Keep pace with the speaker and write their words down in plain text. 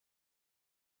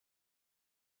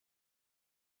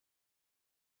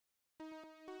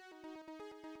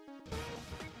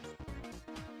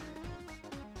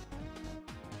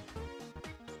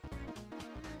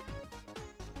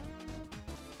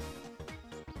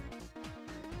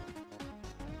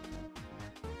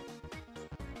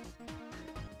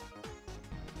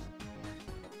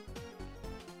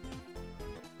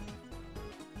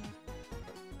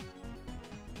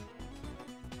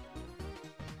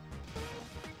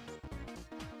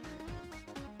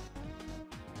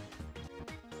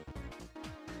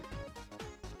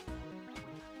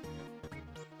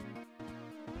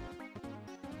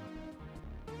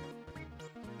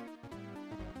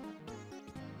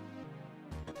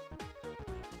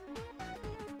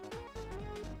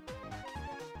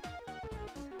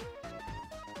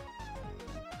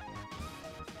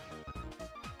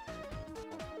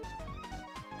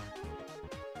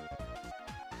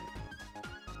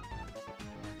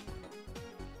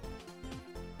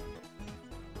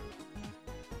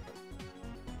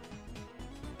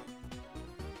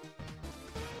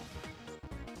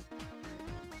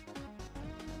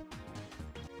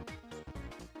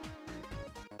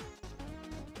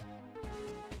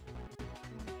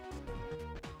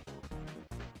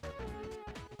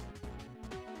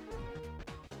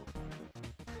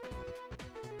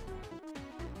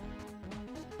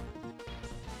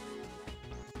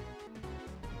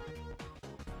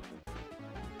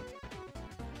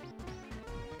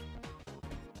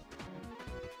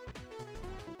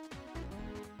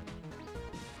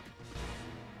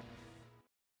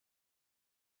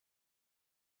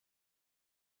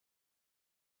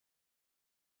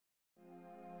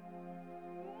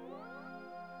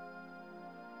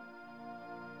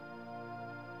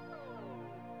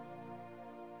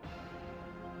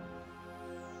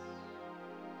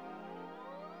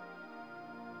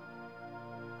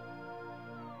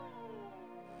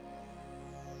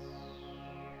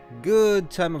Good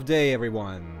time of day,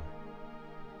 everyone.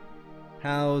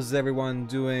 How's everyone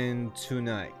doing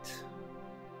tonight?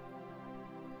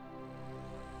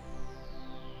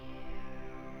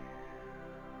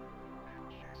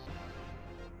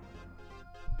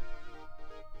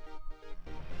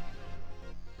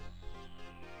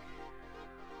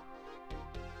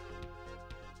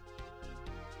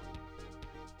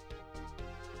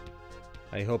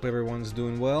 I hope everyone's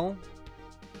doing well.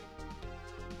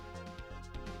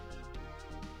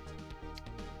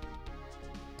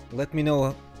 Let me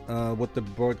know what the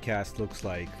broadcast looks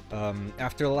like.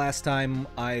 After last time,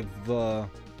 I've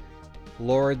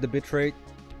lowered the bitrate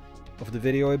of the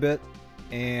video a bit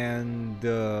and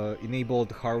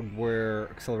enabled hardware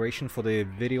acceleration for the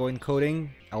video encoding,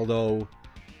 although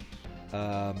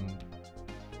I'm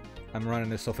running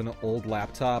this off an old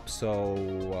laptop,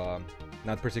 so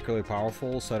not particularly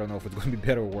powerful, so I don't know if it's going to be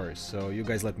better or worse. So you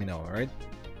guys let me know, alright?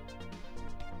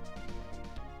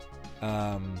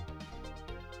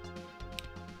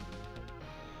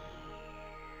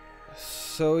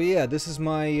 So yeah, this is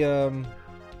my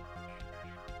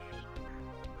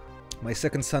my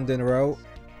second Sunday in a row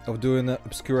of doing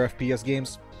obscure FPS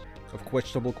games of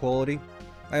questionable quality.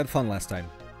 I had fun last time.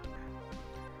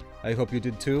 I hope you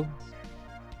did too.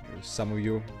 Some of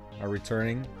you are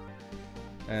returning,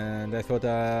 and I thought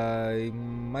I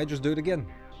might just do it again.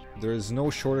 There is no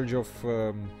shortage of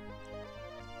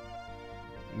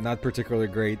not particularly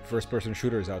great first-person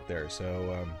shooters out there,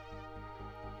 so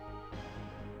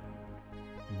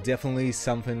definitely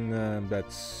something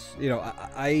that's, you know,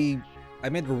 I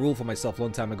made a rule for myself a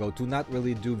long time ago to not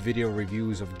really do video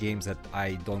reviews of games that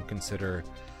I don't consider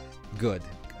good.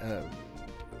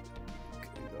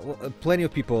 Plenty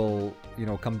of people, you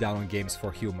know, come down on games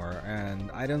for humor, and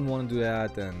I didn't want to do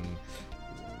that, and,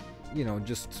 you know,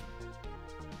 just,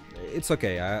 it's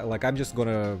okay. I'm just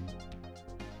gonna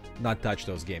not touch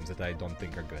those games that I don't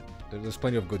think are good. There's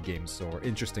plenty of good games or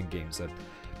interesting games that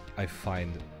I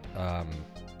find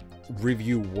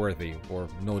review worthy or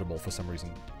notable for some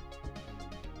reason.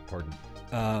 Pardon.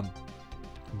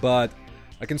 But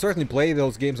I can certainly play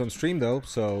those games on stream though,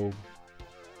 so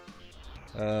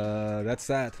that's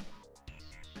that.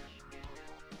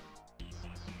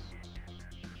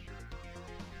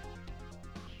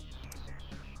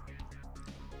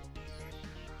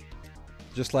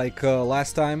 Just like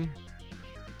last time,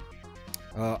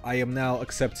 I am now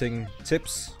accepting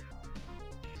tips.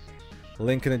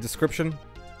 Link in the description.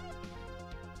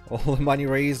 All the money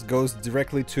raised goes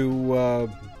directly to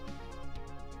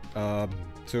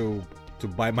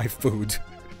buy my food.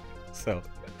 So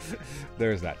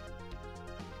there's that.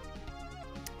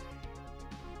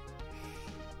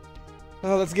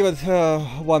 Let's give it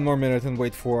one more minute and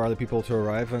wait for other people to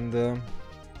arrive, and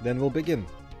then we'll begin.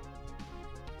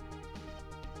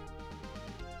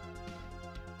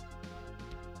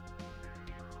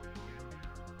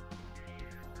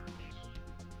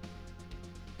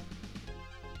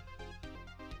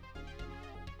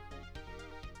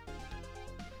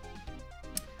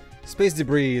 Space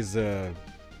Debris is a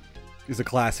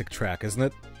classic track, isn't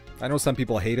it? I know some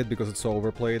people hate it because it's so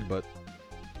overplayed, but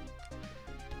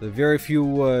the very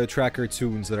few tracker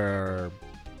tunes that are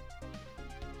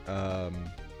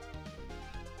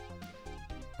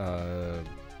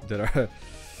that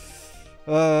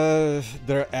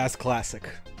are as classic.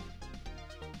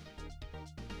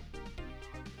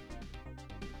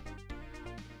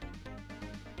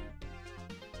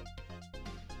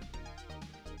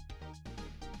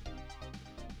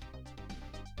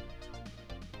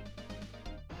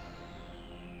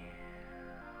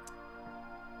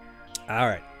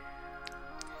 Alright.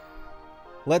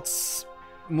 Let's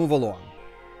move along.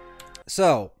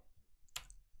 So,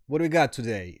 what do we got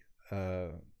today?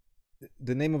 The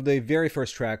name of the very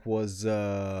first track was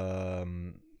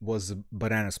Banana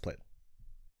Split.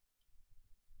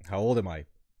 How old am I?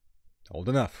 Old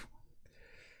enough.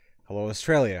 Hello,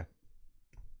 Australia.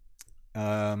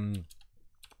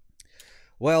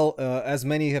 Well, as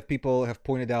many people have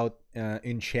pointed out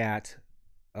in chat,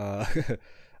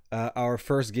 our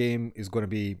first game is going to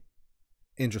be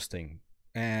interesting,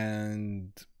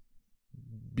 and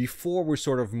before we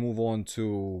sort of move on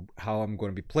to how I'm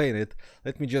going to be playing it,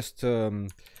 let me just show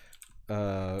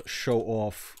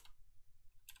off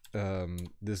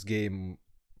this game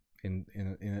in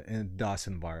a DOS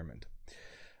environment.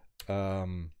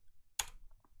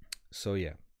 So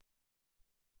yeah.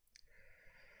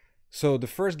 So the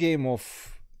first game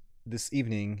of this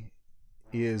evening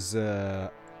is a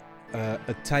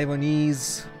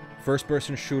Taiwanese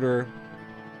first-person shooter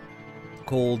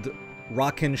called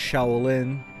Rockin'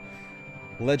 Shaolin,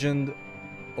 Legend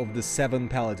of the Seven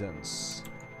Paladins.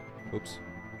 Oops.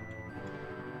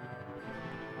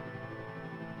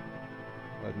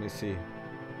 Let me see.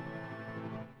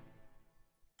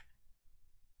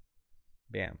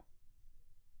 Bam.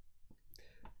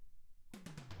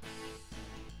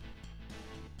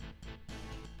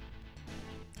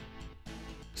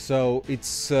 So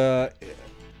it's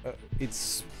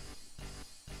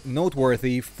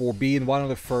noteworthy for being one of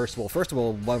the first, well, first of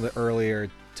all, one of the earlier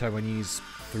Taiwanese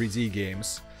 3D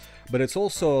games, but it's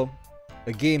also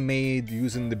a game made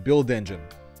using the build engine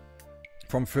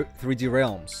from 3D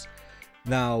Realms.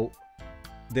 Now,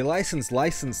 they licensed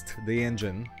the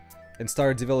engine and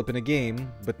started developing a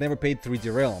game, but never paid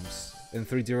 3D Realms. And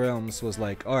 3D Realms was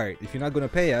like, alright, if you're not gonna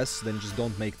pay us, then just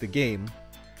don't make the game.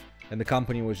 And the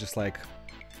company was just like,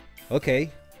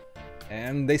 okay.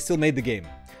 And they still made the game.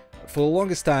 For the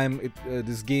longest time,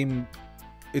 this game,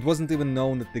 it wasn't even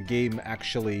known that the game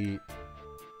actually,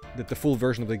 that the full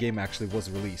version of the game actually was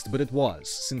released, but it was.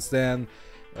 Since then,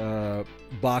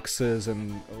 boxes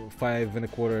and 5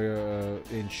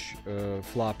 1/4 inch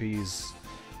floppies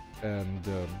and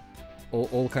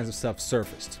all kinds of stuff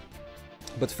surfaced.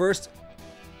 But first,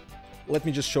 let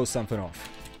me just show something off.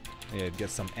 Yeah, get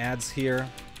some ads here.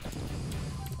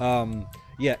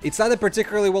 Yeah, it's not a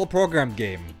particularly well-programmed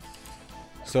game.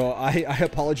 So I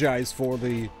apologize for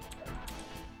the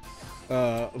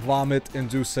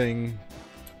vomit-inducing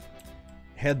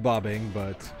head bobbing,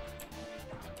 but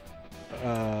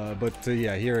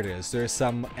yeah, here it is. There's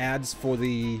some ads for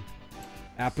the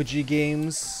Apogee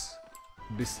games,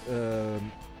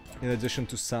 in addition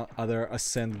to some other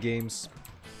Ascent games,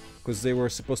 because they were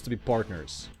supposed to be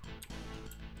partners.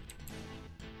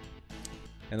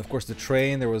 And of course the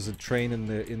train, there was a train in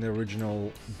the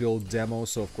original build demo,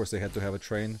 so of course they had to have a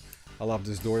train. I love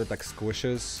this door that like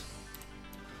squishes.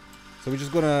 So I'm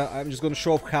just gonna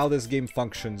show off how this game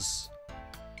functions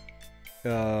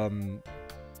in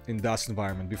dust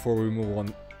environment before we move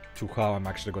on to how I'm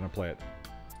actually gonna play it.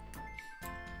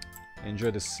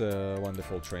 Enjoy this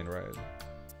wonderful train ride.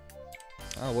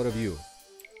 Oh, what of you?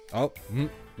 Oh,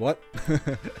 what?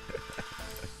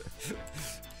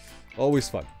 Always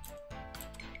fun.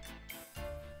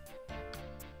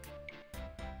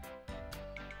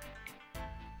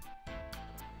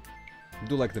 I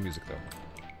do like the music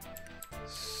though.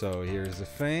 So here's the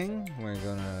thing. We're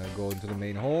gonna go into the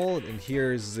main hall, and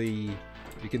here's the...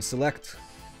 You can select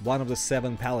one of the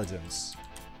 7 paladins.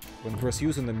 When first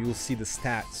using them, you'll see the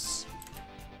stats.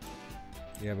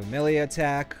 You have a melee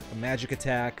attack, a magic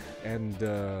attack, and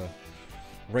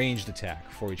ranged attack.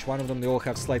 For each one of them, they all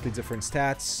have slightly different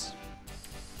stats.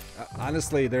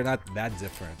 Honestly, they're not that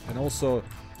different. And also,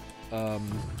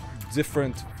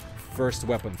 different first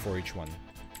weapon for each one.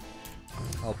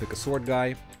 I'll pick a sword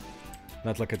guy.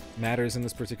 Not like it matters in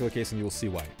this particular case, and you'll see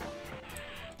why.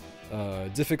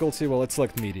 Difficulty, well, let's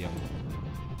select medium.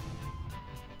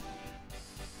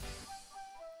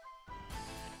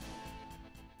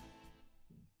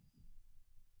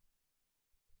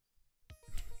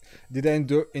 Did I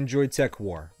enjoy Tech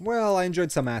War? Well, I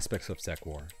enjoyed some aspects of Tech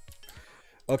War.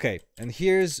 Okay, and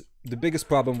here's the biggest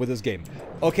problem with this game.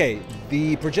 Okay,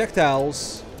 the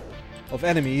projectiles of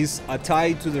enemies are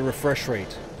tied to the refresh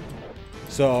rate.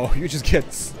 So you just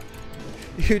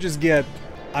get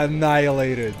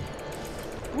annihilated.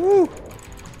 Woo!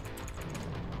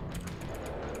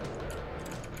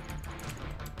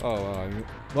 Oh,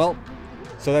 well,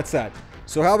 so that's that.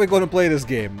 So how are we going to play this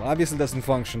game? Obviously it doesn't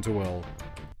function too well.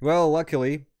 Well,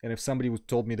 luckily, and if somebody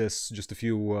told me this just a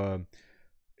few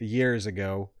years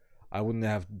ago, I wouldn't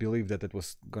have believed that it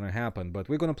was going to happen. But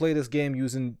we're going to play this game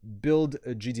using build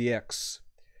GDX.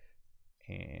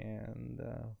 And,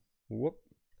 whoop.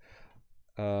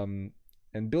 And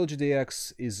build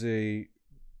GDX is a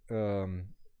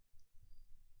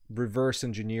reverse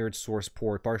engineered source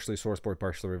port, partially source port,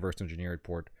 partially reverse engineered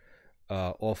port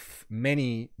of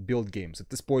many build games.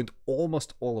 At this point,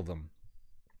 almost all of them.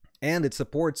 And it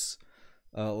supports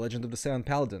Legend of the Seven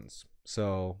Paladins.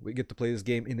 So we get to play this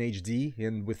game in HD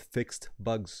and with fixed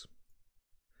bugs.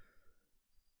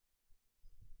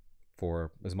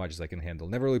 For as much as I can handle.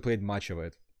 Never really played much of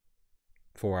it.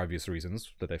 For obvious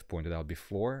reasons that I've pointed out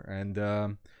before. And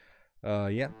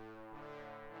yeah.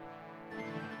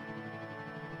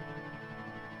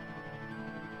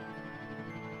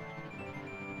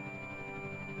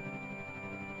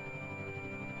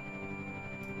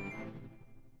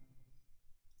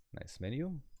 Nice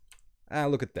menu. Ah,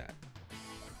 look at that.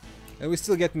 And we're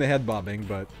still getting the head bobbing,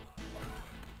 but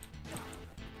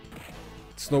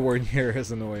it's nowhere near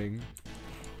as annoying.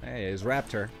 Hey, it's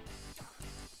Raptor.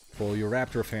 For all your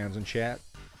Raptor fans in chat.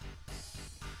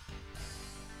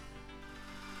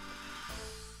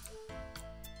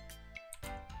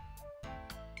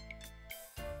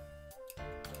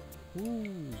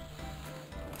 Ooh.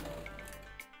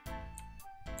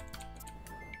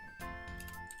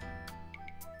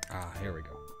 Here we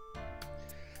go.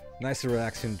 Nice and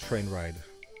relaxing train ride.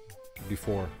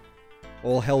 Before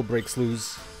all hell breaks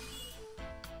loose.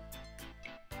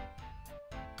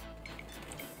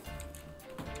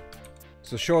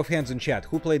 So show of hands in chat,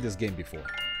 who played this game before?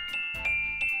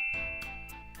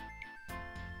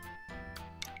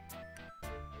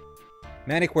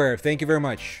 Manicware, thank you very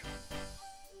much.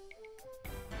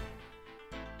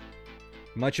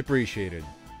 Much appreciated.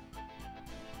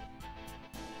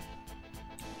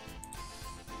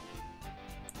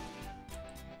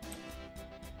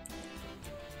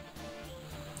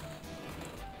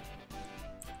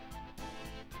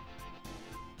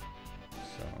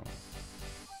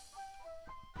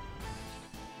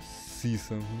 See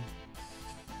something.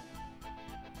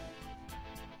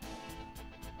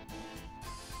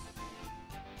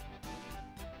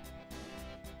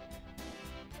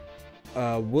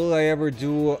 Will I ever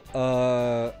do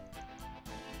a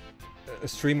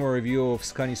stream or review of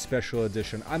Scunny Special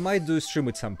Edition? I might do a stream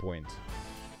at some point.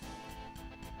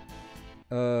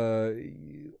 Or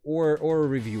a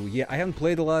review. Yeah, I haven't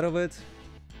played a lot of it.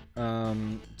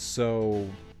 So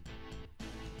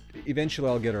eventually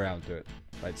I'll get around to it,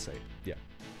 I'd say. Yeah.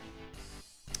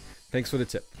 Thanks for the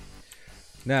tip.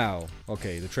 Now,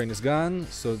 okay, the train is gone,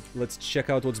 so let's check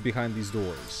out what's behind these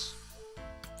doors.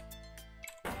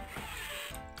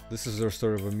 This is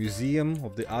sort of a museum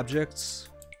of the objects.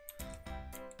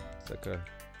 It's like a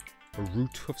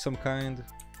route of some kind.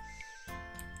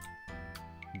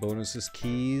 Bonuses,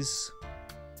 keys.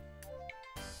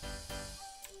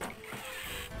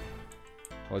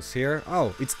 What's here?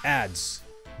 Oh, it's ads.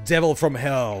 Devil from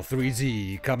Hell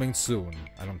 3D coming soon.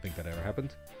 I don't think that ever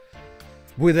happened.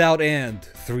 Without End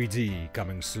 3D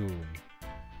coming soon.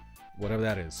 Whatever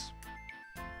that is.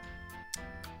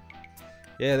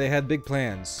 Yeah, they had big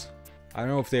plans. I don't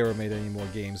know if they ever made any more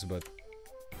games, but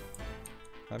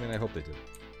I mean, I hope they did.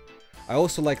 I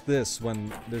also like this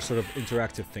when there's sort of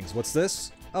interactive things. What's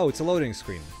this? Oh, it's a loading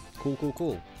screen. Cool, cool,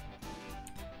 cool.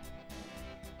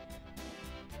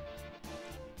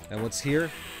 And what's here?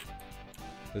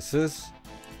 This is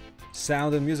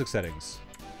sound and music settings.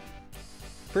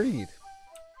 Pretty neat.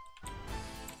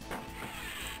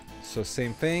 So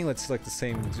same thing, let's select the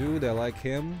same dude, I like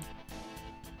him.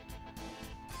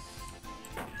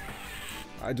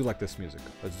 I do like this music.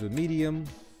 Let's do medium.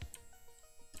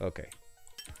 Okay.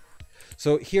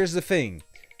 So here's the thing.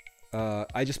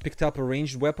 I just picked up a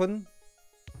ranged weapon.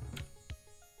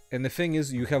 And the thing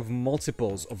is, you have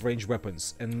multiples of ranged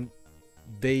weapons. And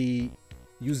they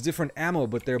use different ammo,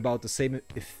 but they're about the same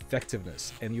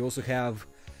effectiveness. And you also have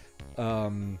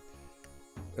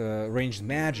ranged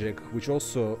magic, which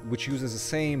uses the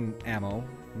same ammo,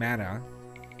 mana,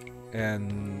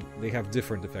 and they have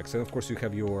different effects. And of course, you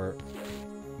have your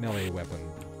melee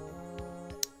weapon.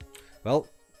 Well,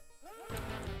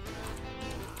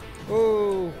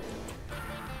 oh.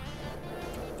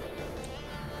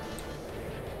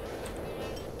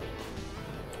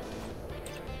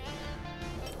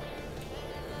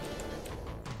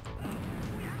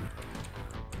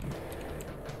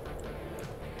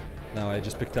 Now I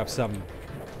just picked up some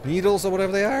needles or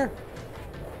whatever they are.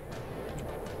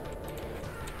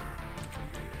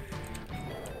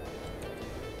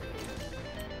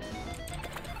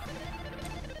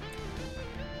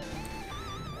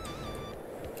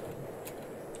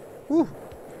 Whew.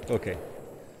 Okay.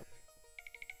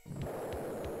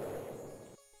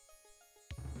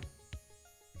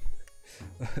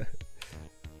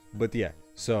 But yeah,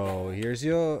 so here's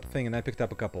your thing, and I picked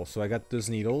up a couple. So I got those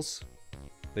needles.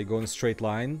 They go in a straight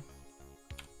line.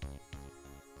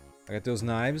 I got those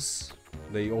knives.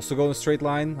 They also go in a straight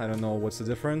line. I don't know what's the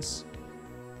difference.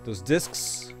 Those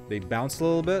discs, they bounce a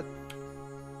little bit.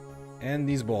 And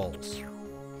these balls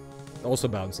also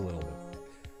bounce a little bit.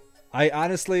 I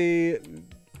honestly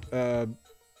don't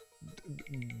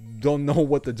know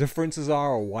what the differences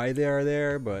are or why they are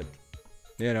there, but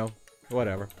you know,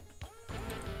 whatever.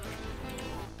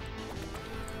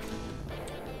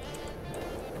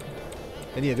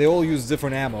 And yeah, they all use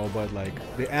different ammo, but like,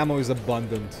 the ammo is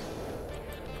abundant.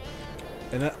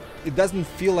 And it doesn't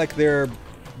feel like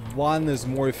one is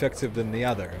more effective than the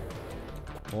other.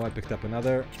 Oh, I picked up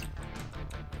another.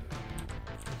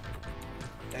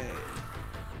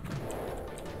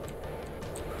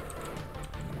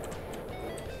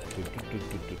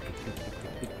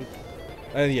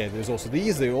 And yeah, there's also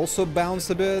these, they also bounce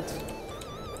a bit.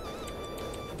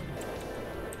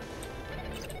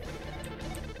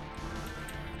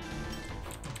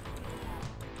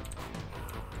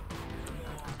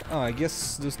 Oh, I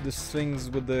guess this thing's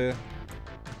with the...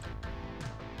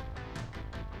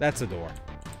 That's a door.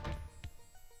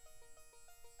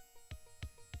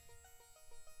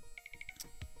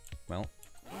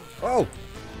 Oh!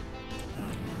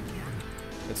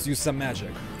 Let's use some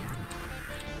magic.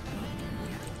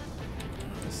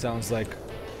 It sounds like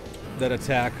that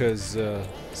attack is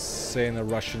saying a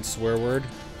Russian swear word.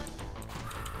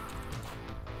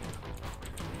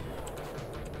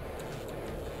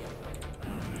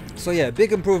 So yeah,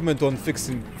 big improvement on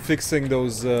fixing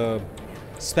those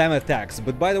spam attacks.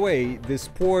 But by the way, this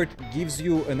port gives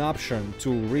you an option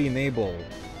to re-enable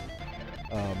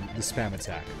the spam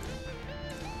attack.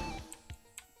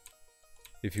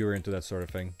 If you're into that sort of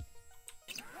thing.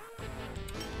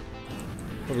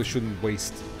 Probably shouldn't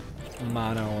waste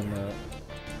mana on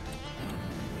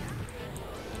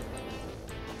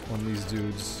these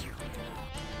dudes.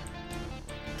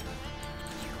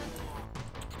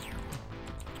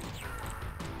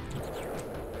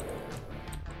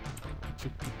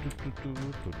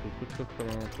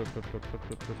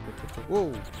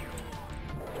 Whoa!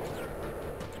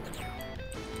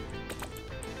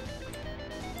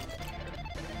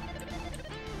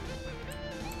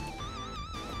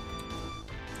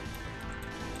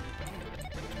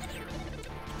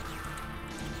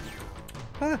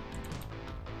 Huh.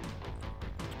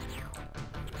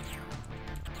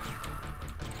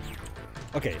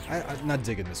 Okay, I'm not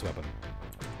digging this weapon.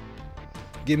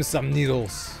 Give me some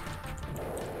needles.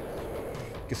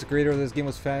 Guess the creator of this game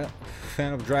was fan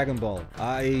of Dragon Ball.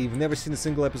 I've never seen a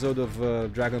single episode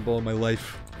of Dragon Ball in my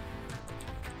life.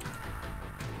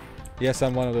 Yes,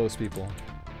 I'm one of those people.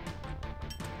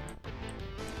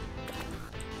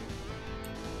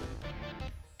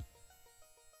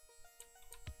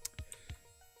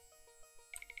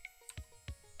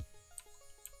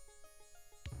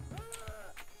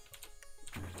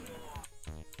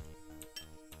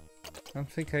 I don't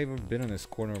think I've ever been in this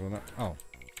corner of a map. Oh.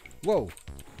 Whoa!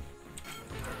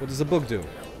 What does the book do?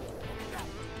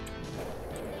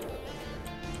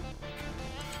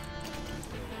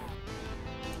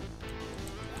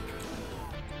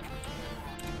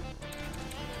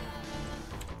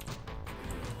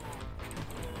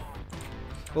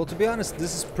 Well, to be honest,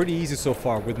 this is pretty easy so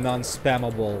far with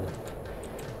non-spammable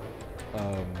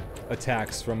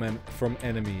attacks from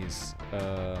enemies.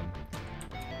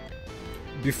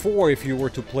 Before, if you were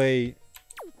to play...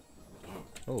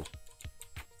 Oh.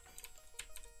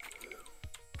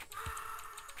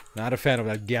 Not a fan of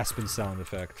that gasping sound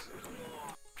effect.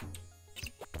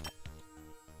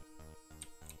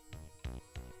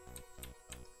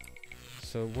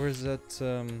 So, where's that,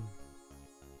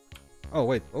 Oh,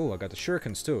 wait. Oh, I got the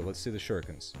shurikens, too. Let's see the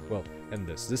shurikens. Well, and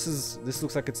this. This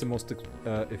looks like it's the most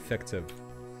effective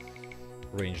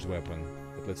ranged weapon.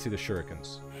 But let's see the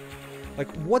shurikens. Like,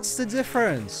 what's the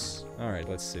difference? Alright,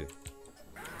 let's see.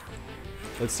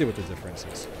 Let's see what the difference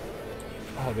is.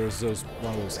 Oh, there's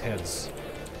one of those heads.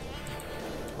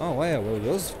 Oh, yeah, well,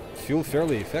 those feel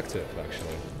fairly effective,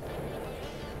 actually.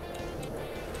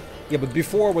 Yeah, but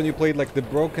before, when you played, like, the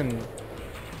broken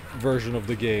version of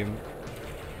the game...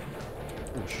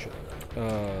 Oh, shit.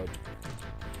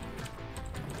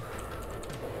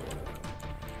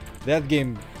 That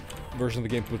version of the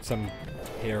game put some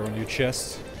hair on your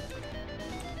chest.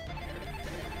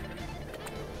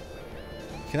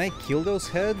 Can I kill those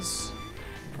heads?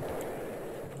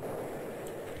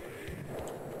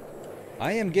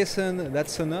 I am guessing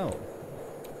that's a no.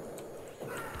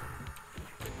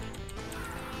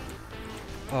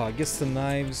 Oh, I guess the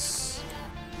knives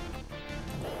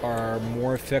are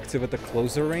more effective at the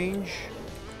closer range.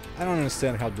 I don't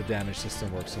understand how the damage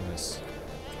system works on this.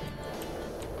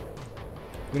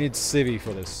 We need Civi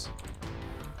for this.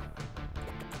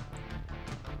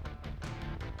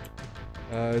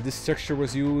 This texture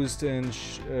was used in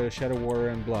Shadow Warrior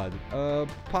and Blood.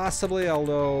 Possibly,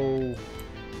 although...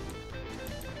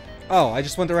 Oh, I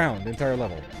just went around the entire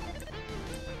level.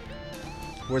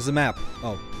 Where's the map?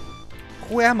 Oh.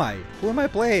 Who am I? Who am I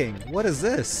playing? What is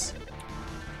this?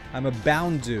 I'm a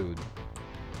bound dude.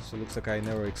 So it looks like I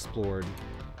never explored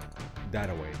that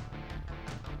away.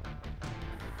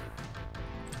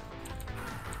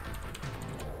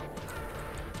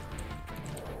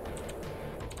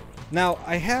 Now,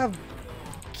 I have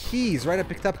keys, right? I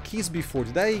picked up keys before.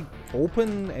 Did I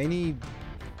open any...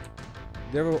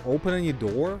 Did I ever open any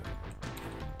door?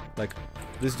 Like,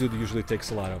 this dude usually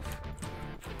takes a lot of...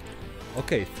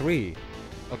 Okay, 3.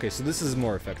 Okay, so this is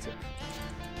more effective.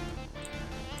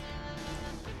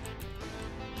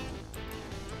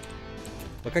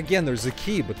 Look, again, there's a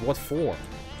key, but what for?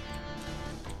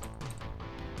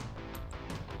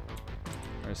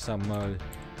 There's some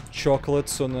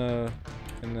chocolates on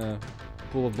in a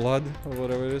pool of blood, or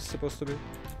whatever it is supposed to be.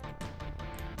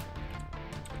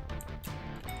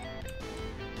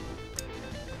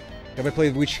 Have I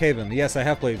played Witch Haven? Yes, I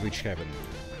have played Witch Haven.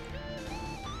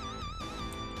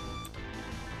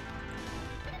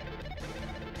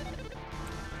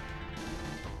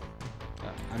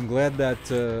 I'm glad that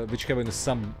Witch Heaven is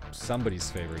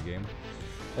somebody's favorite game.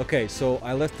 Okay, so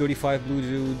I left 35 blue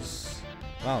dudes.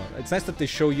 Wow, it's nice that they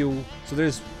show you... So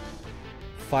there's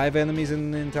 5 enemies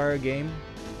in the entire game,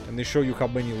 and they show you how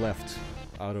many left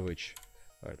out of which.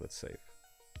 Alright, let's save.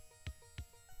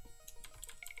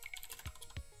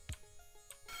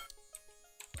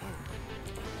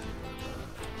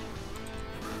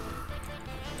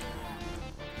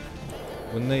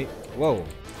 When they... Whoa.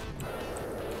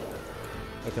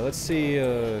 Okay, let's see,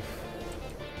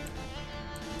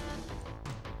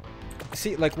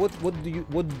 See, like, what do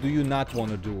you not want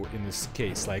to do in this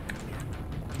case? Like,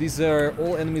 these are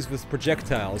all enemies with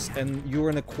projectiles, and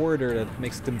you're in a corridor that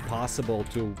makes it impossible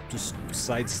to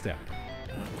sidestep.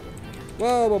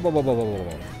 Whoa, whoa, whoa, whoa, whoa, whoa,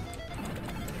 whoa.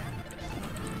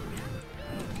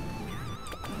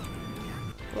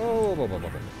 Whoa, whoa, whoa, whoa,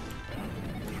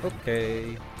 whoa.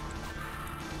 Okay.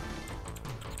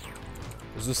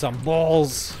 Those are some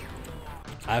balls.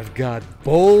 I've got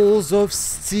balls of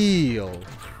steel.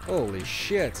 Holy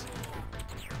shit.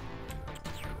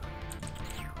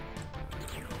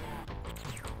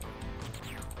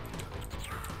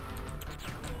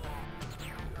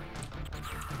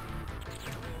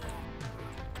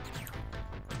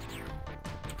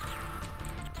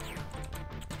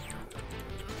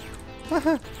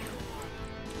 Haha.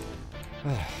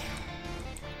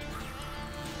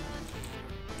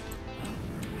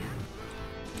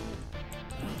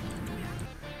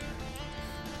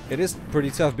 It is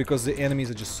pretty tough because the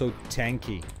enemies are just so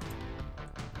tanky.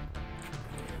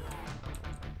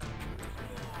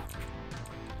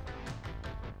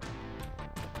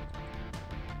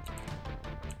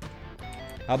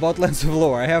 How about Lens of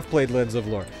Lore? I have played Lens of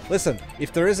Lore. Listen,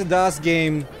 if there is a DOS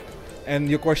game and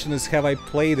your question is have I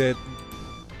played it,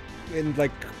 in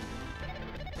like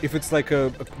if it's like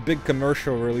a big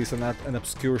commercial release and not an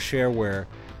obscure shareware,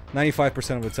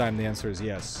 95% of the time the answer is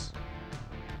yes.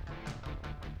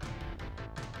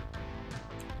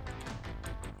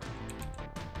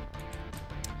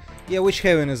 Yeah, Witch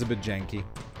Heaven is a bit janky.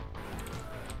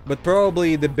 But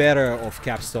probably the better of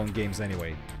Capstone games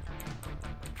anyway.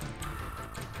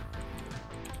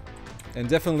 And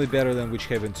definitely better than Witch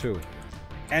Heaven 2.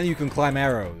 And you can climb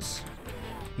arrows.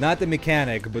 Not the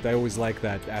mechanic, but I always like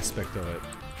that aspect of it.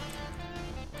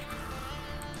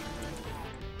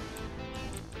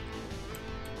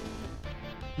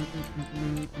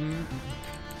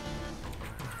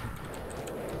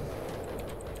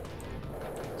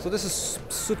 So this is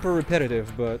super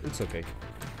repetitive, but it's okay.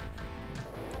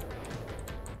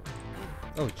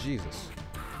 Oh, Jesus.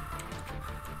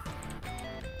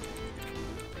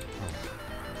 Oh.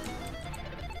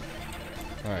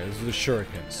 Alright, these are the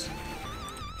shurikens.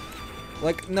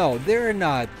 Like, no, they're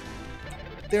not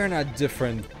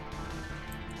different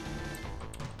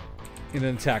in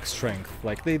attack strength.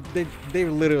 Like, they're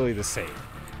literally the same.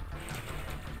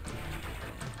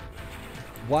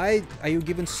 Why are you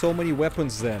given so many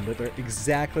weapons then that are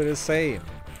exactly the same?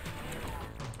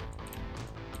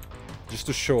 Just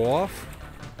to show off?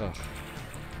 Ugh.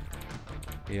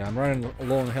 Yeah, I'm running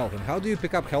low on health. And how do you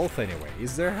pick up health anyway?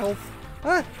 Is there health?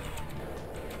 Ah!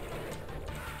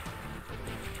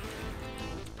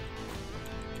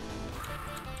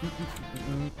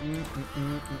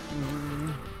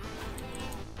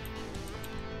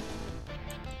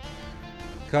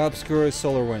 How obscure is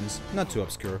Solar Winds? Not too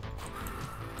obscure.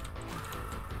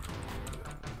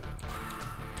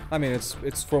 I mean,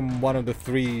 it's from one of the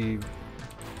 3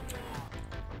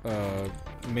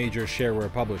 major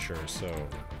shareware publishers, so...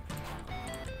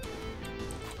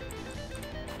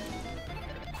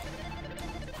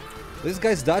 This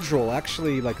guy's dodge roll,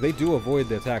 actually, like, they do avoid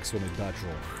the attacks when they dodge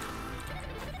roll.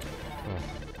 Oh.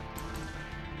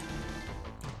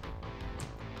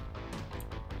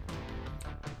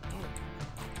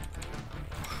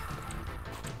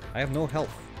 I have no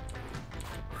health.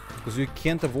 Because you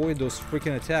can't avoid those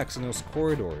freaking attacks in those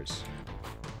corridors.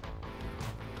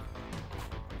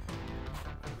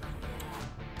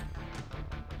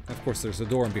 Of course, there's a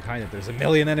door, and behind it, there's a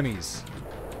million enemies.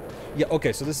 Yeah,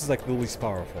 okay, so this is like the least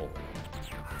powerful.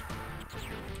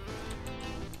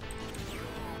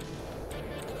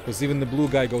 Because even the blue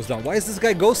guy goes down. Why is this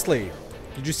guy ghostly?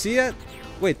 Did you see it?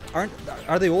 Wait, are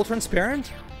they all transparent?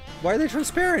 Why are they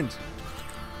transparent?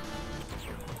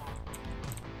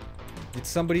 Did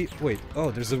somebody... Wait,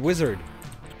 oh, there's a wizard.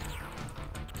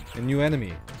 A new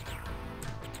enemy.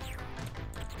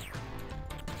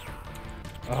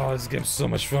 Oh, this game's so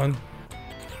much fun.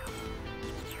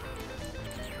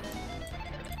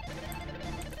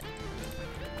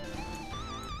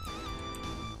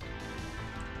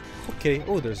 Okay,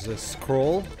 oh, there's a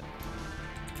scroll.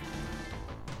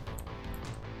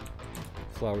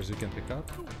 flowers you can pick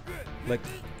up. Like...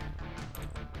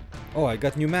 Oh, I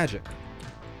got new magic.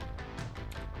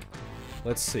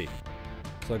 Let's see.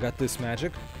 So I got this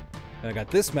magic, and I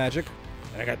got this magic,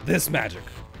 and I got this magic.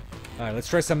 Alright, let's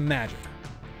try some magic.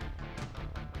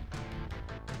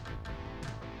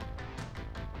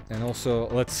 And also,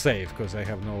 let's save, because I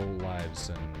have no lives,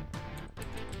 and...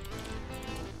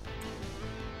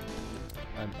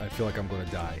 I feel like I'm gonna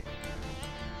die.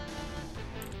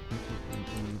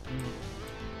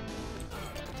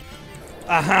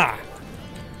 Aha!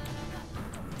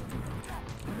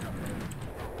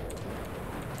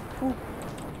 Ooh.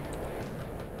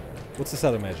 What's this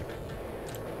other magic?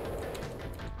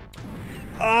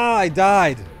 Ah, I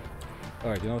died!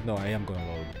 Alright, you know what? No, I am gonna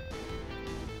load.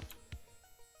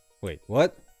 Wait,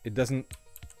 what? It doesn't...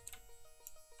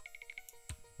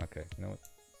 Okay, you know what?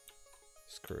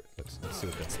 Screw it. Let's see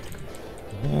what that's like.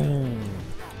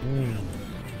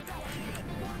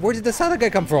 Where did this other guy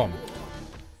come from?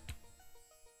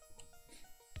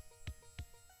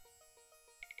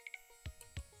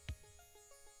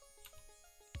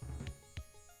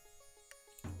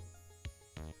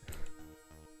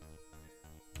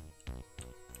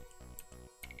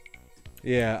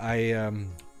 Yeah,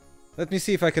 let me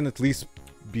see if I can at least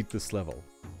beat this level.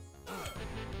 The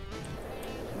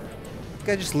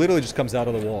guy just literally just comes out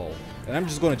of the wall. And I'm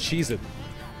just gonna cheese it.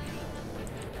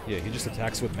 Yeah, he just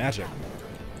attacks with magic.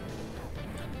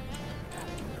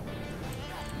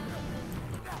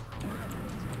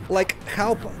 Like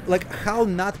how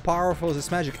not powerful is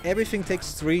this magic? Everything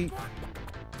takes three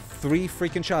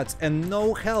freaking shots and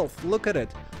no health. Look at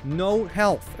it. No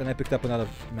health. And I picked up another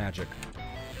magic.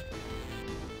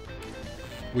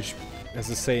 Which has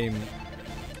the same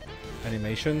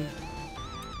animation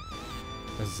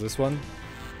as this one.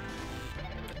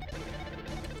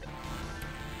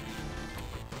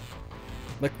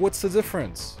 Like, what's the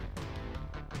difference?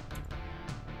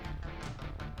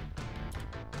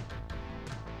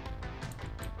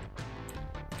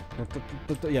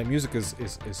 Yeah, music is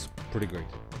pretty great.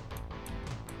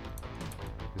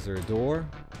 Is there a door?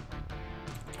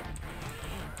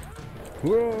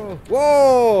 Whoa!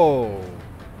 Whoa!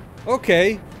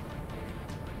 Okay.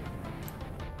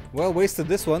 Well, wasted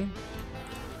this one.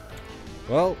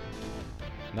 Well,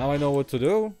 now I know what to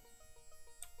do.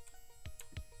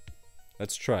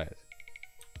 Let's try it.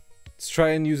 Let's try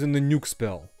and using the nuke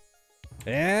spell.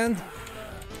 And...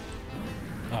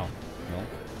 Oh, no.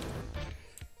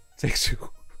 Takes two.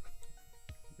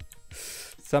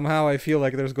 Somehow I feel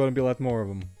like there's going to be a lot more of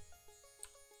them.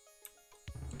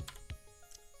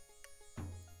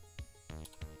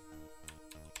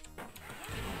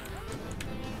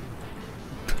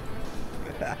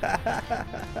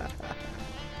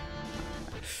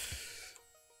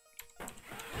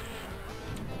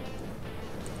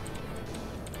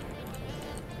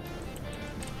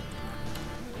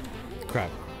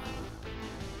 Crap.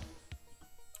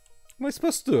 What am I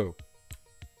supposed to do?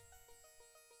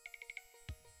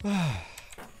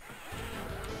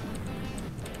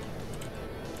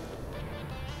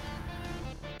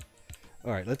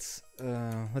 Alright, let's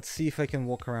see if I can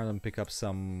walk around and pick up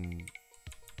some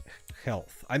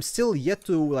health. I'm still yet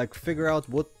to like figure out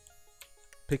what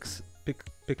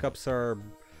pickups are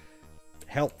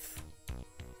health.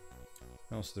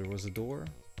 Oh, so there was a door?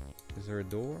 Is there a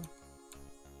door?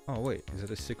 Oh wait, is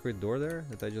it a secret door there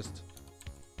that I just...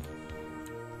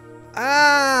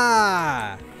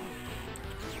 Ah!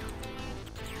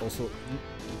 Also,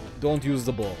 don't use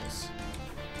the balls.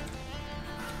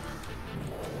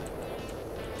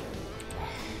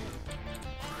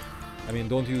 I mean,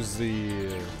 don't use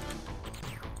the...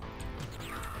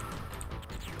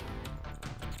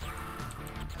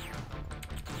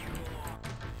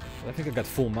 I think I got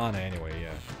full mana anyway,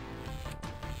 yeah.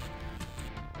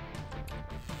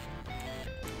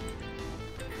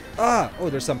 Ah! Oh,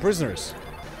 there's some prisoners.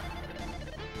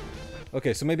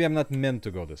 Okay, so maybe I'm not meant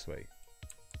to go this way.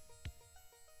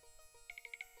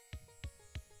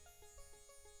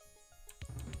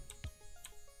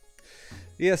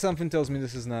 Yeah, something tells me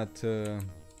this is not...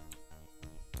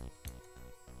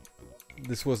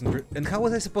 This wasn't... And how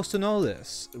was I supposed to know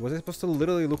this? Was I supposed to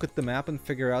literally look at the map and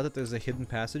figure out that there's a hidden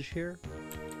passage here?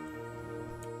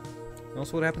 And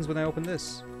also, what happens when I open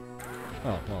this?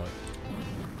 Oh, well...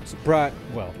 Surprise!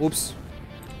 Well, oops.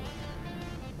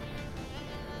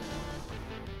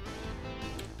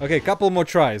 Okay, couple more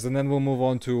tries, and then we'll move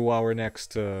on to our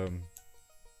next...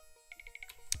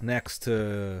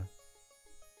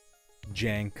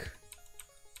 jank.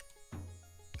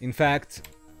 In fact,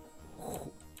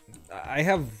 I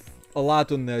have a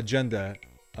lot on the agenda.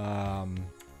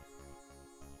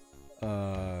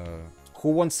 Who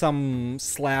wants some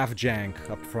Slav jank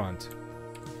up front?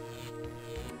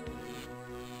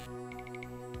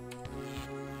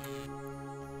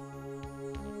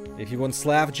 If you want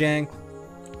Slav jank,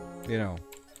 you know,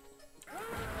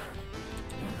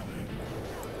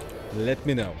 let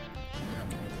me know.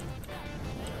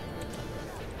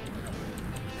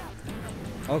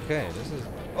 Okay, this is...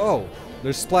 Oh!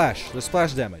 There's splash. There's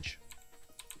splash damage.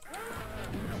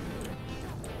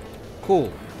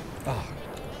 Cool. Oh,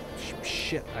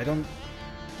 shit, I don't...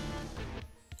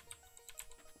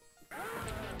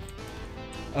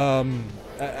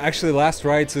 Actually, last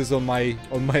rites is on my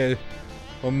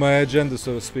agenda,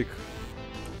 so to speak.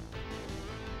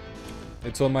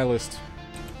 It's on my list.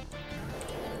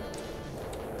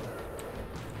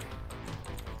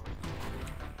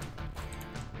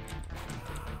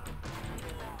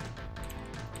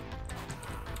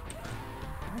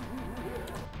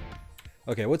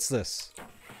 Okay, what's this?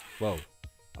 Whoa.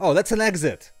 Oh, that's an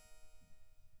exit!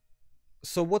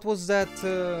 So what was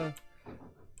that,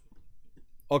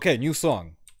 Okay, new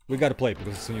song. We gotta play it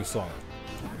because it's a new song.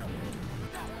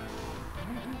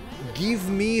 Give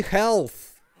me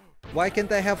health! Why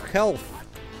can't I have health?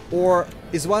 Or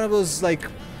is one of those, like,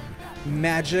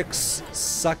 magics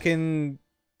sucking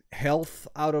health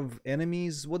out of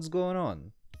enemies? What's going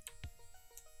on?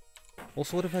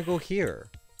 Also, what if I go here?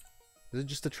 Is it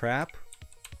just a trap?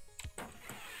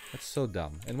 That's so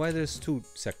dumb. And why there's two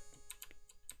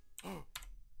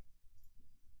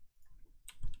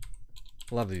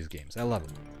Love these games. I love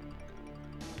them.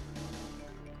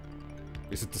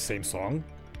 Is it the same song?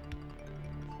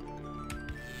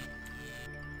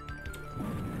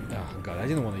 Oh god, I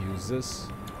didn't want to use this.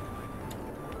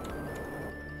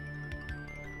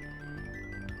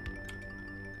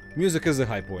 Music is the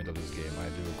high point of this game, I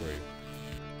do agree.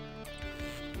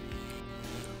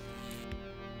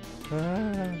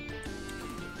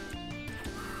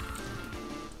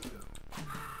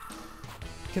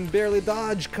 Can barely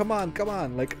dodge. Come on, come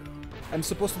on. Like, I'm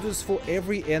supposed to do this for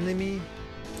every enemy.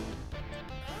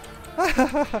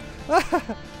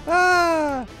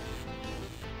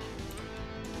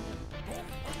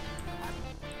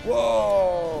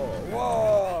 Whoa!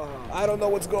 Whoa! I don't know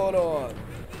what's going on.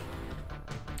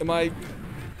 Am I...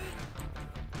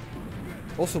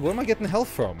 Also, where am I getting health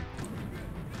from?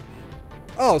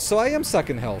 Oh, so I am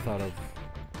sucking health out of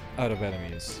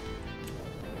enemies.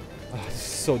 Oh, this is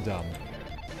so dumb.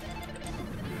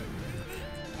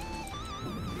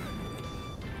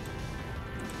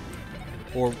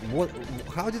 Or what?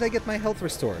 How did I get my health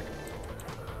restored?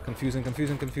 Confusing,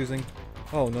 confusing, confusing.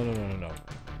 Oh, no, no, no, no, no.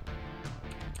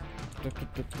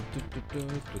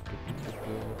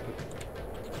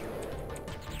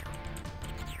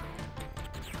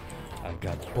 I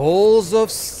got balls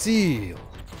of steel.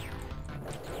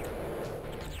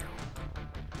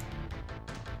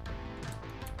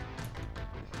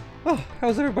 Oh,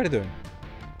 how's everybody doing?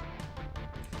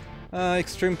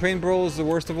 Extreme Pain Brawl is the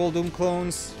worst of all Doom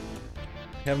clones.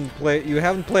 You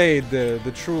haven't played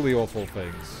the truly awful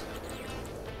things.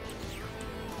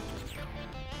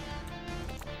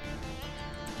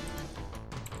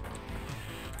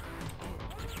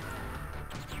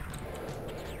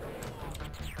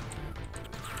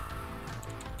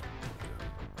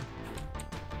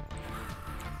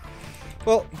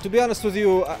 Well, to be honest with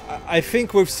you, I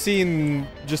think we've seen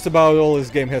just about all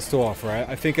this game has to offer.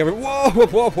 I think whoa, whoa,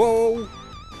 whoa, whoa!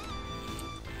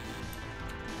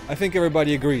 I think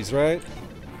everybody agrees, right?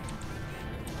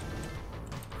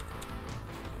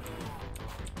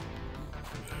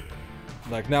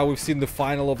 Like, now we've seen the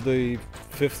final of the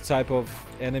 5th type of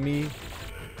enemy.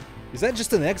 Is that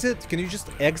just an exit? Can you just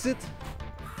exit?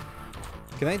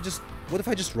 Can I just... What if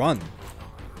I just run?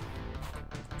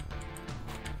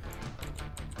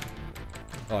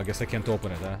 Oh, I guess I can't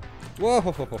open it, huh? Whoa,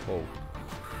 whoa, whoa, whoa, whoa.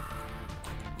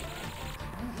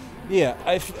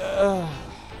 Yeah,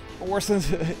 worse than...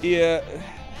 yeah...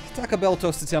 Taco Bell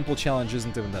Toasted Temple Challenge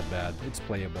isn't even that bad. It's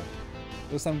playable.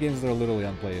 There's some games that are literally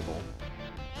unplayable.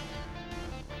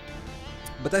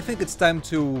 But I think it's time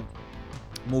to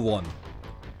move on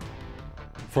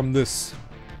from this.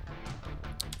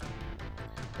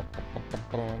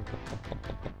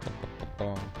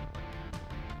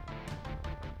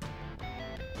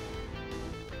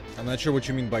 I'm not sure what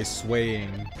you mean by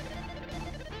swaying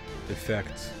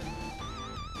effect.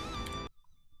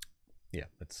 Yeah,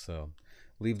 let's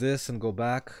leave this and go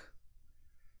back.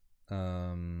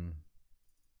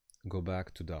 Go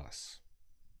back to DOS.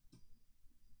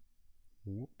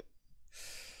 Whoop.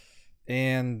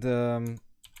 And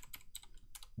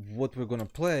what we're gonna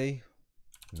play?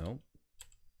 No.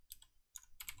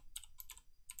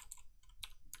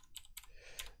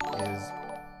 Is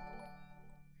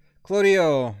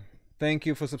Claudio, thank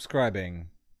you for subscribing.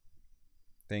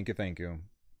 Thank you, thank you.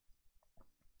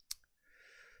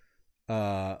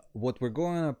 What we're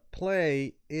going to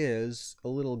play is a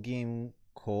little game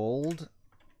called...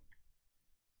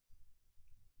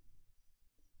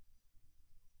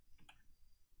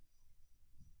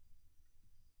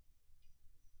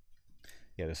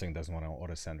 Yeah, this thing doesn't want to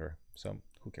auto-sender, so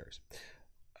who cares?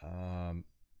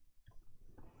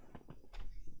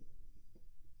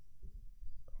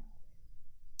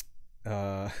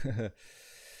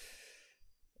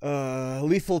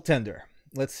 Lethal Tender.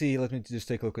 Let's see, let me just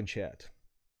take a look in chat.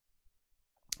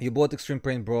 You bought Extreme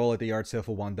Pain Brawl at the yard sale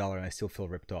for $1 and I still feel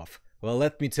ripped off. Well,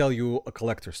 let me tell you a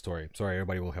collector story. Sorry,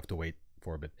 everybody will have to wait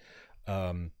for a bit.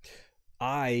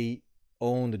 I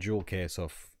own the jewel case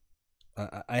of...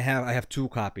 I have 2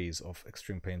 copies of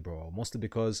Extreme Pain Brawl, mostly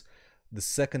because the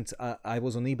second... I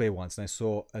was on eBay once and I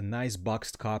saw a nice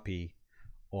boxed copy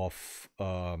of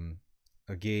a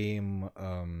game...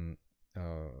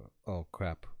 oh,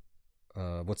 crap.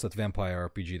 What's that vampire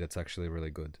RPG that's actually really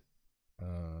good?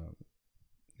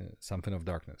 Something of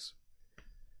Darkness.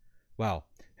 Wow,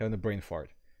 having a brain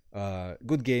fart.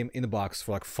 Good game in the box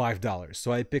for like $5.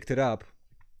 So I picked it up,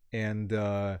 and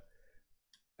the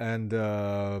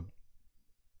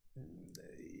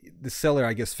seller,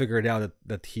 I guess, figured out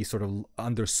that he sort of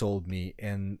undersold me,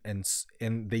 and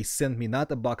they sent me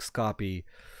not a box copy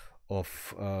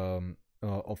of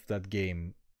that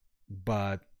game,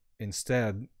 but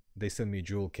instead they sent me a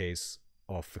jewel case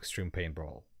of Extreme Pain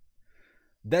Brawl.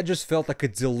 That just felt like a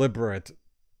deliberate,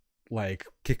 like,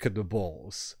 kick at the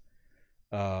balls.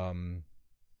 Yeah.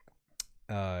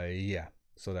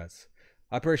 So that's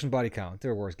Operation Body Count.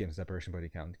 There are worse games than Operation Body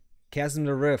Count. Chasm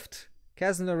the Rift.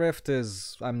 Chasm the Rift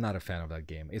is... I'm not a fan of that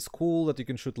game. It's cool that you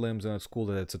can shoot limbs, and it's cool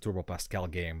that it's a Turbo Pascal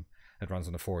game that runs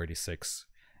on the 486,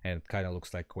 and it kind of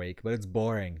looks like Quake, but it's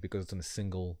boring because it's on a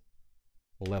single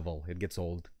level. It gets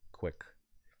old quick.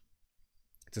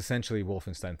 It's essentially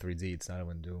Wolfenstein 3D. It's not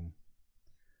even Doom.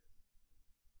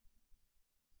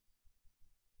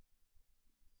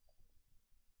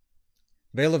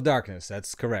 Veil of Darkness,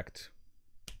 that's correct.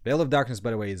 Veil of Darkness,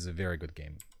 by the way, is a very good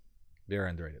game. Very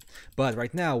underrated. But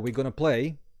right now, we're gonna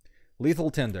play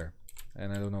Lethal Tender.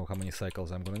 And I don't know how many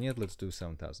cycles I'm gonna need. Let's do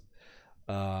 7,000.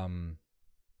 And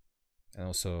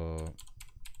also...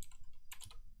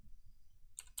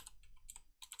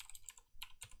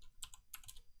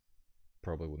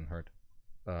 probably wouldn't hurt.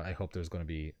 I hope there's gonna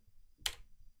be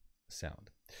sound.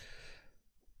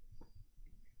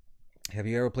 Have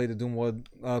you ever played the Doom mod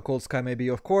Cold Sky? Maybe.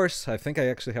 Of course. I think I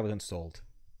actually have it installed.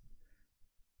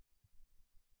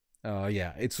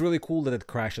 Yeah, it's really cool that it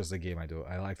crashes the game. I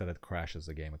like that it crashes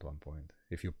the game at one point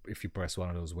if you press one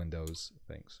of those Windows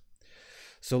things.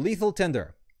 So Lethal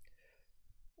Tender,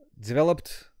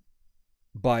 developed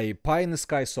by Pie in the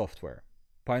Sky Software.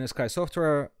 Pie in the Sky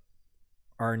Software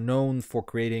are known for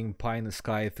creating Pie in the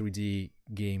Sky 3D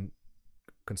game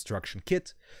construction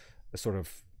kit, a sort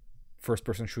of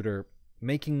first-person shooter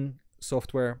making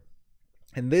software,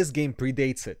 and this game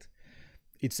predates it.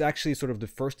 It's actually sort of the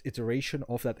first iteration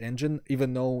of that engine,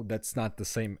 even though that's not the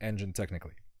same engine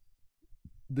technically.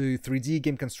 The 3D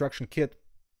game construction kit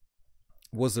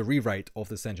was a rewrite of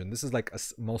this engine. This is like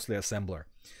mostly assembler.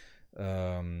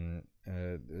 The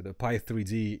Pi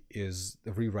 3D is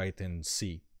a rewrite in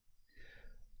C.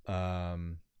 Yeah,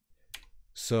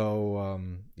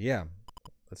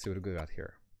 let's see what we got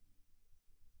here.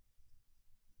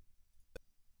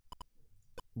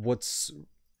 What's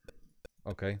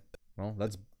okay? Well,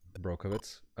 that's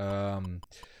Brokovitz.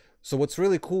 So what's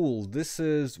really cool, this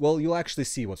is, well, you'll actually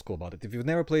see what's cool about it. If you've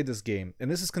never played this game, and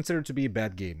this is considered to be a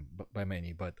bad game by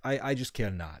many, but I just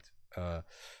cannot.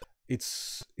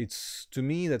 It's to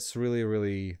me, that's really,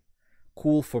 really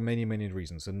cool for many, many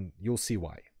reasons, and you'll see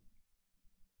why.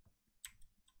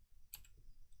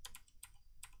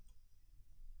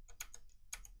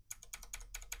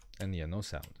 And yeah, no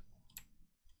sound.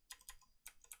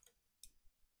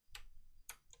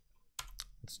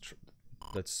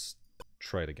 Let's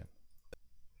try it again.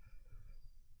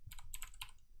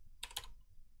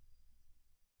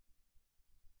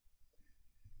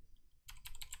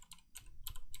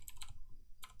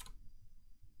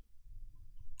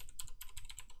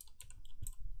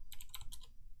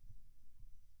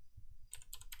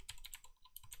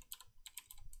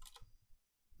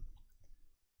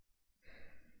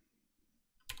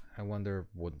 I wonder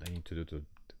what I need to do to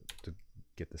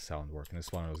get the sound working.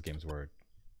 It's one of those games where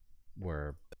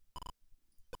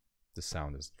the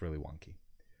sound is really wonky.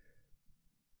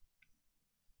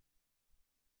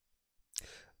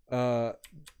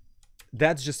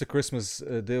 That's just a Christmas.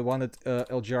 The one that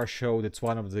LGR showed. It's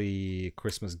one of the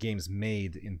Christmas games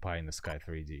made in Pie in the Sky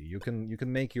 3D. You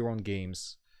can make your own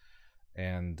games,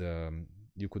 and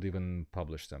you could even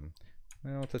publish them.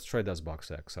 Well, let's try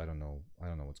DustBox X. I don't know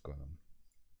what's going on.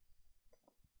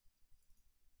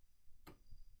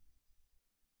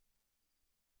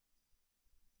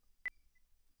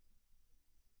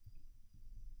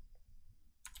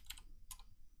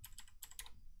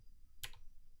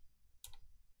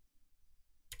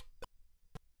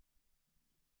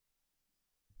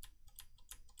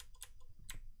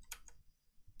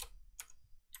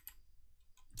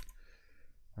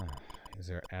 Is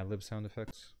there ad-lib sound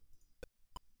effects?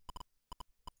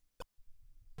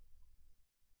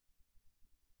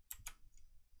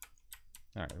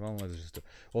 Alright, well, let's just do...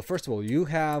 Well, first of all, you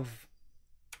have...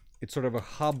 It's sort of a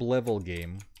hub-level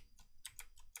game.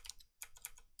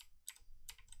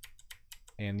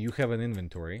 And you have an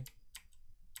inventory.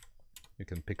 You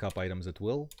can pick up items at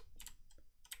will.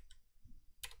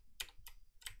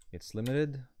 It's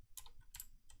limited.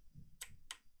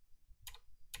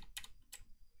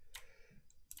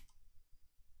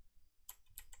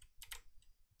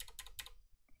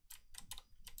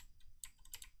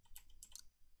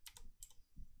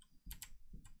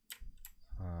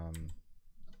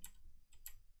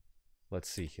 Let's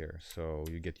see here. So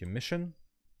you get your mission.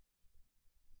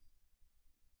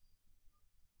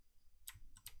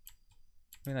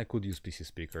 I mean, I could use PC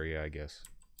speaker, yeah, I guess.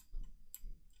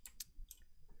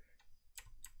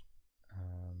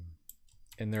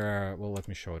 And there are, well, let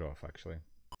me show it off actually.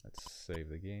 Let's save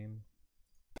the game.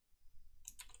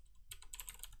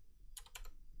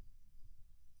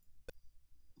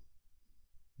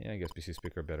 Yeah, I guess PC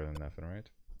speaker better than nothing, right?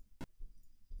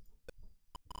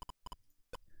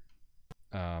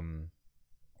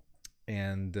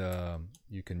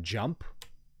 You can jump,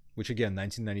 which again,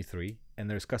 1993, and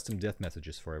there's custom death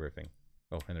messages for everything.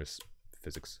 Oh, and there's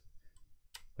physics.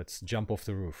 Let's jump off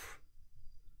the roof.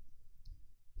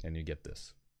 And you get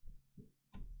this.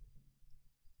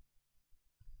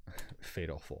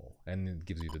 Fatal fall. And it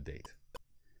gives you the date.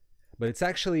 But it's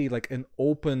actually like an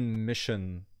open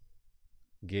mission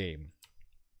game.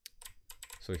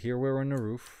 So here we're on the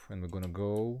roof, and we're gonna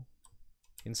go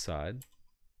inside.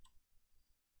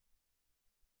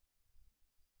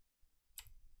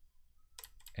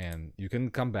 And you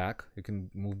can come back, you can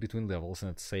move between levels,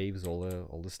 and it saves all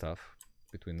the stuff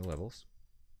between the levels.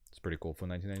 It's pretty cool for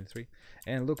 1993.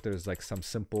 And look, there's like some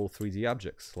simple 3D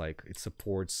objects. Like it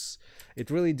supports, it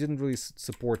really didn't really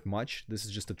support much. This is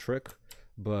just a trick.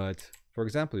 But for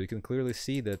example, you can clearly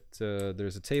see that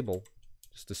there's a table,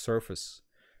 just the surface.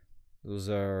 Those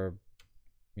are,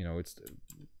 you know,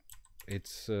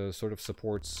 it's sort of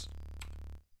supports.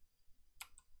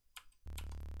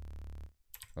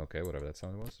 Okay, whatever that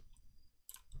sound was.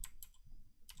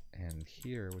 And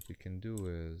here, what we can do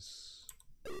is,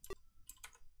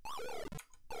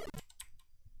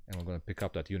 and we're going to pick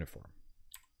up that uniform.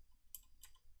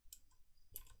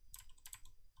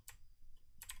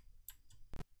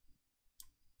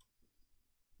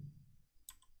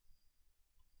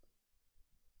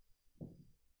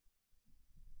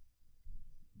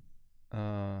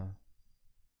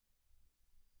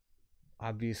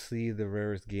 Obviously, the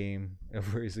rarest game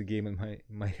ever is a game in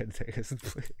my head that hasn't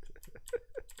played.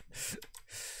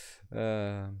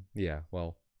 Yeah,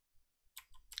 well,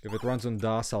 if it runs on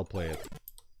DOS, I'll play it.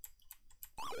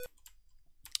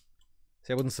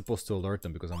 See, I wasn't supposed to alert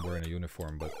them because I'm wearing a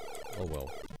uniform, but oh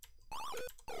well.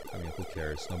 I mean, who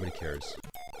cares? Nobody cares.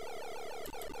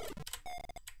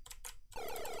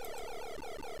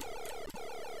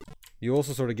 You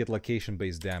also sort of get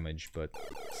location-based damage, but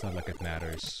it's not like it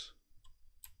matters.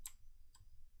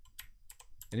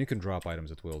 And you can drop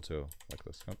items at will too, like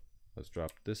this. Oh, let's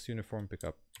drop this uniform, pick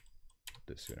up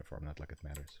this uniform, not like it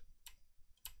matters.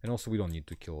 And also we don't need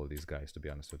to kill all these guys, to be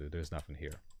honest with you. There's nothing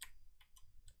here.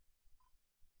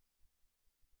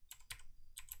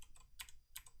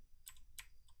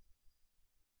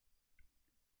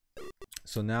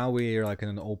 So now we're like in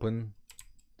an open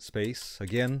space.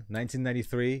 Again,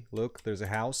 1993. Look, there's a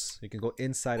house. You can go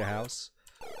inside a house.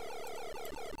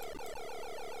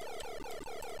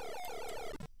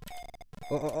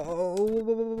 Oh.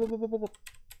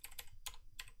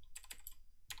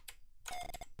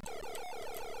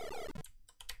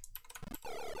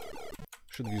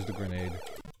 Should have used the grenade.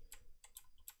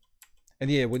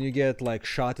 And yeah, when you get like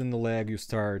shot in the leg, you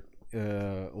start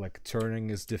like turning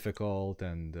is difficult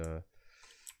and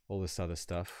all this other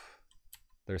stuff.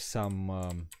 There's some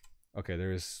okay,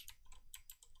 there's,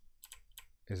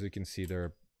 as you can see,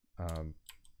 there's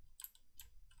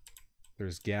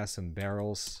gas and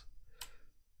barrels.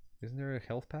 Isn't there a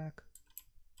health pack?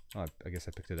 Oh, I guess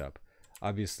I picked it up.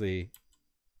 Obviously,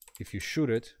 if you shoot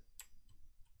it...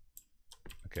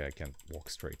 Okay, I can't walk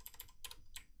straight.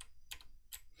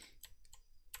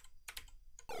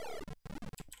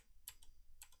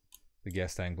 The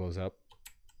gas tank blows up.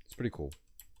 It's pretty cool.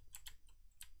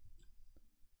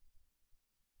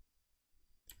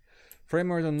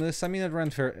 Frame rate on this, I mean, it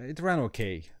ran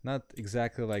okay. Not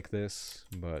exactly like this,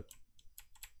 but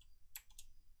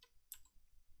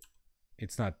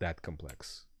it's not that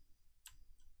complex.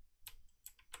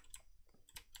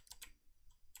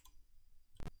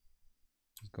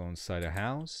 Go inside a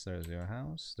house. There's your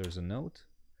house. There's a note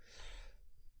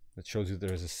that shows you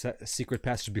there's a secret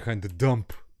passage behind the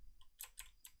dump.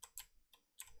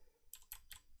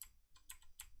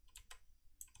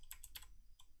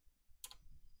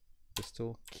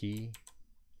 Pistol, key.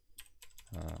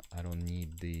 I don't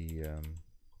need the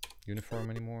uniform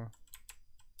anymore.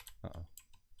 Uh-oh.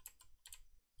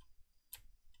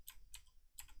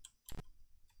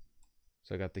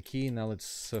 So I got the key. Now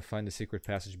let's find the secret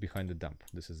passage behind the dump.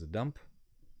 This is the dump.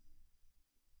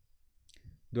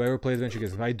 Do I ever play adventure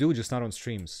games? I do, just not on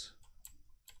streams.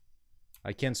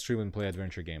 I can't stream and play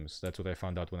adventure games. That's what I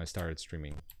found out when I started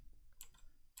streaming.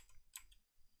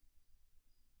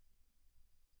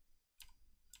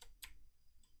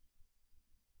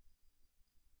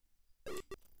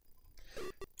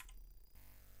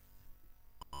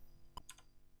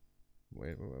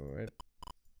 Wait.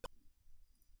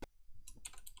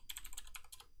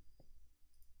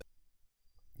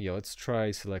 Yeah, let's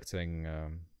try selecting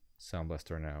Sound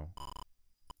Blaster now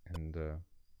and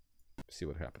see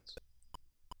what happens.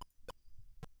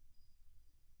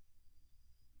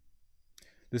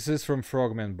 This is from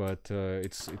Frogman, but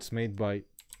it's made by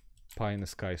Pie in the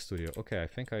Sky Studio. Okay, I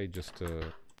think I just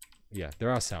yeah, there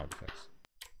are sound effects.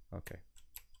 Okay.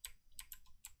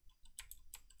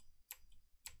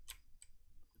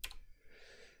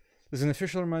 There's an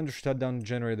official reminder to shut down the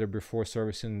generator before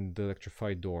servicing the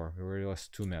electrified door. We already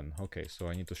lost 2 men. Okay, so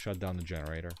I need to shut down the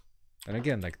generator. And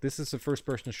again, like, this is a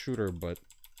first-person shooter, but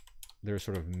there are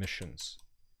sort of missions.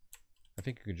 I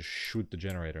think you could just shoot the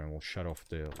generator and we'll shut off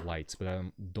the lights, but I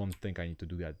don't think I need to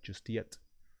do that just yet.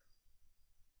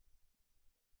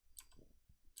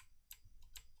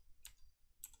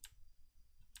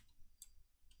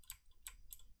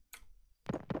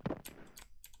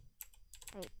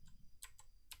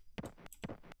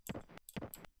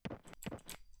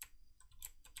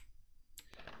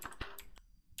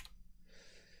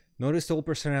 Notice to all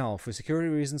personnel. For security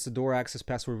reasons, the door access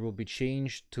password will be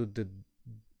changed to the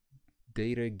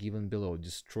data given below.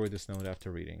 Destroy this note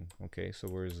after reading. Okay, so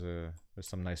there's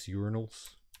some nice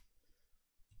urinals.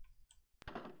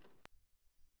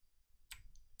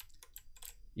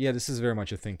 Yeah, this is very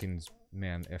much a thinking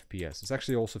man FPS. It's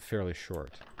actually also fairly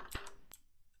short.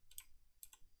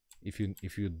 If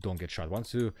you don't get shot.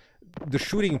 The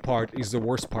shooting part is the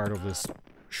worst part of this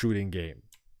shooting game.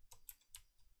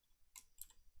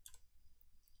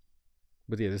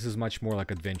 But yeah, this is much more like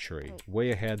adventure-y.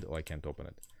 Way ahead... Oh, I can't open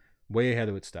it. Way ahead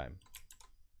of its time.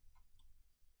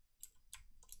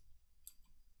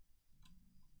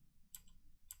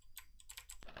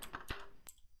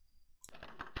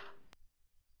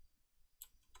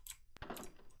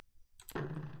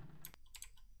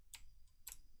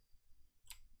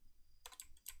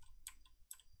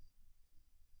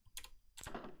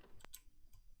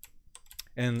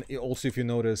 And also, if you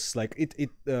notice, like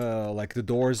like the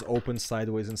doors open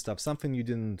sideways and stuff, something you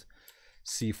didn't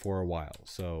see for a while.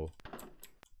 So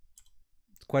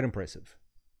it's quite impressive.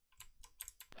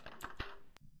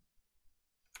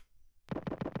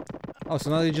 Oh, so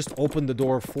now they just open the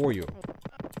door for you.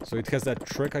 So it has that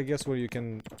trick, I guess, where you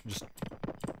can just...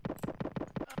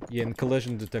 Yeah, and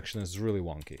collision detection is really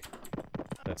wonky.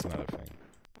 That's another thing.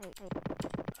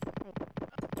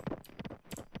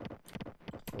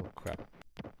 Oh, crap.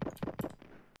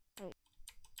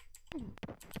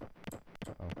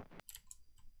 Uh-oh.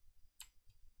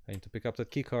 I need to pick up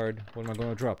that key card. What am I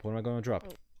gonna drop? What am I gonna drop?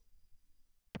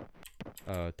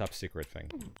 Top secret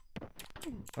thing.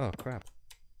 Oh, crap.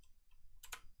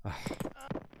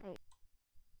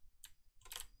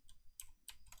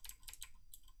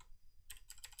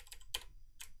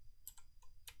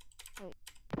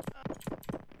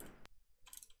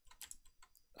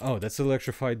 Oh, that's the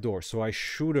electrified door. So I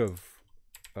should have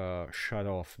shut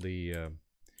off the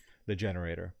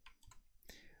generator.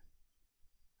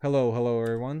 Hello,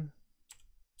 everyone.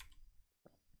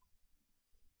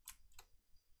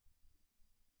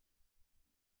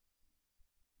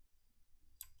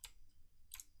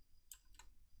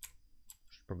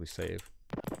 Should probably save.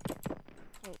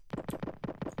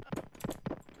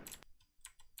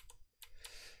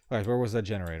 Alright, where was that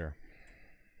generator?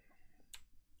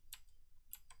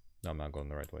 No, I'm not going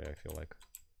the right way, I feel like.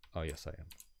 Oh, yes, I am.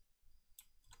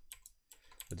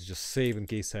 Let's just save in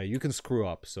case you can screw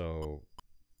up, so...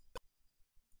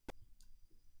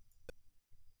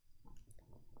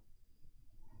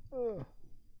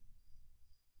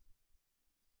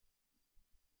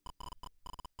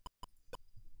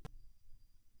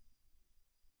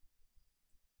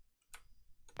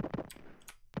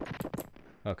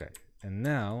 Okay, and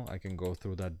now I can go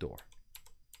through that door.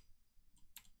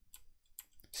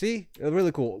 See?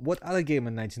 Really cool. What other game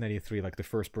in 1993, like the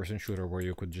first-person shooter, where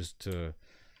you could just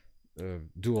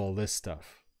do all this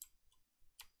stuff?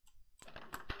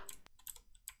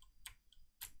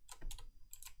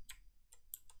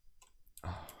 Oh,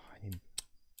 I need...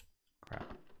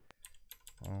 Crap.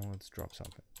 Oh, let's drop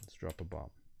something. Let's drop a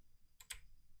bomb.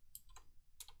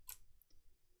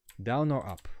 Down or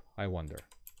up? I wonder.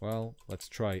 Well, let's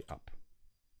try up.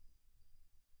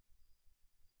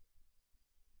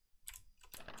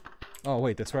 Oh,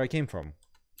 wait, that's where I came from.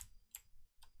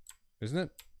 Isn't it?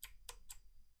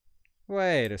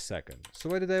 Wait a second. So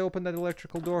why did I open that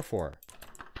electrical door for?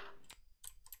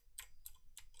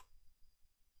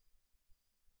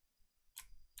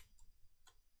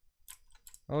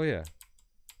 Oh, yeah.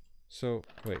 So,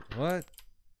 wait, what?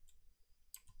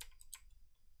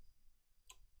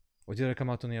 Or did I come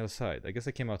out on the other side? I guess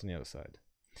I came out on the other side.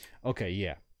 Okay,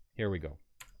 yeah. Here we go.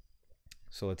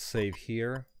 So let's save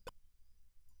here.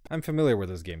 I'm familiar with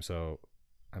this game, so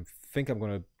I think I'm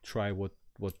gonna try what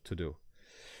to do.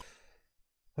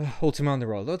 Ultima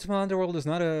Underworld. Ultima Underworld is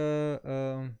not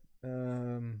a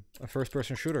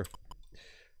first-person shooter.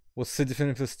 What's the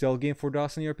definitive stealth game for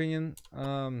DOS in your opinion?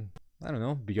 I don't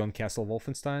know. Beyond Castle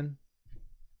Wolfenstein.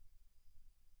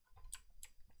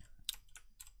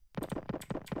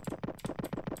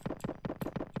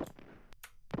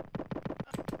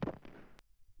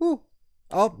 Ooh.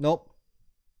 Oh, nope.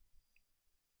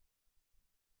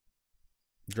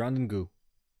 Drowned in goo.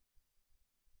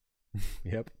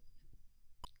 Yep.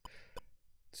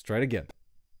 Let's try it again.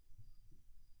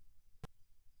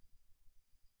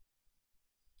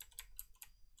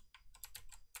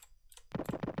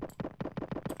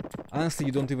 Honestly,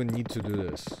 you don't even need to do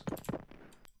this.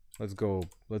 Let's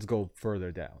go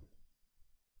further down.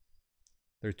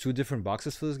 There are 2 different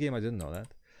boxes for this game? I didn't know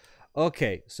that.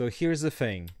 Okay, so here's the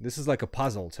thing. This is like a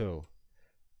puzzle too.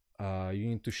 You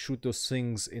need to shoot those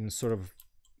things in sort of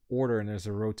order, and there's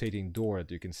a rotating door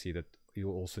that you can see that you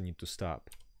also need to stop.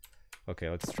 Okay,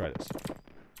 let's try this.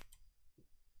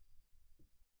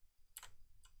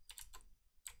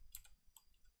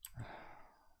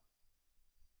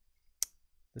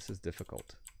 This is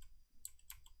difficult.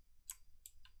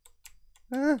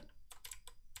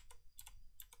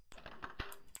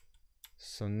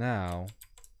 So now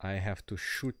I have to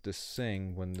shoot this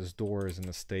thing when this door is in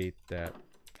a state that...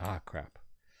 Ah, crap.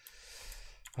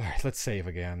 Alright, let's save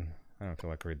again. I don't feel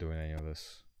like redoing any of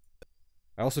this.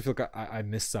 I also feel like I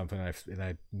missed something and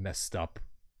I messed up.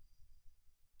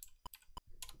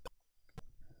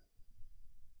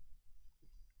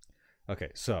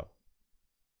 Okay, so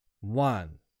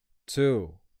 1,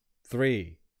 2,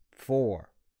 3, 4,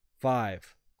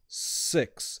 5,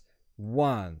 6.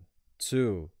 1,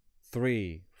 2,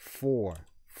 3, 4,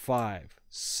 5,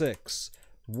 6.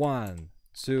 1,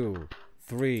 2,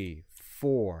 3,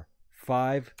 4,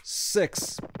 5,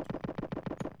 6.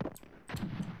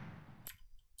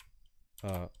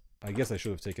 I guess I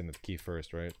should have taken the key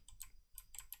first, right?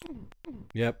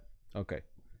 Yep. Okay.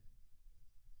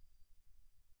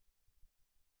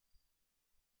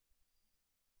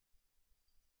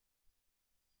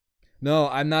 No,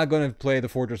 I'm not gonna play the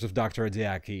Fortress of Dr.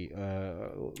 Adiaki.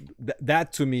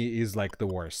 That to me is like the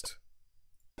worst.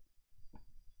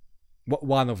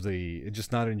 One of the... It's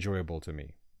just not enjoyable to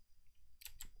me.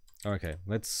 Okay,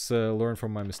 let's learn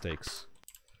from my mistakes.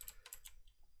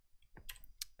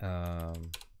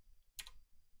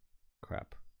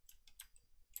 Crap.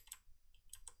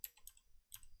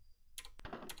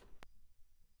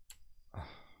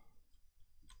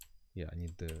 Yeah, I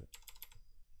need the...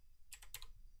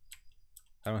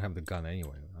 I don't have the gun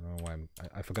anyway. I don't know why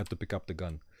I forgot to pick up the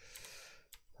gun.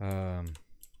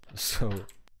 So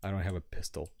I don't have a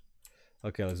pistol.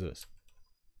 Okay, let's do this.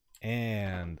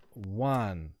 And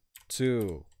 1,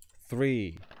 2,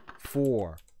 3,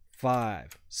 4, 5,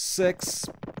 6.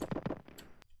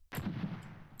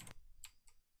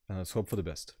 And let's hope for the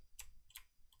best.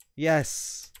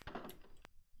 Yes.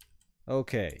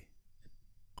 Okay.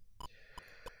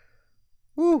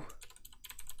 Woo.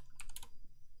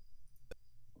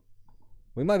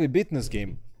 We might be beating this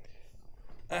game.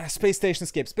 Space Station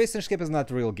Escape. Space Station Escape is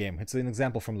not a real game. It's an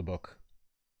example from the book.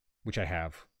 which I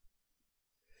have.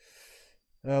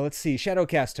 Let's see,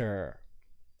 Shadowcaster.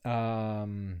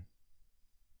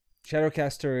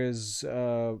 Shadowcaster is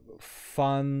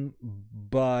fun,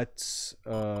 but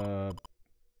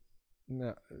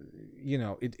you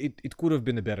know, it could have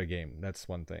been a better game. That's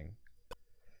one thing.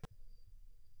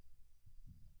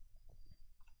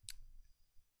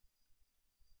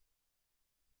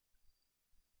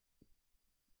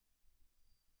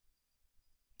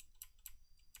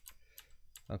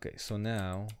 Okay, so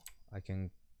now I can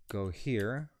go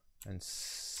here and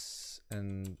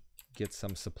get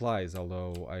some supplies,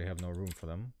 although I have no room for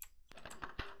them.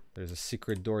 There's a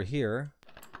secret door here.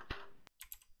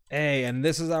 Hey, and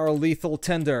this is our lethal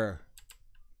tender.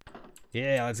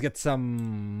 Yeah, let's get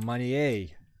some money, eh?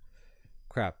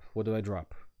 Crap, what do I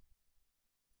drop?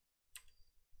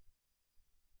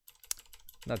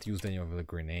 Not used any of the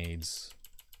grenades.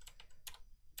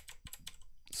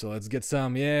 So let's get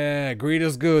some. Yeah, greed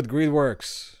is good. Greed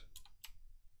works.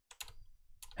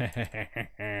 Get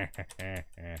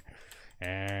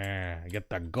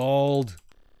the gold.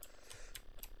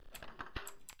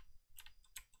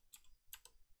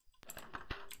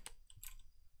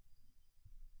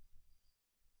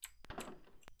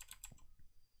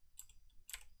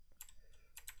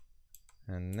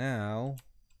 And now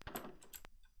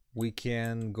we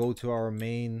can go to our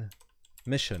main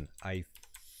mission, I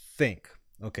think.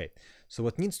 Okay, so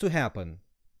what needs to happen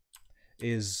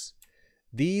is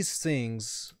these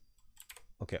things.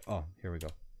 Okay, oh, here we go.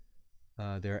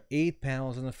 There are 8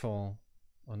 panels on the floor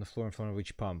in front of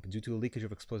each pump. Due to a leakage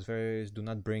of explosive areas, do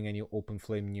not bring any open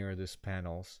flame near these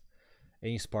panels.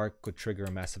 Any spark could trigger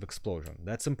a massive explosion.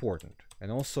 That's important.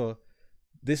 And also,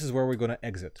 this is where we're gonna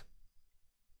exit.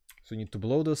 So you need to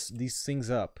blow these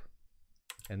things up,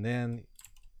 and then.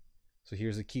 So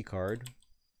here's a key card.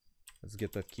 Let's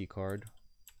get that key card.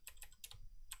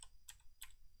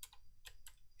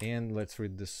 And let's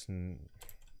read this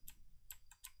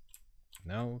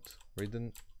note. Read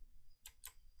the.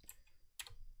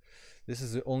 This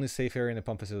is the only safe area in the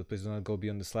pump facility. Please do not go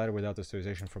beyond this ladder without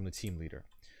authorization from the team leader.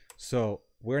 So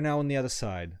we're now on the other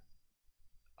side.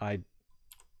 I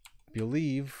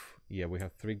believe, yeah, we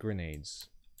have 3 grenades.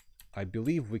 I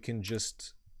believe we can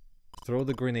just throw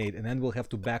the grenade, and then we'll have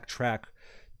to backtrack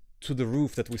to the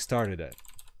roof that we started at.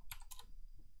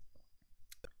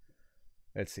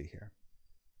 Let's see here.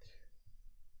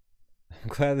 I'm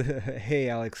glad. Hey,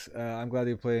 Alex. I'm glad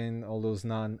you're playing all those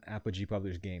non-Apogee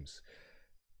published games.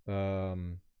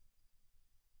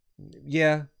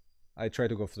 Yeah, I try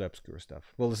to go for the obscure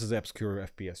stuff. Well, this is the obscure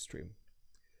FPS stream.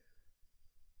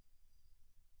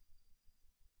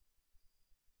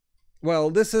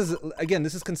 Well, this is, again,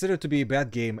 this is considered to be a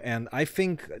bad game, and I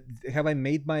think, have I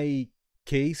made my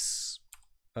case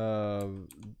that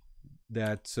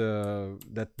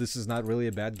this is not really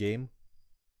a bad game?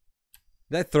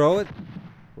 Did I throw it?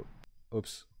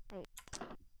 Oops.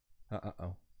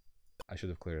 Oh. I should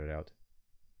have cleared it out.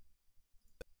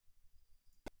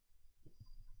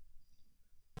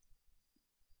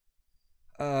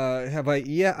 Have I?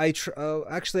 Yeah,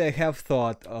 actually, I have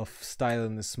thought of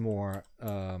styling this more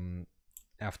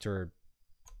after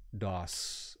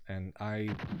DOS, and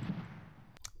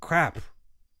crap.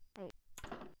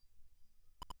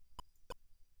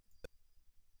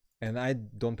 And I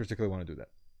don't particularly want to do that.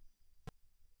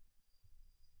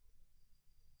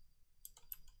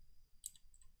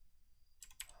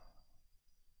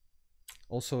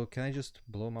 Also, can I just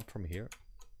blow him up from here?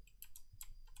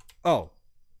 Oh.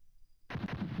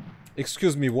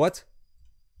 Excuse me, what?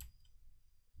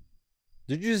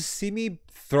 Did you see me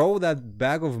throw that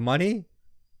bag of money?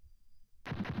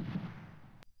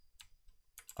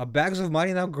 Are bags of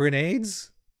money now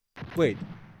grenades? Wait.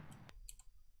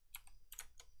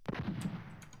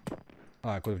 Oh,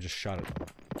 I could have just shot it.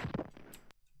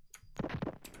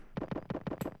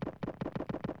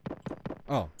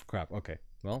 Oh, crap. Okay.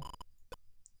 Well.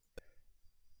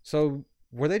 So,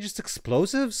 were they just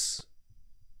explosives?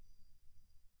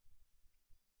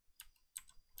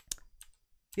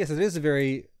 Yes, it is a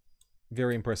very,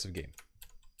 very impressive game.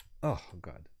 Oh,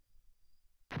 God.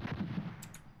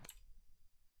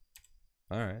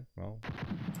 Alright, well.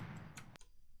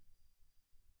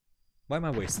 Why am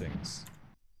I wasting this?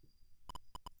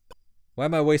 Why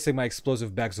am I wasting my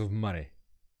explosive bags of money?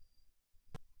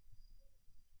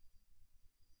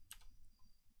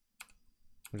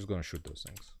 I'm just gonna shoot those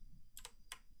things.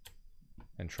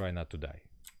 And try not to die.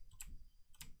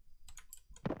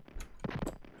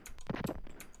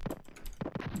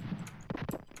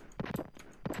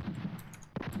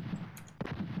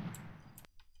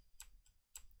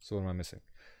 So what am I missing?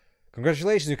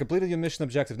 Congratulations, you completed your mission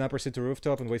objective. Now proceed to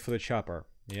rooftop and wait for the chopper.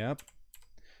 Yep.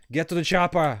 Get to the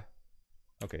chopper!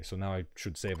 Okay, so now I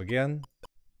should save again.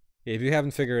 Yeah, if you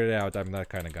haven't figured it out, I'm that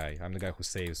kind of guy. I'm the guy who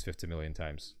saves 50 million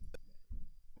times.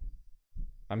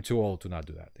 I'm too old to not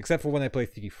do that. Except for when I play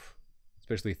Thief.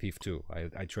 Especially Thief 2.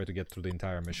 I try to get through the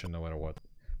entire mission no matter what.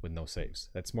 With no saves.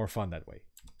 That's more fun that way.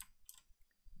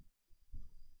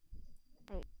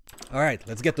 Alright,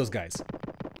 let's get those guys.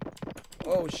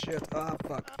 Oh shit. Ah,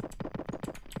 fuck.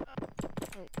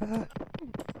 Ah.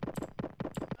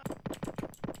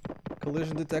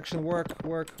 Collision detection, work. Oh,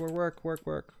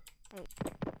 God.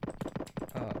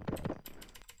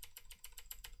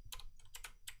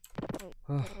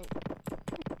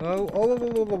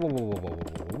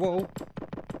 Whoa.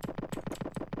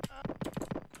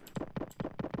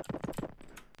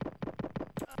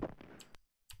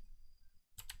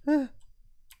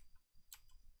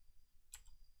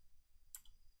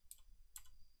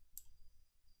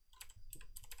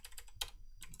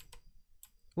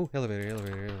 Oh,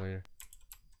 elevator.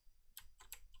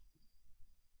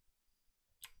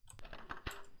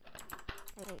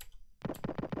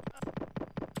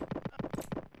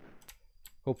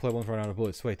 Hopefully I won't run out of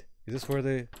bullets. Wait, is this where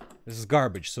the... This is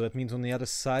garbage, so that means on the other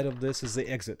side of this is the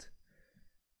exit.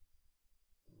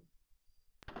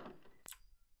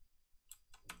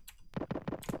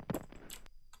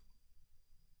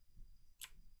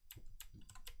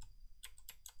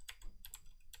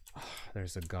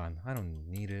 There's a gun. I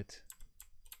don't need it.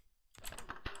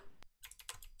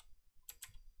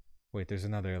 Wait, there's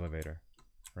another elevator,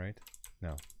 right?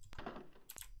 No.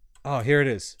 Oh, here it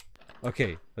is.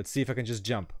 Okay, let's see if I can just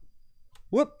jump.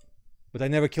 Whoop! But I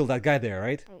never killed that guy there,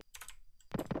 right?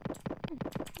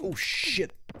 Oh,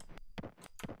 shit!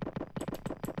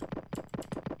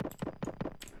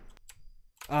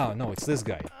 Oh, no, it's this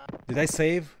guy. Did I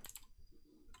save?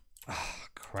 Ah,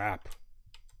 crap.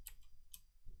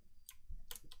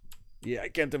 Yeah, I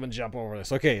can't even jump over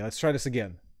this. Okay, let's try this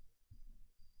again.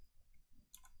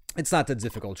 It's not that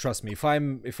difficult, trust me. If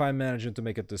I'm managing to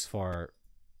make it this far,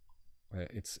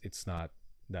 it's not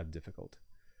that difficult.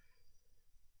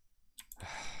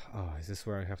 Oh, is this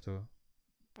where I have to...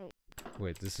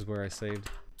 Wait, this is where I saved?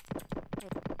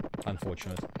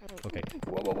 Unfortunate. Okay.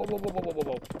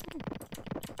 Whoa.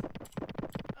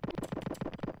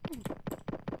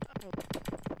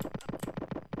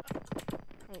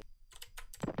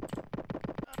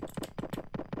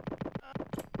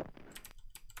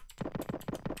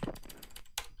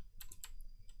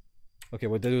 Okay,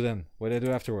 what did I do then? What did I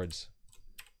do afterwards?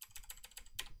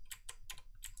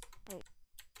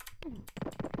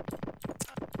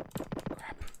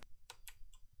 Crap.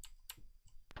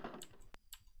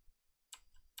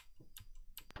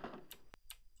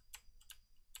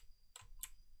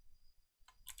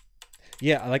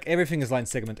 Yeah, like everything is line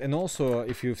segment, and also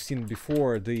if you've seen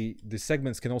before, the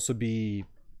segments can also be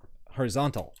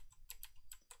horizontal.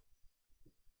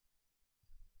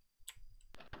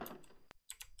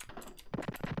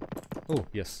 Oh,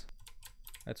 yes.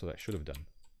 That's what I should have done.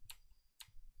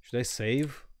 Should I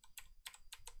save?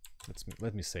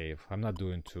 Let me save. I'm not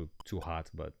doing too hot,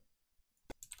 but...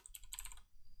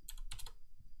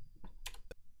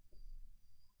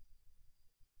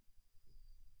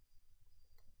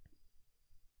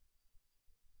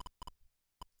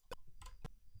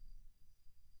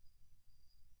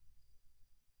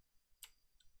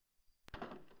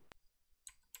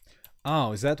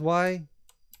 Oh, is that why?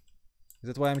 Is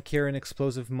that why I'm carrying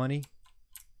explosive money?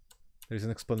 There's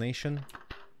an explanation.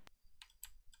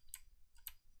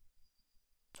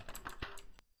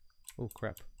 Oh,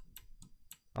 crap.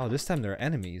 Oh, this time there are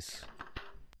enemies.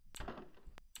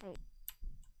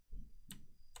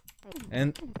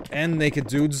 And naked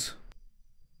dudes.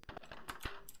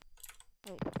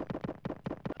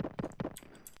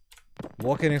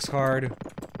 Walking is hard.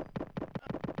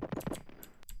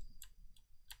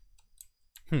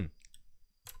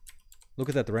 Look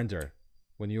at that render.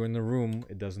 When you're in the room,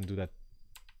 it doesn't do that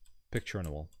picture on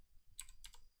the wall.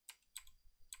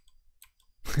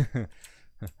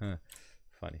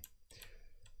 Funny.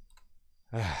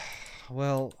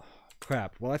 Well,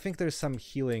 crap. Well, I think there's some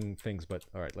healing things, but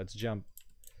alright, let's jump.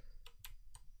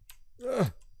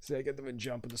 See, I get them and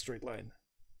jump in a straight line.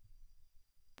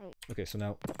 Okay, so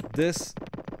now this.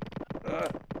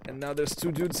 And now there's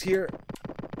two dudes here.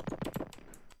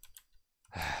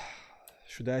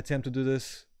 Should I attempt to do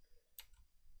this?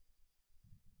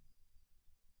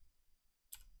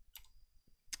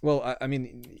 Well, I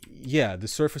mean, yeah, the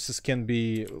surfaces can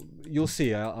be... You'll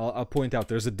see, I'll point out,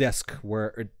 there's a desk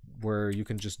where you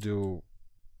can just do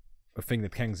a thing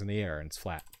that hangs in the air and it's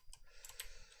flat.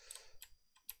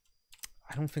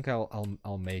 I don't think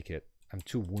I'll make it. I'm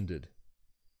too wounded.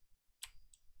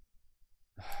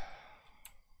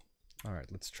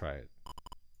 Alright, let's try it.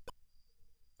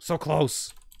 So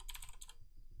close!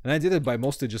 And I did it by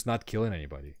mostly just not killing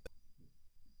anybody.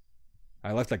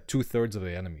 I left like 2/3 of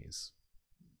the enemies.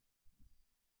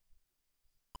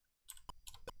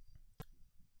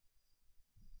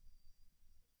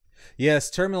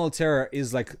 Yes, Terminal Terror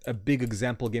is like a big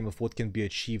example game of what can be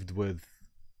achieved with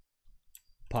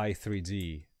Pi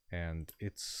 3D. And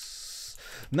it's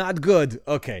not good.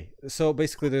 Okay, so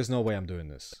basically there's no way I'm doing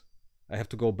this. I have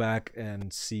to go back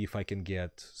and see if I can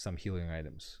get some healing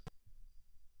items.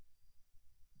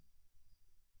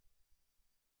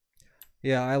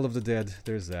 Yeah, Isle of the Dead.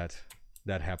 There's that.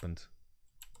 That happened.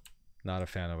 Not a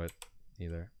fan of it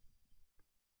either.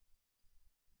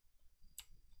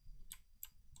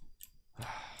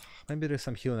 Maybe there's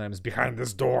some healing items behind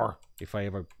this door. If I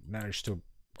ever manage to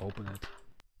open it.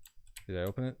 Did I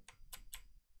open it?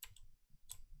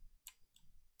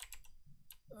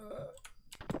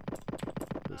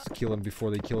 Let's kill them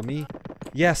before they kill me.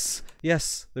 Yes!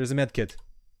 Yes! There's a medkit.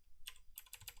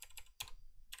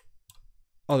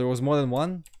 Oh, there was more than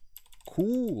one?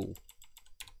 Cool.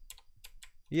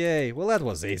 Yay. Well, that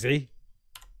was easy.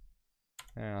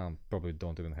 Probably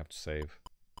don't even have to save.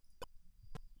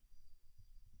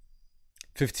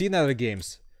 15 other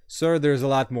games. Sir, there's a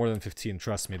lot more than 15,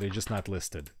 trust me. They're just not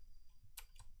listed.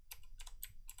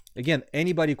 Again,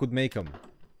 anybody could make them.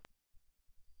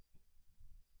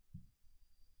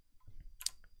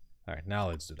 Alright, now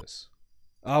let's do this.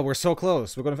 Oh, we're so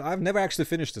close. I've never actually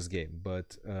finished this game,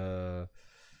 but yeah.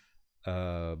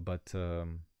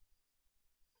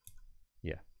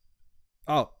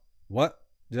 Oh, what?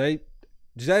 Did I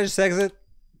just exit?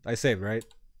 I saved, right?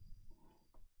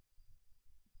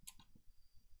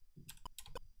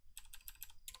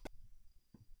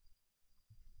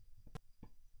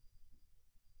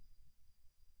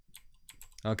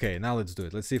 Okay, now let's do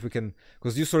it. Let's see if we can,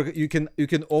 because you can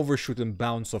overshoot and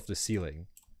bounce off the ceiling.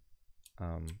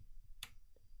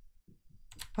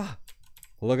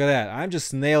 Look at that. I'm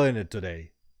just nailing it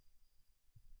today.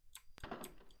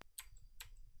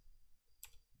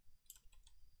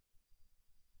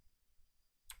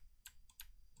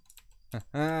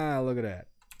 Look at that.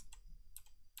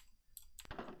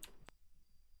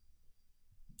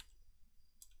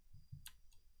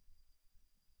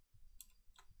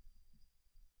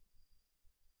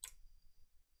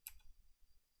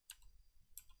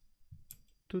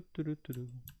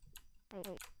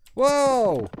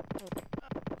 Whoa!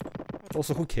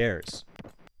 Also, who cares?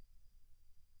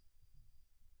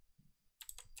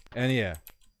 And yeah.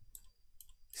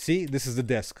 See, this is the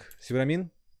desk. See what I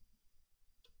mean?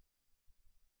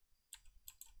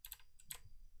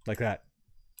 Like that.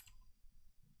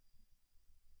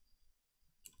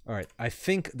 Alright, I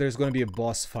think there's going to be a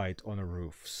boss fight on a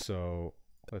roof, so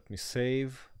let me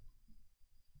save.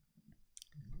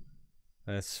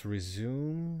 Let's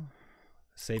resume.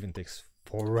 Saving takes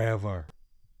forever.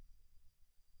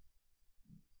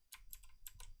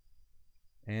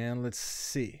 And let's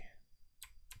see.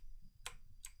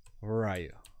 Where are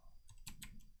you?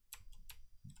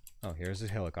 Oh, here's a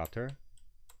helicopter.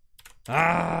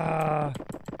 Ah!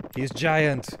 He's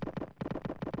giant!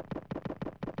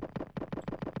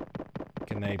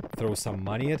 Can I throw some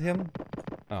money at him?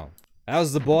 Oh.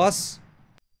 How's the boss?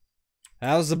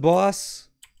 How's the boss?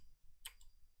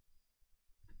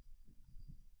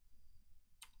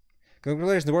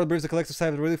 Congratulations, the world brings a collective sigh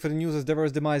of relief for the news as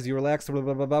Devor's demise. You relax, blah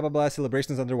blah blah blah blah blah.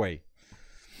 Celebrations underway.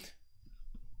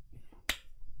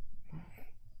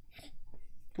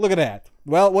 Look at that.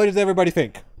 Well, what does everybody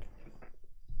think?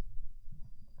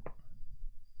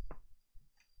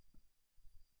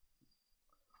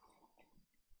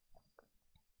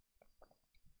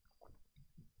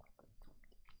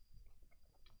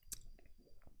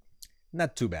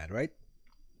 Not too bad, right?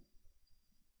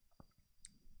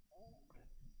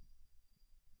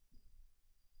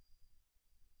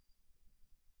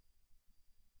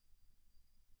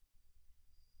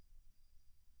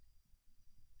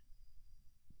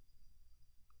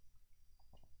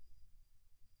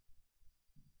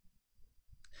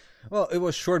 Well, it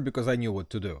was short because I knew what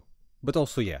to do. But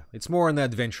also, yeah, it's more on the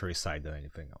adventurous side than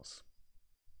anything else.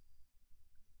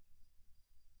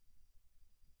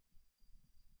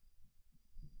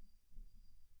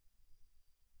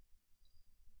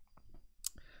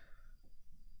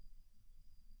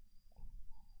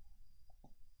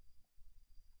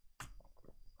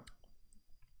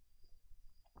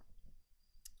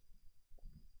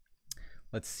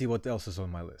 Let's see what else is on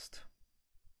my list.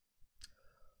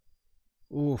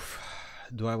 Oof.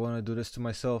 Do I want to do this to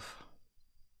myself?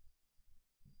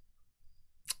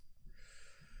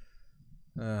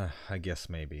 I guess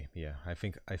maybe. Yeah, I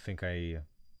think I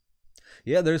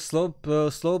Yeah, there's sloped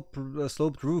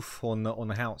roof on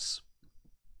the house.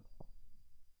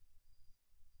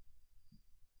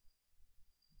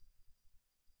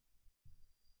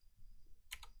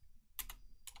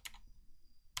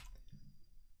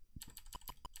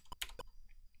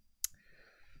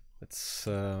 Let's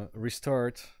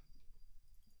restart.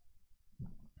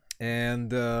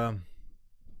 And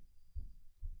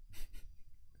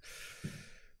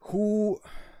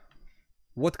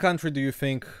what country do you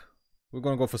think, we're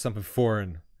gonna go for something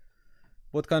foreign.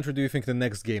 What country do you think the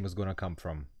next game is gonna come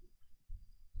from?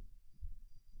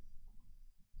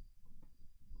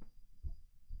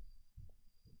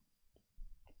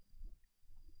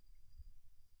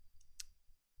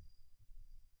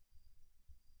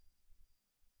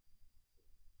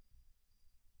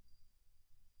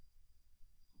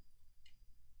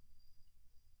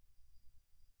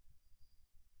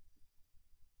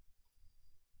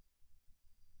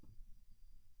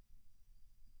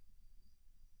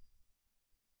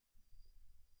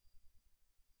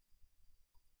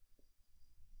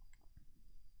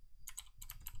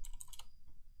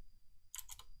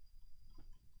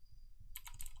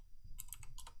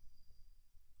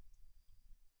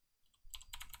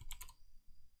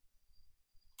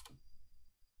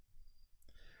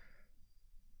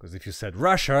 Because if you said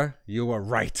Russia, you were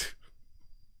right.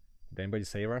 Did anybody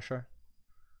say Russia?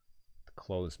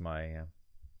 Close my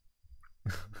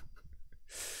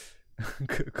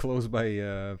close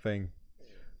my thing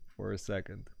for a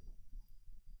second.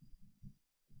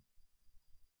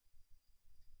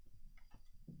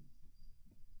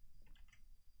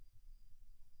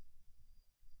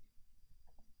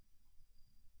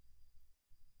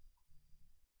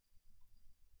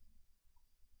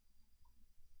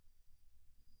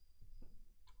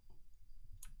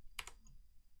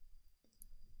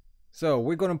 So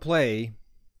we're gonna play,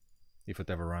 if it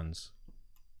ever runs,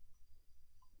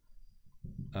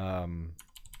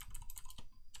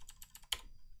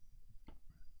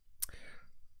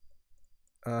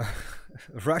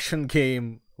 Russian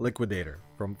game Liquidator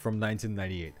from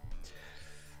 1998.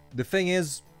 The thing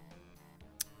is,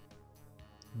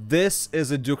 this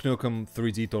is a Duke Nukem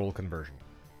 3D Total Conversion,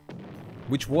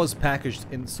 which was packaged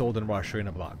and sold in Russia in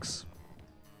a box.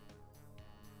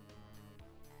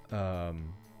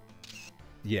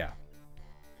 Yeah.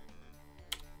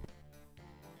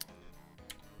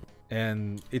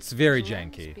 And it's very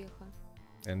janky.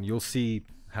 And you'll see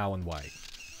how and why.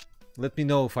 Let me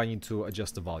know if I need to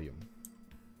adjust the volume.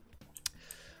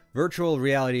 Virtual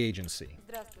Reality Agency.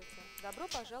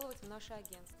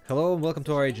 Hello and welcome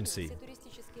to our agency.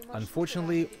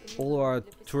 Unfortunately, all our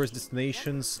tourist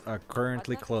destinations are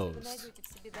currently closed.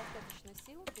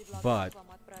 But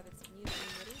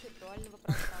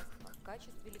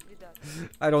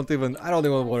I don't even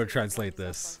want to translate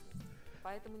this.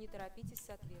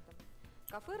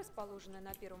 Кафе, расположенное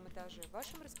на первом этаже, в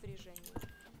вашем распоряжении.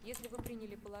 Если вы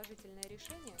приняли положительное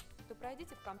решение, то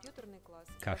пройдите в компьютерный класс.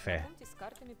 Ознакомьтесь с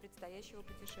картами предстоящего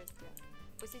путешествия.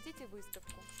 Посетите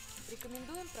выставку.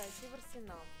 Рекомендуем пройти в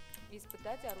арсенал и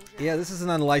испытать оружие. Yeah, this is an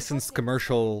unlicensed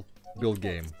commercial build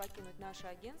game.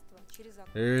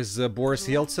 There's Boris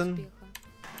Yeltsin,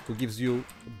 who gives you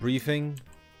a briefing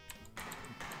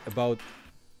about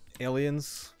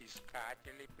aliens.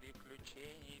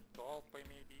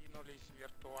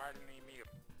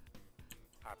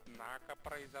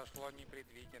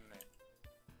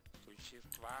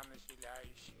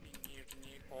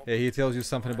 Yeah, he tells you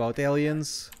something about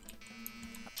aliens.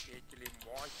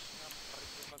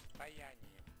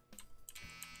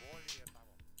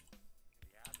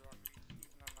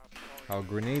 How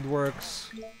grenade works.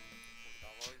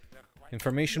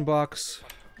 Information box.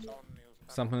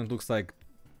 Something that looks like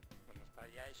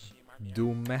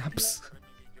Doom maps.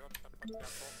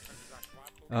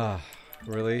 Ah,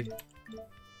 really?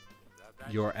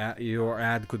 Your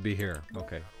ad could be here.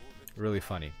 Okay, really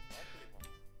funny.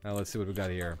 Now let's see what we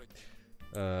got here.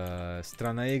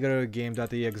 Strana игр,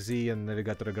 Game.exe, and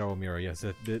Navigator игрового мира. Yes,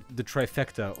 the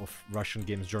trifecta of Russian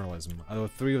games journalism. Out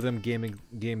of three of them,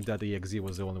 Game.exe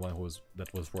was the only one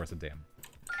that was worth a damn.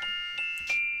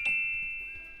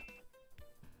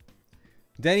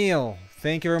 Daniel,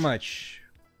 thank you very much.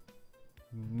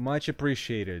 Much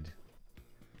appreciated.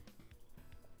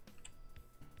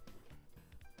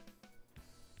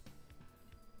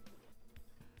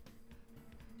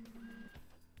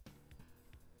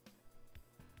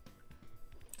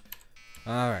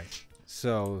 Alright,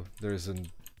 so there's an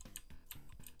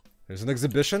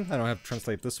exhibition. I don't have to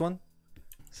translate this one.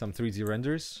 Some 3D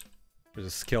renders. There's a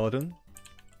skeleton.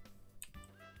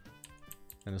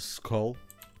 And a skull.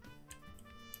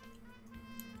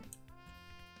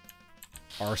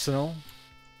 Arsenal.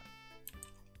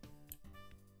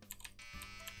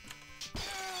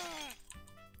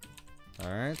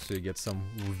 Alright, so you get some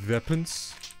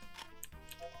weapons.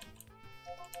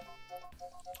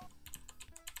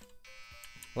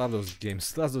 Love those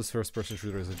games. Love those first-person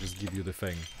shooters that just give you the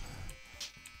thing.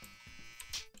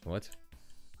 What?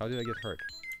 How did I get hurt?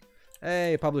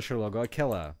 Hey, publisher logo,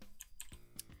 Akela.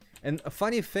 And a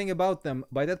funny thing about them,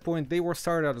 by that point, they were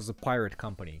started out as a pirate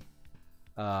company.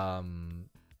 And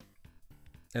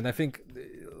I think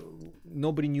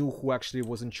nobody knew who actually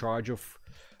was in charge of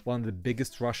one of the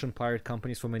biggest Russian pirate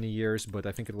companies for many years, but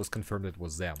I think it was confirmed it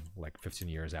was them, like 15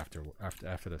 years after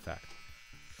the fact.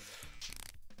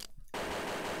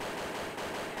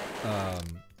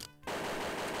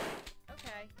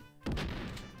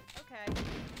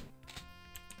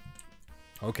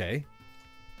 Okay.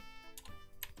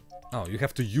 Oh, you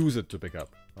have to use it to pick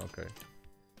up. Okay.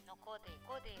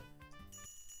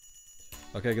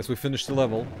 Okay, I guess we finished the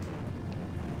level.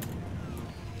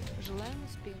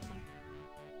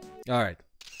 Alright.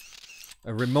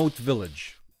 A remote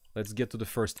village. Let's get to the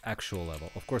first actual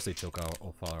level. Of course they took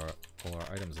all our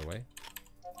items away.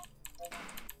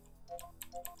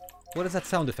 What is that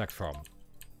sound effect from?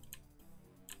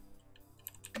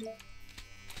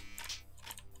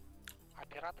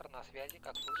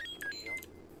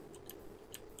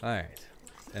 Alright.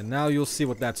 And now you'll see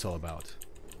what that's all about.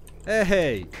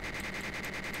 Hey!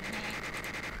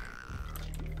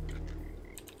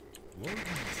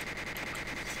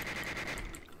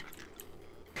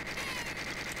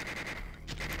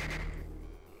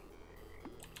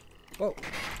 Whoa.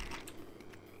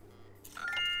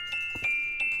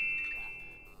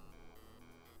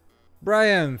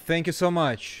 Brian, thank you so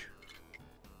much.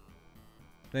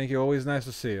 Thank you, always nice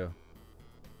to see you.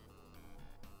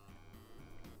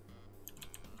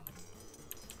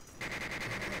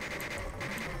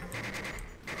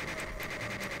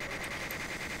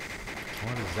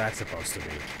 What is that supposed to be?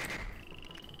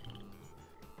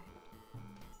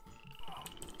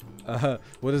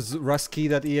 What is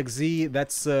Rusky.exe?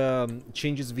 That's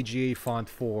changes VGA font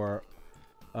for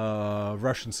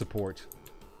Russian support.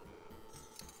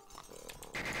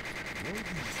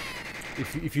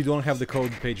 If you don't have the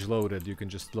code page loaded, you can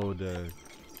just load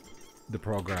the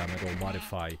program. It'll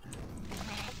modify.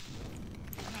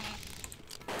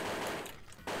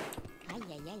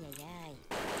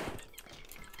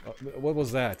 What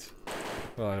was that?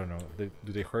 Well, I don't know.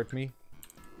 Do they hurt me?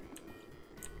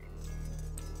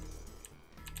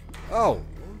 Oh!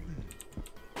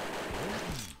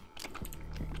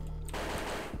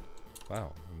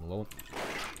 Wow, I'm alone.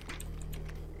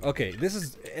 Okay, this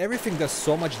is... everything does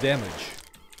so much damage.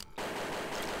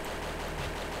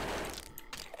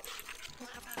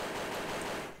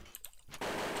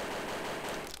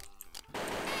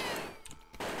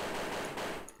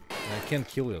 I can't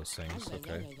kill those things,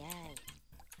 okay.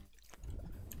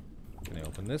 Can I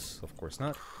open this? Of course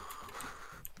not.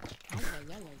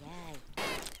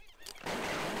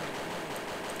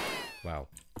 Wow.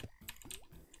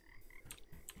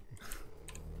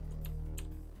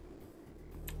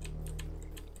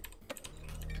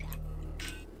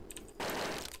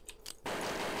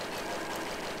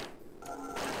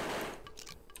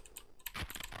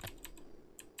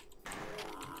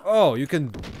 Oh, you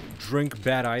can drink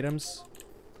bad items?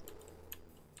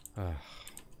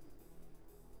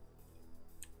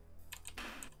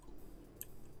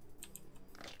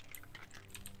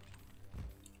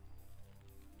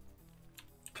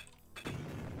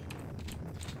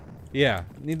 Yeah,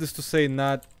 needless to say,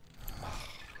 not...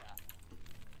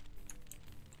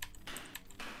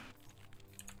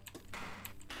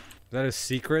 Is that a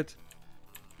secret?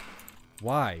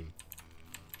 Why?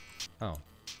 Oh.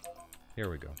 Here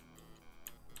we go.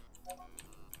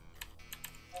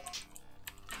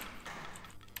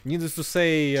 Needless to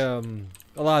say, a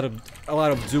lot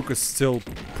of Duke is still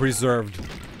preserved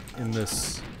in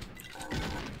this.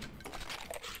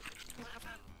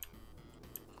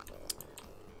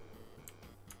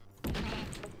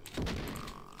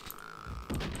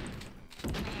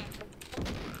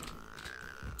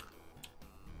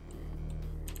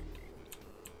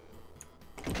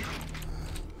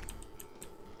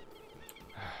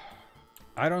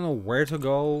 I don't know where to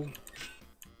go,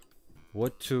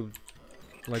 what to,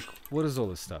 like, what is all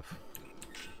this stuff?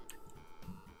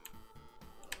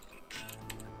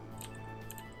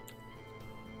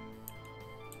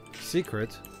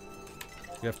 Secret?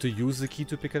 You have to use the key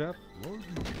to pick it up?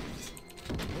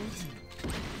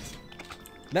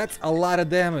 That's a lot of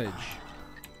damage!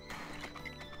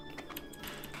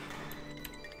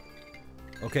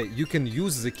 Okay, you can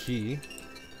use the key.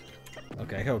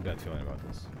 Okay, I have a bad feeling about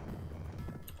this.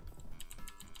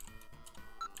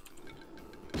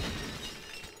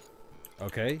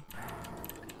 Okay.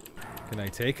 Can I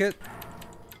take it?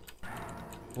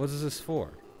 What is this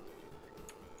for?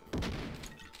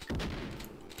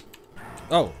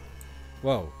 Oh!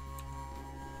 Whoa.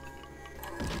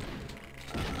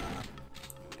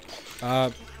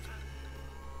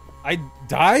 I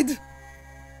died?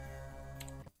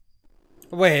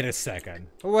 Wait a second.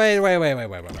 Wait.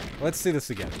 Let's see this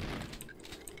again.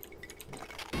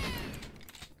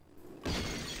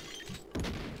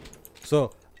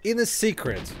 So, in a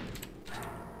secret...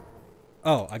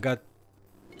 Oh, I got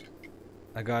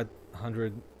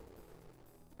 100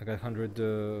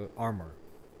 armor.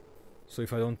 So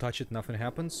if I don't touch it, nothing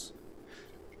happens?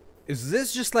 Is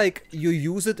this just like you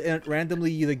use it and it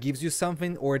randomly either gives you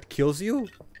something or it kills you?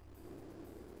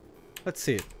 Let's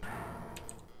see it.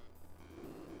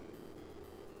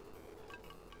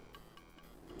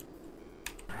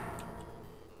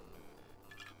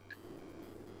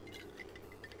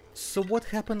 So what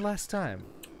happened last time?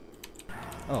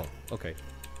 Oh, okay.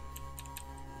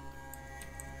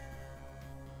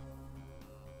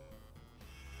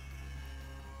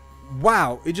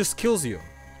 Wow, it just kills you.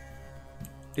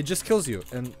 It just kills you,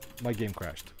 and my game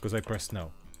crashed because I pressed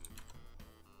no.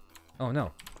 Oh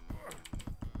no.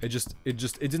 It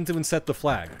didn't even set the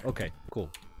flag. Okay, cool.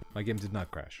 My game did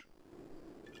not crash.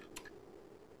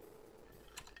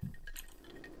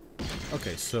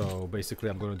 Okay, so basically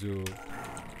I'm gonna do...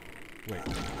 Wait.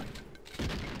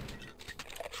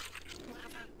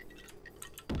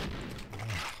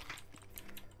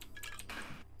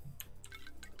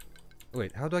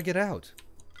 Wait, how do I get out?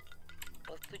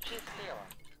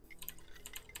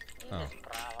 Oh.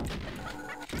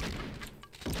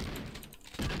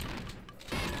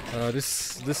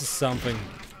 This is something.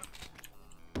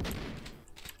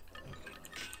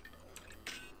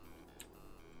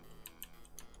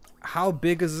 How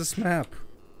big is this map?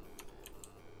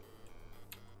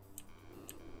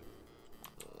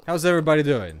 How's everybody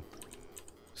doing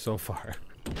so far?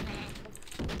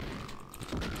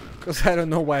 Because I don't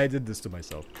know why I did this to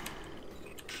myself.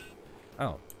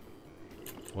 Oh.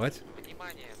 What?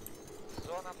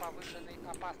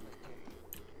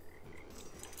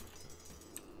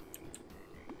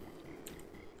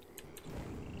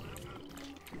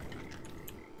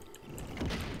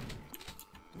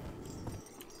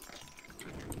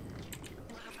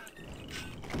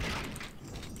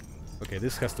 Okay,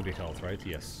 this has to be health, right?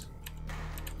 Yes.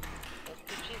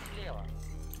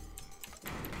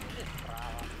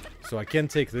 So I can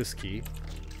take this key.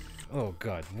 Oh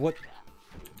god, what?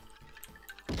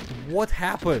 What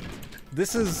happened?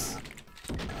 This is...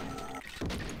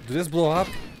 Did this blow up?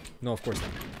 No, of course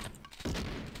not.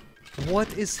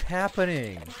 What is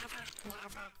happening?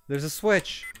 There's a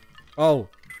switch. Oh.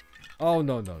 Oh,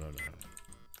 no.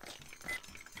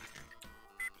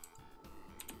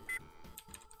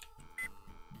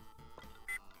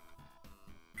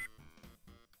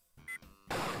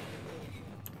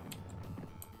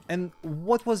 And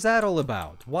what was that all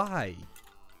about? Why?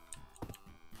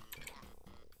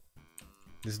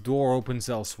 This door opens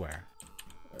elsewhere.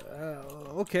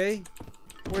 Okay.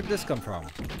 Where'd this come from?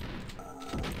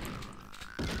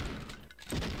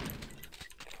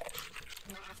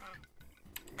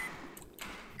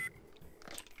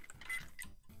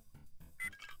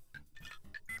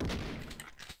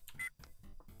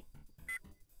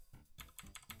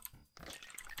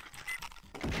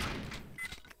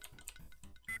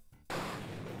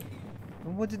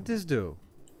 What did this do?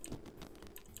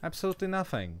 Absolutely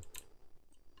nothing.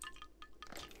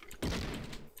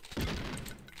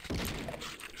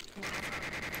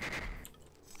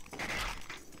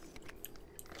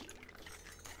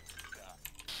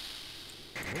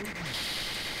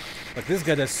 Like this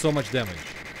guy does so much damage.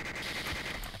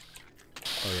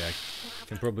 Oh yeah,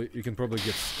 you can probably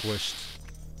get squished.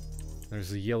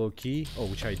 There's a yellow key. Oh,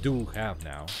 which I do have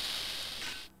now.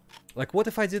 Like, what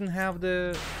if I didn't have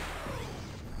the...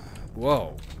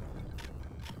 Whoa.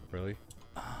 Really?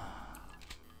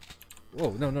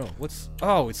 Whoa, no. What's...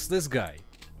 Oh, it's this guy.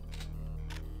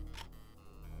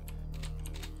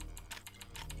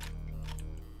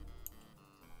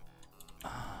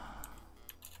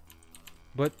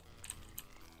 But...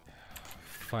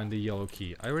 Find the yellow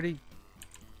key. I already...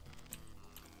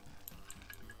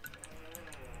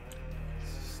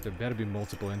 There better be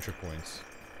multiple entry points.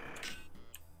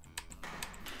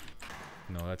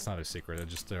 No, that's not a secret. That's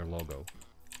just their logo.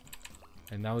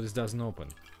 And now this doesn't open.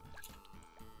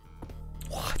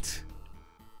 What?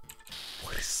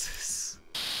 What is this?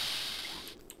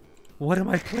 What am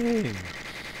I playing?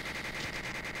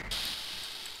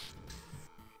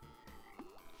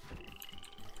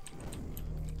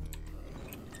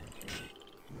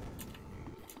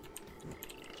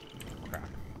 Crap.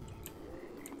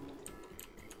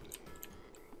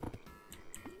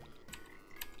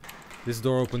 This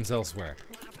door opens elsewhere.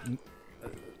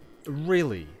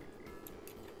 Really?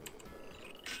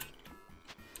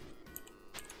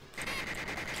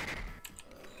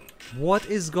 What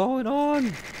is going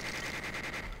on?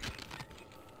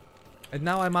 And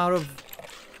now I'm out of...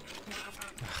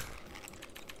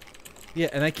 Yeah,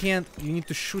 and I can't... You need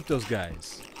to shoot those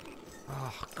guys.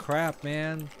 Oh, crap,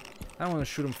 man. I don't want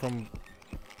to shoot them from...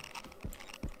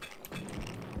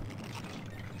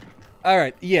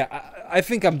 Alright, yeah, I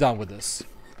think I'm done with this.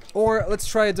 Or let's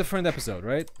try a different episode,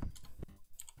 right?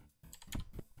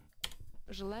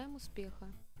 Желаем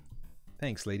успеха.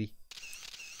 Thanks, lady.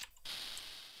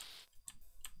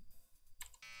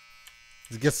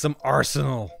 Let's get some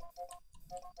arsenal.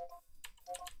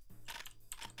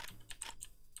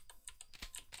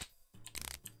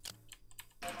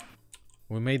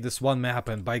 We made this one map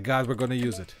and by God we're gonna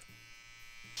use it.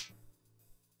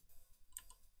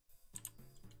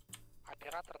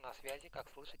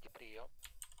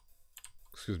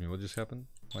 Excuse me, what just happened?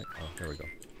 Wait, oh, there we go.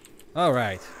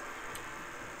 Alright.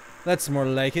 That's more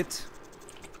like it.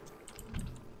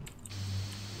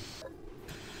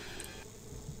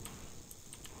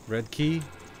 Red key.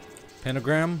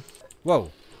 Pentagram.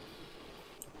 Whoa.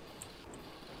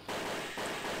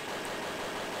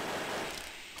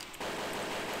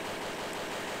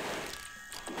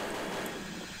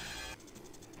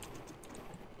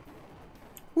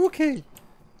 Okay.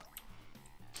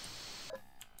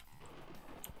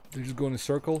 They just go in a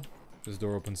circle. This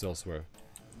door opens elsewhere.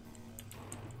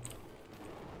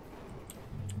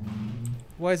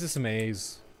 Why is this a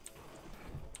maze?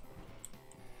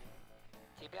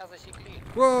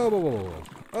 Whoa, whoa, whoa,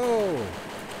 whoa. Oh!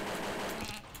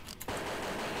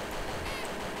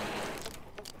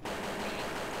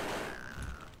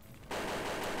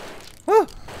 Ah!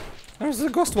 There's the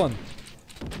ghost one!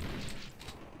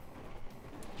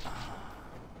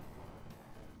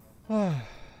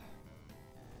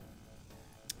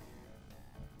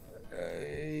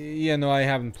 Yeah, no, I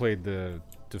haven't played the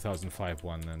 2005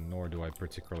 one, and nor do I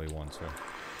particularly want to.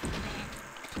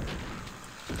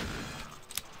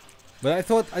 But I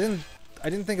thought I didn't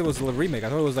think it was a remake. I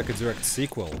thought it was like a direct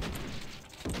sequel.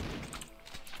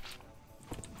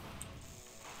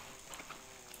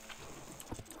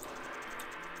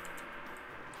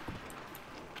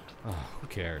 Oh, who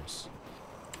cares?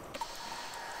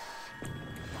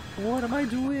 What am I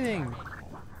doing?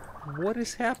 What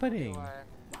is happening?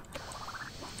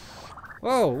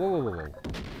 Whoa, whoa, whoa, whoa, whoa.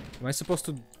 Am I supposed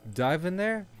to dive in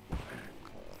there?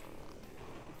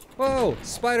 Whoa,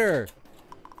 spider!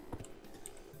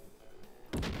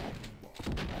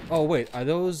 Oh wait, are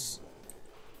those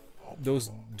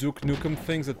Duke Nukem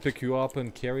things that pick you up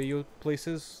and carry you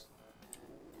places?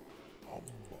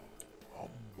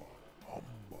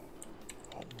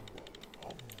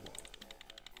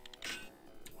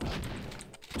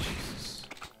 Jesus.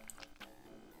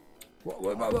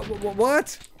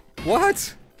 What?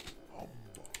 What?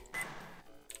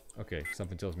 Okay,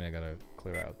 something tells me I gotta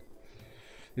clear out.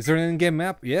 Is there an in-game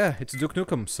map? Yeah, it's Duke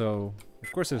Nukem, so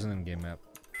of course there's an in-game map.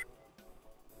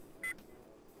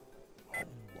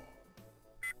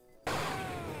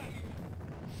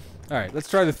 Alright, let's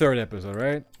try the third episode,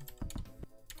 right?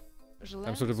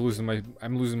 I'm sort of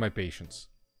losing my patience.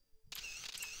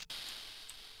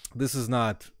 This is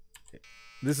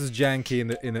janky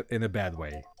in a bad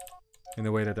way. In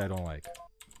a way that I don't like.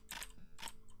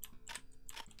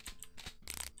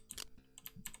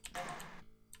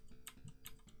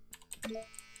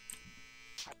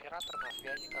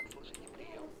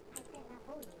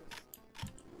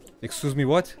 Excuse me,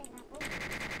 what?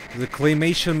 The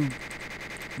claymation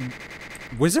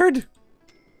wizard?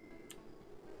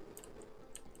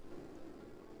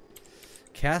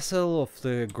 Castle of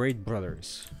the Great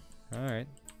Brothers. Alright.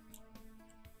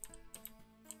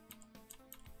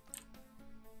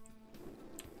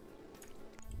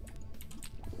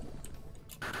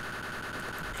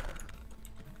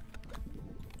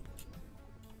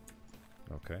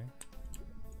 Okay.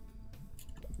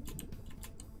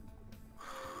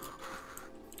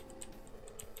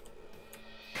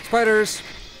 Spiders!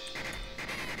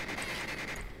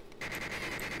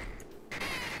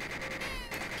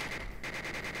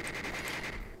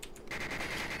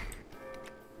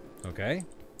 Okay.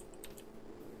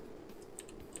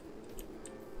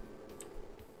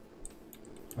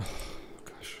 Oh,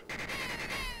 gosh.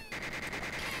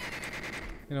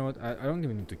 You know what? I don't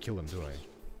even need to kill him, do I?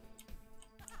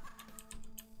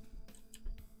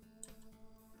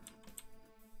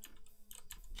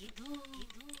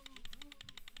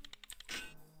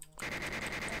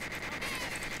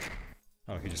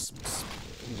 Oh, he just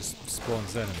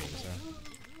spawns enemies, huh?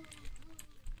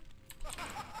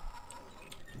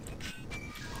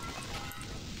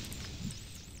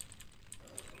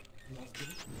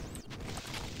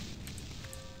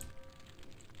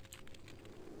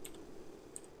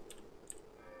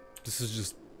 This is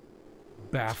just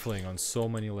baffling on so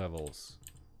many levels.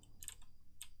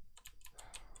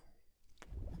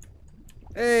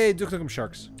 Hey, Duke Nukem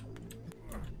Sharks.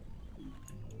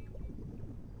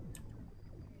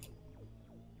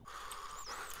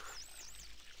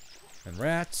 And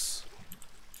rats.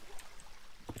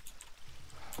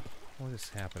 What is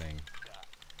happening?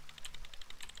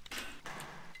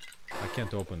 I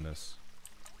can't open this.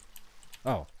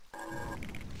 Oh.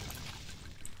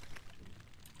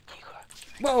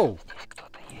 Whoa!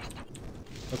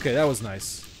 Okay, that was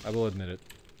nice. I will admit it.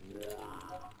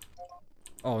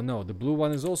 Oh no, the blue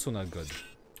one is also not good.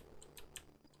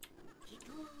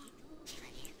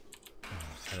 Oh,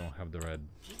 I don't have the red.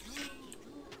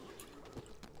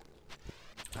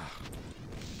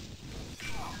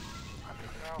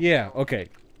 Yeah, okay.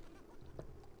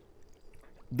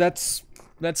 That's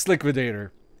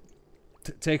Liquidator.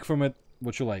 Take from it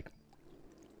what you like.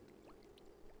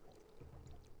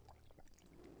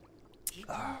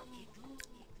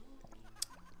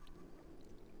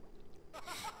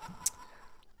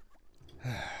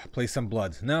 Play some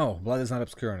Blood. No, Blood is not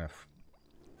obscure enough.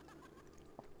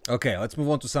 Okay, let's move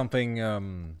on to something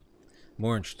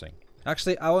more interesting.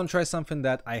 Actually, I want to try something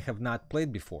that I have not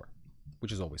played before,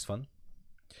 which is always fun.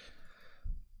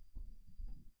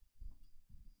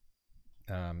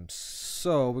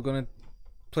 So we're gonna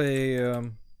play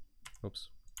oops,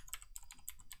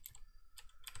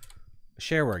 a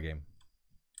shareware game.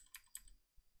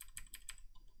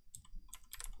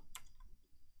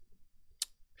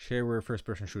 Shareware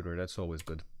first-person shooter, that's always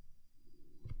good.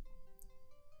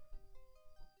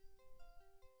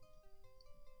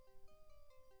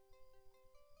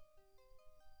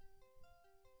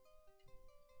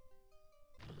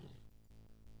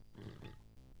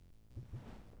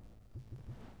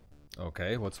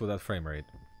 Okay, what's with that frame rate?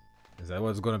 Is that what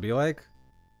it's gonna be like?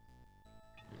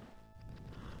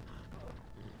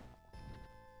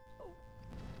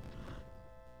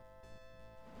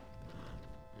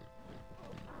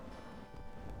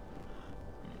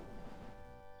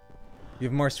 You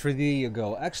have Mars 3D, you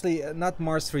go. Actually, not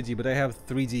Mars 3D, but I have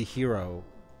 3D Hero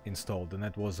installed, and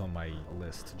that was on my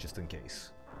list, just in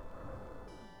case.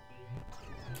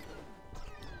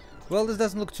 Well, this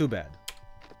doesn't look too bad.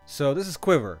 So, this is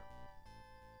Quiver.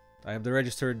 I have the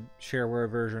registered shareware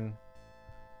version.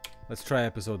 Let's try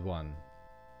episode 1.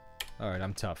 Alright,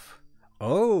 I'm tough.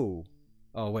 Oh!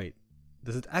 Oh, wait.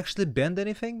 Does it actually bend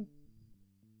anything?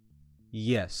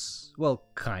 Yes. Well,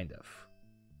 kind of.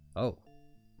 Oh.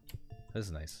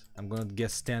 That's nice. I'm gonna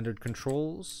guess standard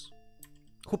controls.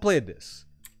 Who played this?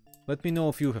 Let me know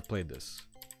if you have played this.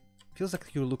 Feels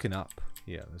like you're looking up.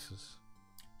 Yeah, this is...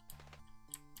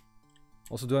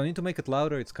 Also, do I need to make it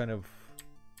louder? It's kind of...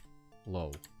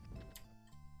 low.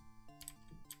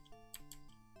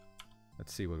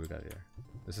 Let's see what we got here.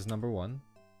 This is number 1.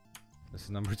 This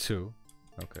is number 2.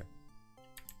 Okay.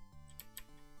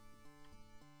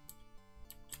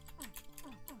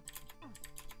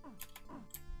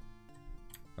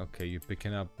 Okay, you're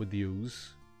picking up with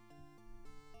use.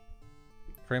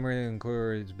 Frame rate and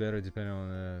color is better depending on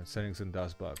the settings and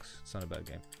DOS bugs. It's not a bad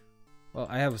game. Well,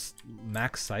 I have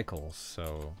max cycles,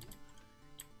 so...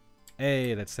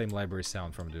 Hey, that same library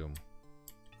sound from Doom.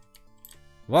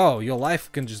 Wow, your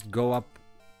life can just go up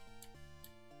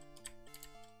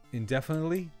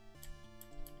indefinitely?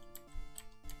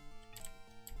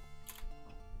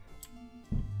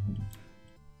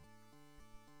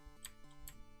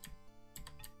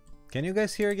 Can you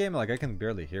guys hear a game? Like, I can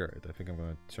barely hear it. I think I'm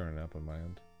gonna turn it up on my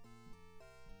end.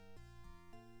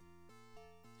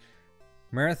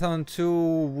 Marathon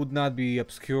 2 would not be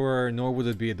obscure, nor would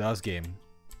it be a DOS game.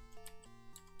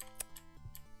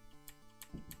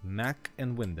 Mac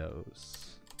and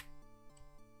Windows.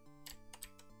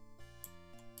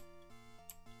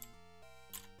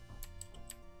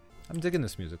 I'm digging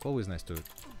this music. Always nice to...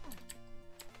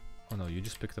 Oh no, you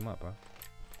just picked them up, huh?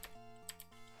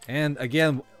 And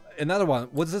again, another one.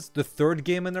 What's this? The third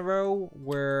game in a row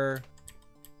where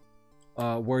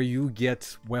you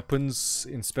get weapons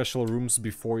in special rooms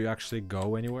before you actually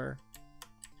go anywhere.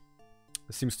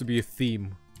 There seems to be a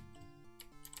theme.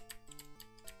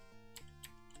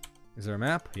 Is there a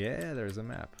map? Yeah, there's a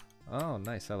map. Oh,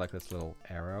 nice. I like this little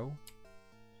arrow.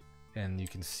 And you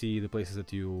can see the places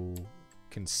that you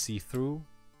can see through.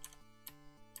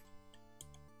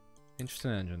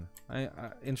 Interesting engine.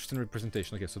 Interesting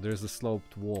representation. Okay, so there's the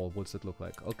sloped wall. What's it look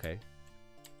like? Okay.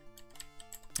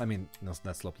 I mean, no,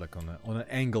 not sloped, like on an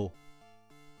angle.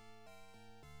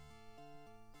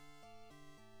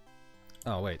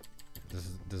 Oh wait,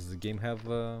 does the game have?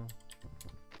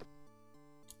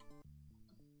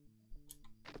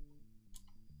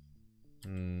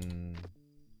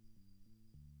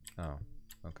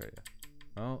 Okay, yeah.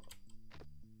 Well,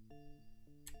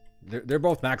 they're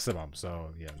both maximum,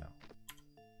 so yeah, no.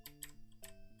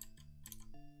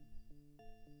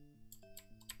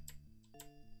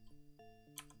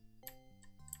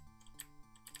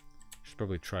 Should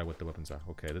probably try what the weapons are.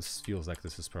 Okay, this feels like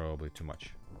this is probably too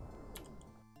much.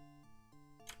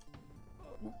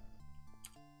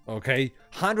 Okay,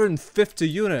 150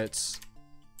 units.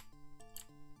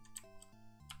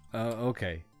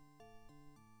 Okay.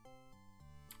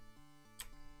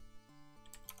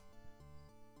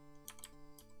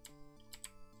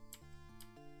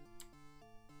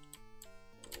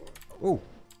 Oh.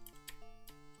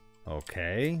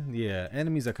 Okay, yeah,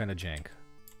 enemies are kind of jank.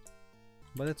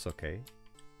 But it's okay.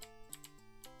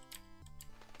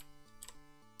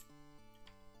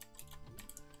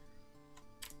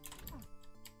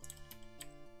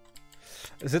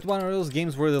 Is it one of those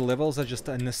games where the levels are just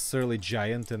unnecessarily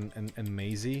giant and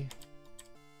mazy?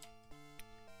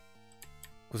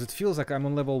 Because it feels like I'm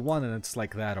on level 1 and it's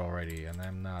like that already, and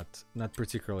I'm not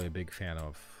particularly a big fan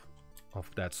of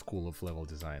that school of level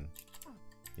design.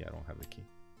 Yeah, I don't have the key.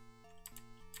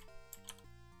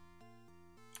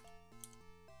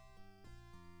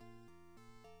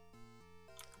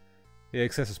 Yeah,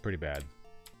 Excess is pretty bad.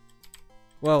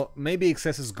 Well, maybe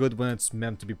Excess is good when it's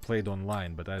meant to be played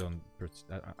online, but I don't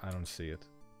see it.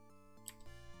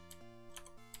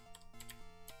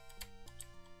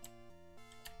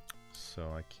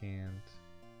 So I can't.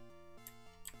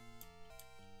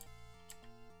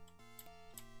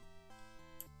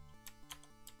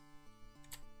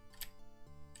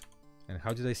 And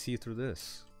how did I see through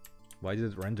this? Why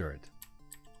did it render it?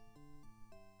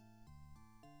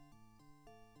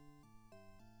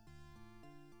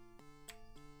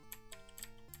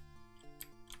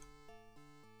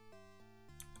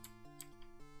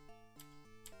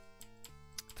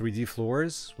 $3D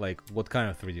floors? Like, what kind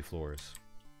of 3D floors?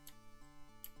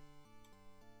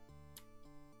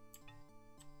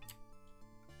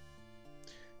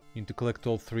 You need to collect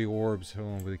all 3 orbs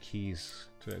along with the keys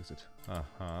to exit.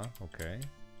 Uh-huh, okay.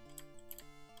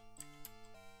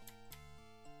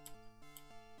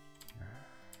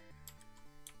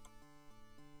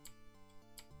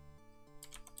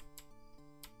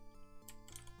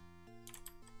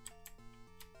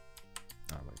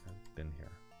 Oh, wait, I've been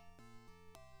here.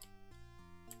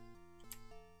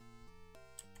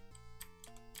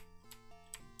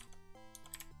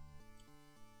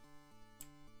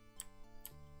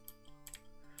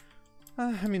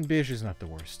 I mean, beige is not the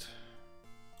worst.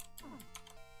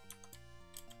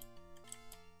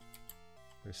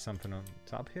 There's something on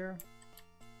top here?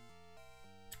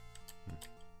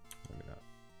 Maybe not.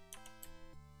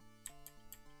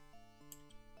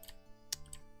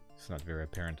 It's not very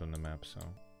apparent on the map, so...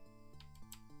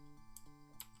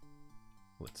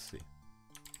 Let's see.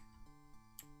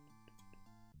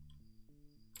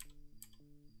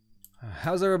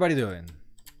 How's everybody doing?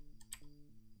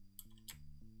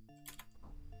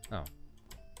 Oh.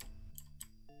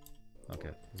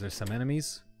 Okay, there's some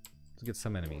enemies. Let's get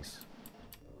some enemies.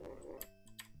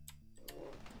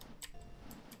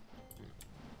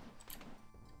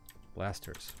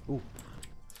 Blasters. Ooh.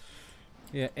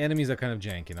 Yeah, enemies are kind of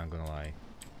janky, not gonna lie.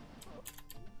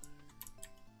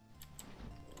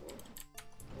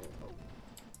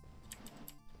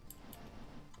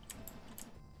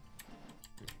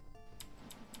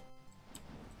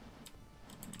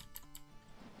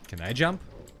 Can I jump?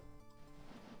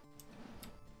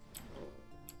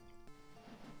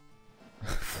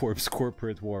 Forbes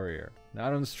Corporate Warrior.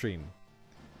 Not on stream.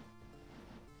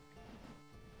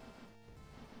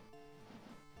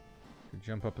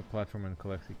 Jump up the platform and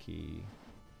collect the key.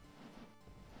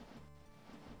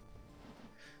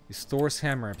 Restores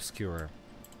hammer obscure.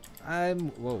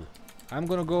 Whoa. I'm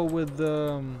gonna go with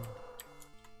a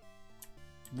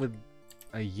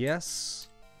yes.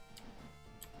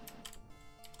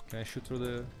 Can I shoot through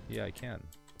the? Yeah, I can.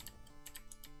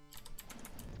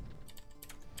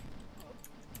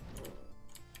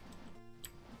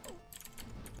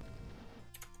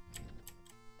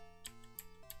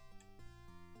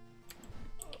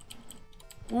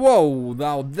 Whoa,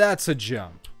 now that's a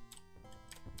jump.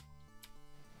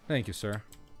 Thank you, sir.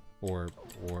 Or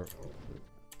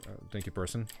thank you,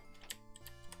 person.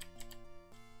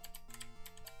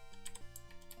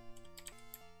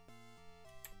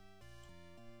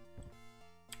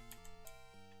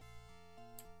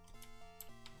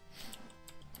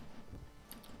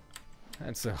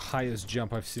 That's the highest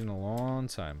jump I've seen in a long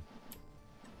time.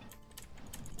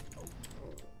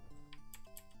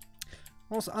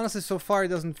 Also, honestly, so far it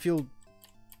doesn't feel...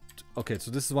 Okay, so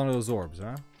this is one of those orbs,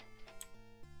 huh?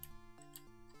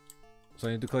 So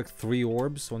I need to collect 3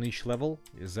 orbs on each level.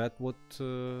 Is that what?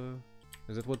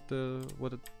 Is that what?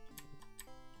 What?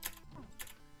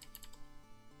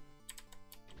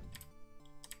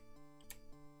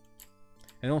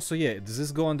 And also, yeah, does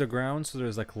this go underground? So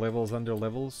there's like levels under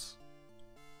levels.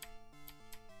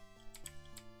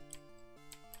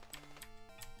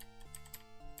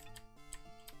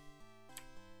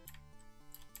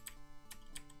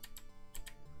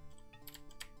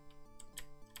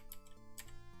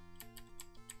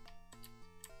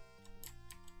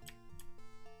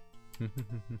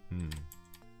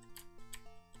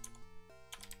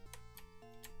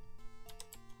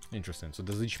 Interesting. So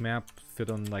does each map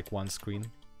fit on like one screen?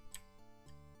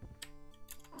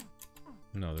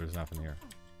 No, there's nothing here.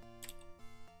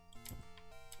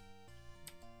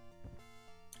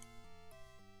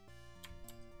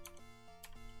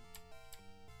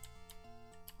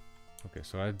 Okay,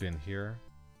 so I've been here.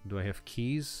 Do I have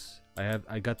keys?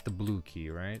 I got the blue key,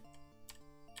 right?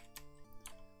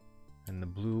 And the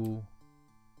blue...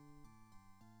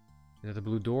 Is that the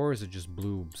blue door or is it just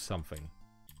blue something?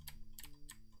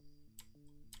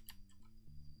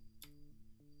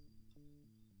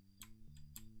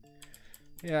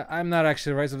 Yeah, I'm not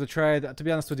actually Rise of the Triad. To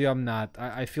be honest with you, I'm not.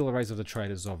 I feel Rise of the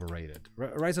Triad is overrated.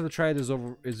 Rise of the Triad is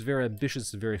very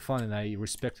ambitious, very fun, and I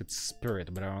respect its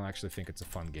spirit, but I don't actually think it's a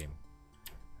fun game.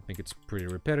 I think it's pretty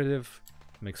repetitive,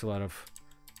 makes a lot of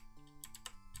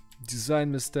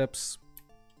design missteps,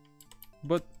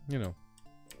 but, you know,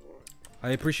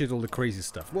 I appreciate all the crazy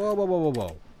stuff. Whoa, whoa, whoa, whoa,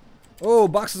 whoa. Oh,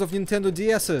 boxes of Nintendo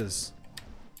DS's.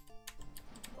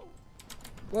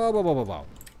 Whoa, whoa, whoa, whoa, whoa.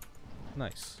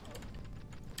 Nice.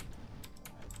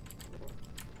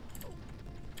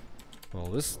 Well,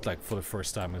 this, like, for the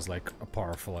first time is, like, a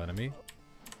powerful enemy.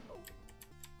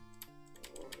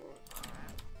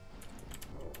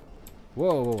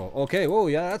 Whoa, whoa, whoa. Okay, whoa,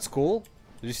 yeah, that's cool.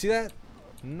 Did you see that?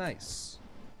 Nice.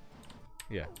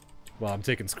 Yeah. Well, I'm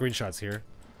taking screenshots here.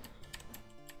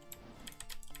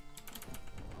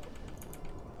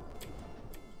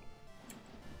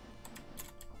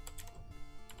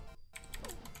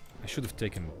 I should have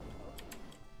taken...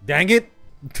 Dang it!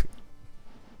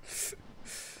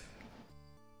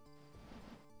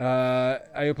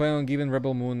 Are you planning on giving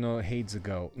Rebel Moon Hades a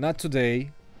go? Not today.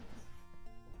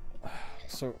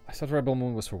 So, I thought Rebel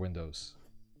Moon was for Windows.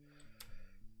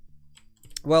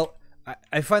 Well,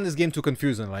 I find this game too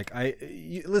confusing. Like,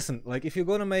 listen, like, if you're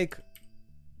gonna make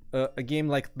a game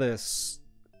like this,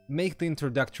 make the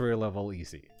introductory level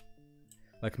easy.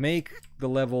 Like, make the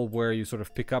level where you sort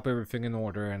of pick up everything in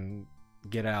order and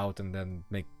get out and then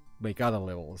make other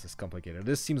levels as complicated.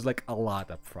 This seems like a lot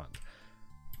up front.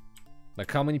 Like,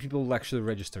 how many people will actually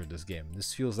register this game?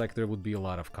 This feels like there would be a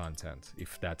lot of content,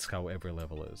 if that's how every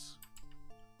level is.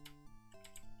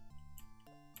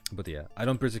 But yeah, I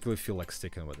don't particularly feel like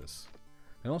sticking with this.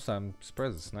 And also, I'm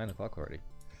surprised it's 9 o'clock already.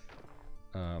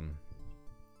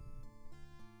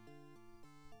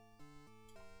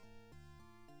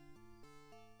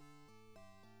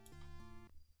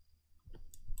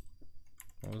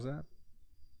 What was that?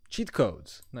 Cheat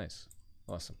codes. Nice.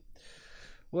 Awesome.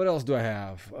 What else do I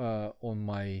have on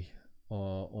my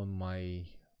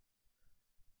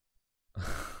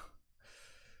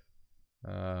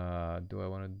do I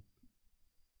want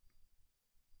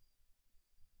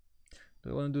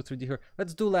to do 3D here?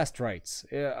 Let's do Last Rites.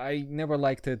 I never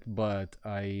liked it, but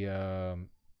never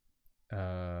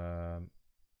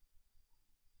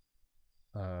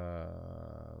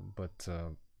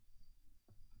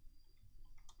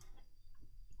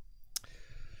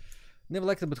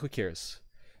liked it, but who cares?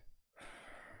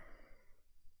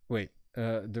 Wait,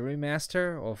 the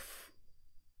remaster of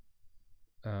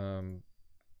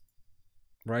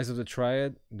Rise of the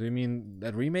Triad? Do you mean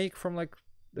that remake from like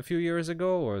a few years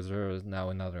ago, or is there now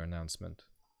another announcement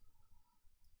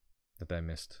that I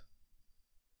missed?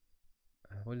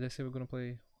 What did I say we're gonna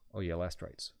play? Oh yeah, Last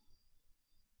Rites.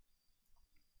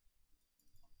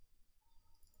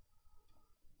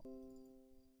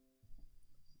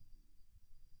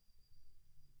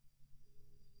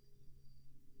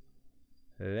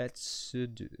 Let's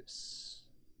do this.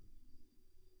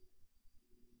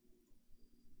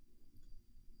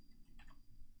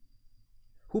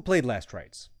 Who played Last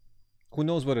Rites? Who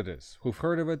knows what it is? Who've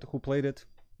heard of it? Who played it?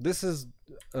 This is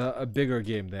a bigger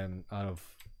game than out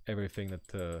of everything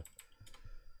that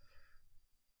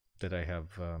that I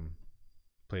have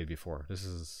played before. This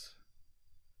is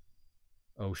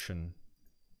an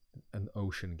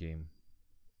ocean game.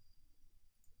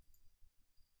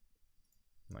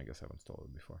 I guess I've installed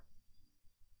it before.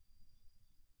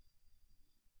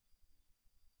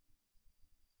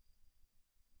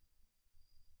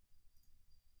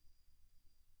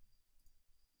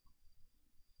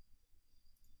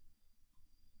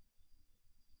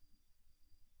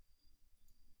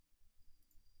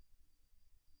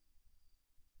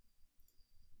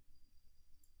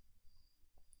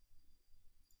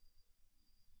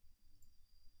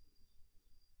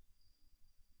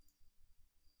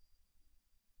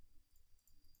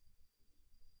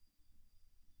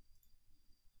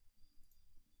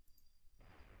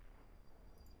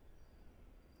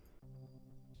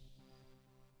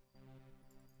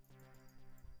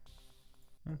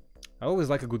 I always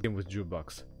like a good game with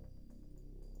jukebox.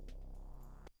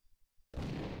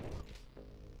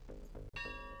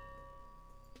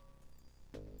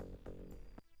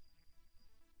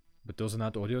 But those are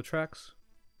not audio tracks?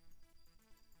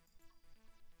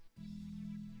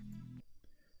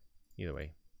 Either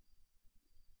way.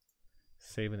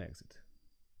 Save and exit.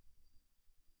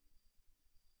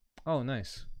 Oh,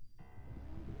 nice.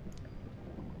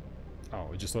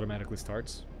 Oh, it just automatically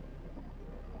starts?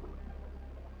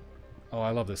 Oh,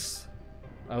 I love this.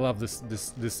 I love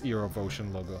this Era of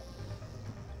Ocean logo.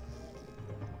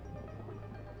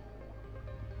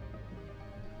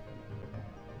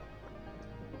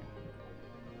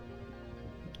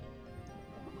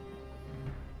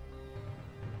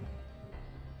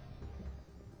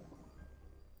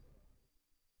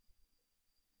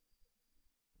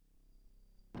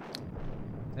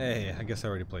 Hey, I guess I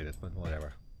already played it, but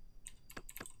whatever.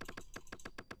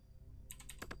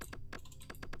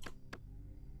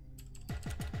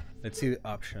 Let's see the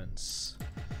options.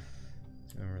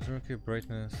 Resolution,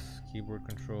 brightness, keyboard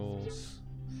controls.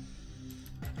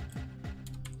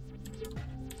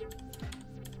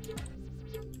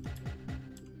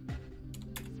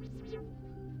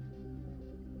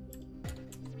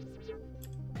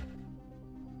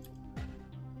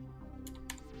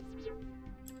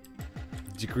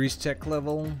 Decrease tech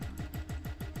level.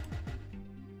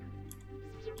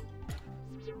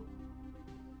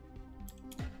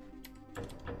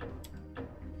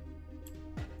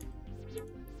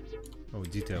 Oh,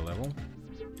 detail level.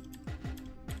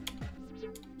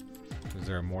 Is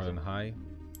there more than high?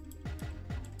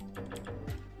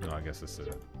 No, I guess this is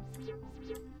it.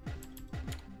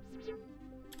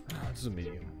 Oh, this is a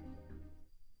medium.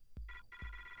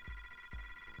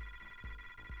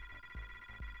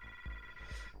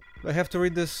 I have to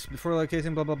read this before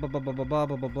locating blah blah blah blah blah blah blah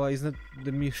blah blah blah. Isn't it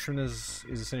the mission is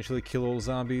essentially kill all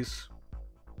zombies?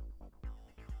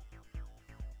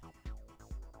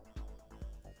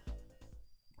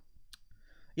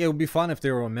 Yeah, it would be fun if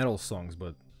they were metal songs,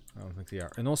 but I don't think they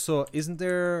are. And also, isn't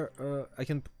there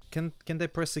can I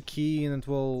press a key and it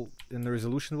will and the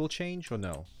resolution will change or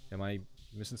no? Am I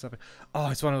missing something?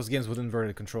 Oh, it's one of those games with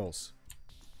inverted controls.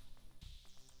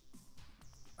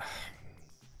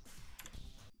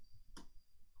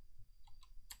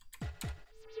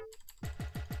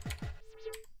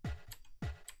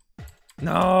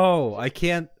 No, I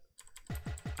can't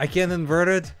invert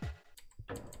it.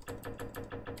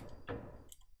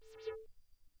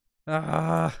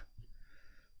 Ah,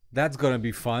 that's gonna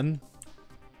be fun.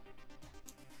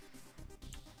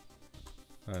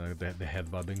 The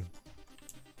head bobbing.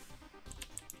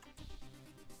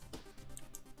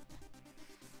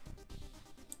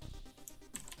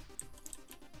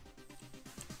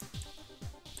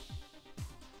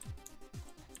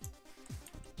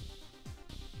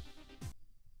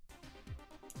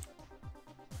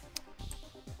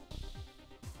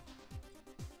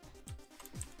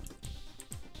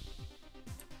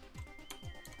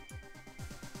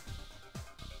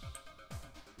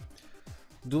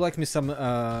 Do like me some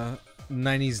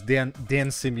 90s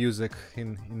dancing music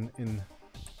in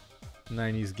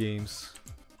 90s games.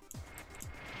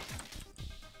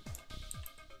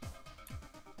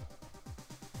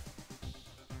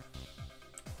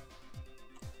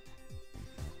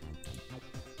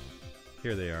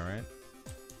 Here they are, right?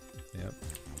 Yep.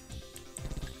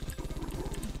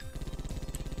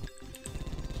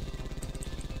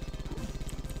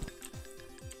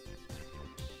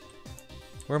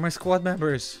 Where are my squad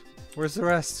members? Where's the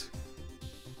rest?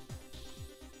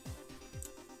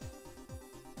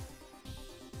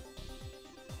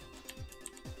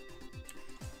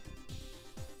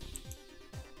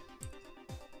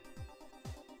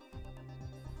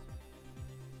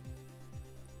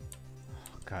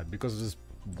 Oh God, because of this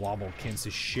wobble can't see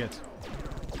shit.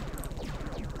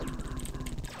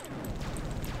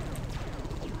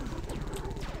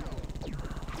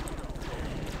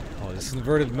 This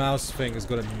inverted mouse thing is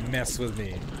gonna mess with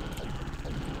me.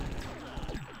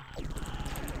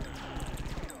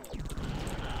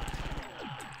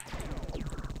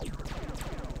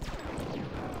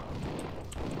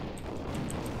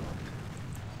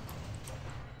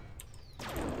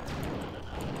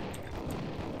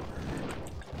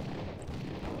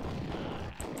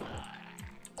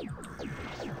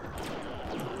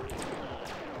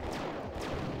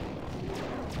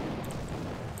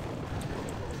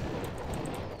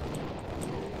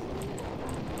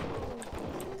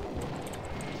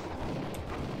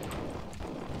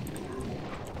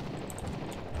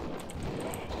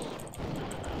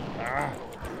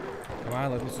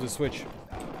 Let me do the switch.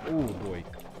 Oh boy.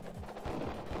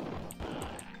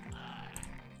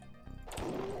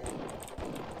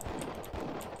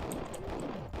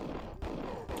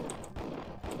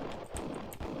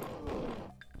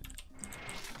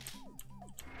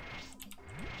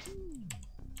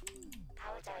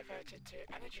 diverted to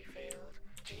energy field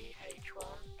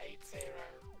GH180.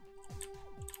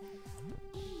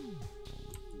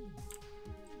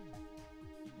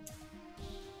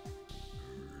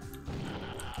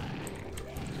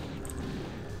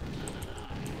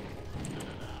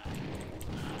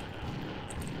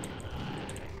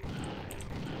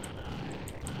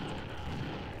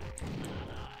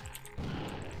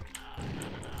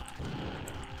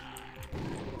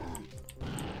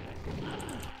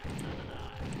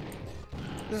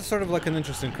 This is sort of like an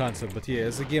interesting concept, but yeah,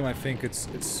 as a game I think it's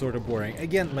sort of boring.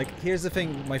 Again, like, here's the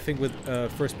thing, my thing with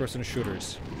first-person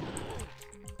shooters.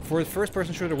 For a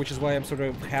first-person shooter, which is why I'm sort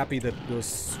of happy that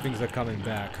those things are coming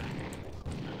back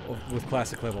with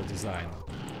classic level design.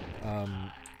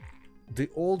 The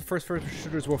old first-person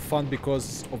shooters were fun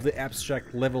because of the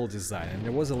abstract level design, and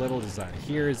there was a level design.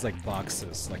 Here is like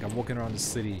boxes, like I'm walking around the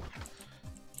city.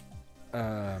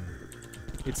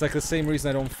 It's like the same reason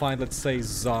I don't find, let's say,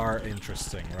 Czar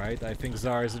interesting, right? I think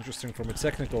Czar is interesting from a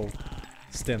technical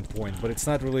standpoint, but it's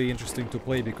not really interesting to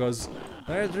play because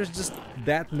there's just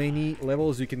that many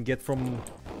levels you can get from,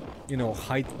 you know,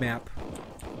 height map,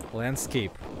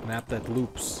 landscape map that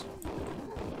loops.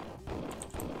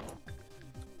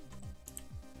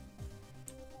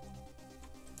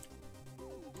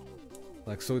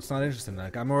 Like, so it's not interesting.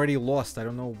 Like, I'm already lost. I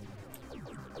don't know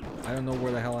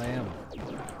where the hell I am.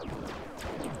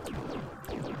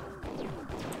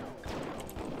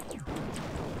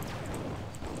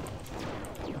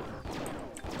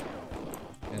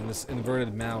 And this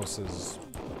inverted mouse is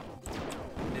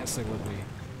messing with me.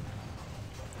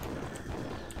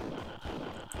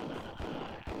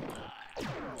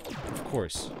 Of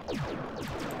course.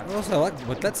 I also like,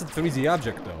 but that's a 3D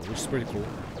object though, which is pretty cool.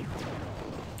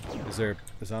 Is there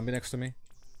a zombie next to me?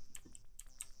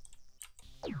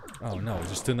 Oh no,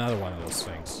 just another one of those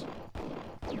things.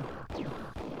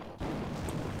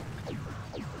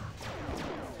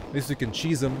 At least we can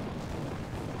cheese them.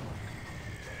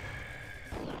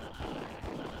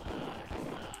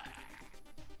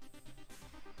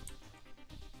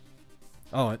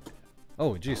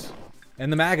 Oh, jeez.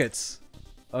 And the maggots!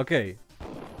 Okay.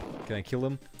 Can I kill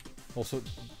them? Also,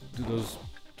 do those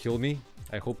kill me?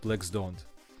 I hope legs don't.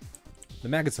 The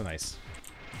maggots are nice.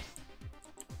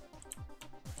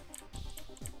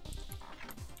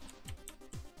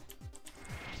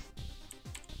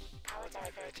 Power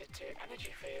diverted to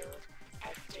energy field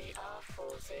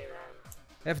FDR40.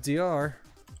 FDR?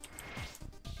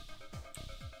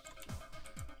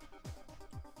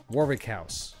 Warwick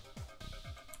House.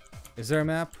 Is there a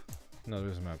map? No,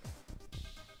 there's a map.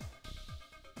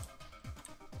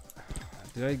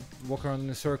 Did I walk around in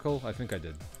a circle? I think I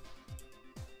did.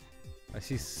 I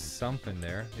see something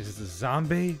there. Is it a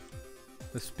zombie?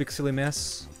 This pixely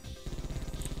mess?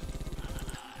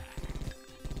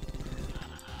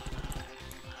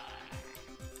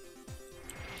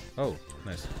 Oh,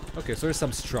 nice. Okay, so there's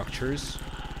some structures.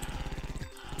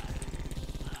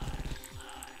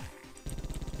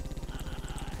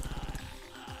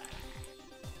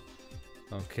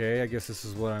 Okay, I guess this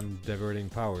is what I'm diverting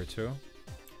power to.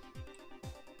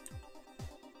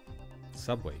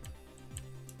 Subway.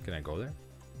 Can I go there?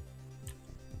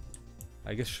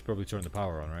 I guess I should probably turn the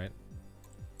power on, right?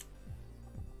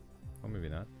 Or maybe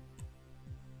not.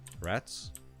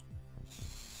 Rats?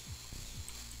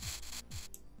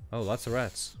 Oh, lots of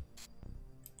rats.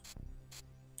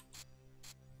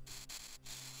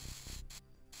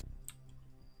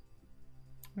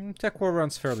 Tech War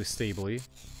runs fairly stably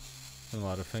in a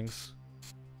lot of things.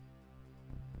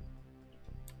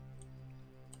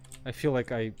 I feel like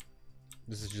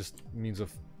this is just means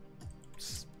of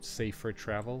safer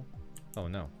travel. Oh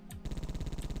no.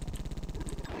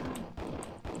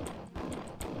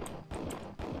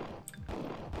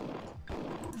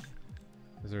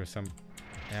 Is there some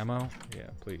ammo? Yeah,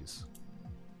 please.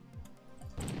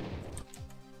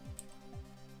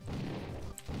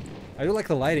 I do like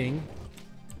the lighting.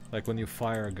 Like when you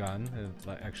fire a gun,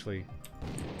 it actually...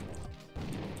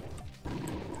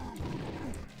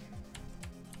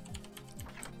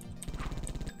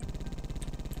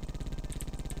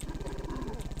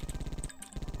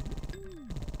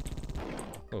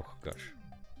 Oh gosh.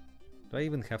 Do I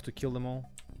even have to kill them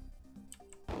all?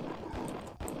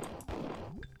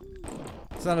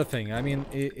 It's not a thing. I mean,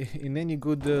 in any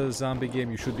good zombie game,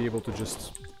 you should be able to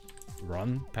just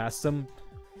run past them.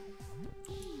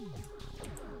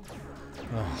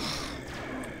 Oh.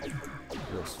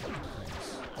 Those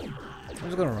things. I'm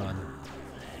just gonna run.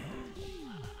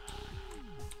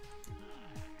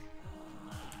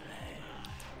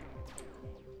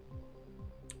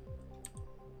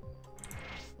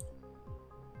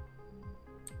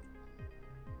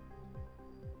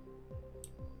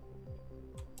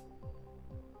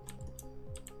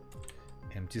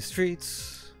 Empty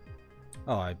streets.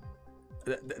 Oh,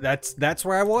 that's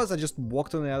where I was? I just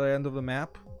walked on the other end of the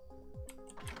map?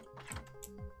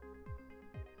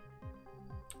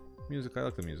 Music, I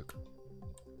like the music.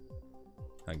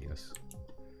 I guess.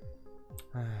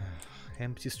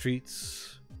 Empty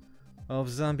streets of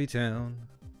Zombie Town.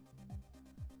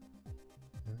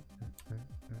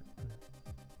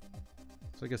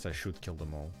 So I guess I should kill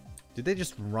them all. Did they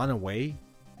just run away?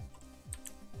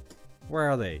 Where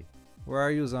are they? Where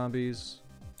are you, zombies?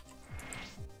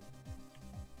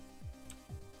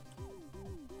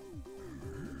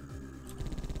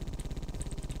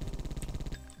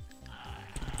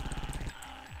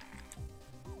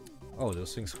 Oh,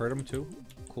 those things hurt him too?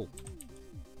 Cool.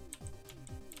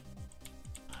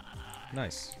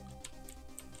 Nice.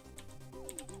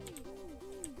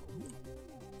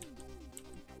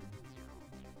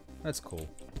 That's cool.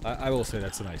 I will say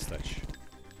that's a nice touch.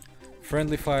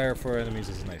 Friendly fire for enemies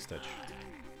is a nice touch.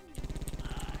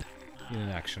 In an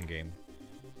action game.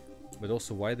 But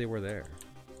also why they were there.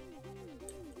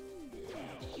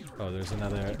 Oh, there's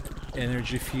another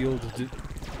energy field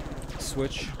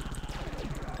switch.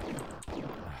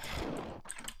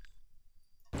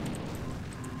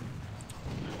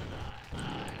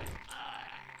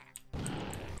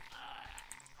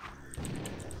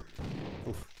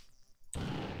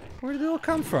 Where did they all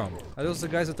come from? Are those the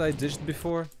guys that I ditched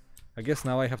before? I guess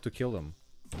now I have to kill them.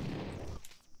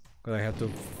 Because I have to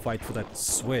fight for that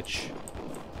switch.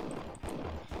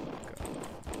 God.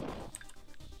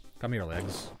 Come here,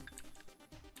 legs.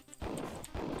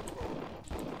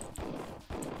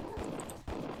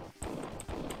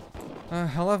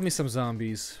 I love me some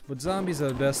zombies, but zombies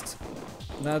are best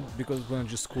not because we're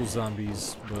just cool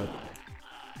zombies, but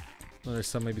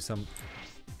there's maybe some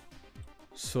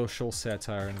social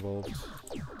satire involved.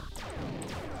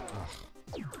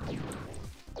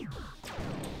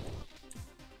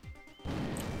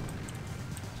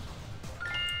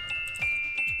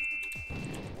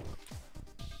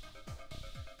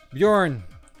 Bjorn,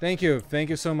 thank you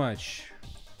so much.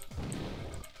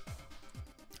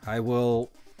 I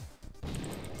will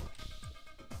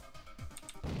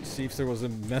see if there was a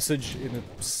message in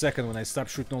a second when I stop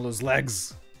shooting all those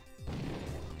legs.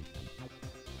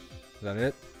 Is that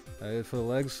it? Is that it for the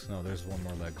legs? No, there's one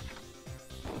more leg.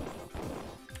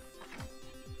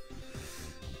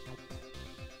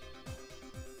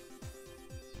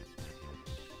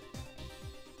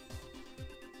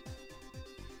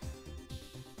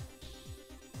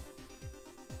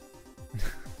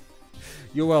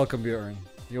 You're welcome, Bjorn.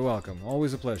 You're welcome.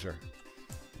 Always a pleasure.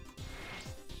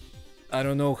 I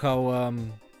don't know how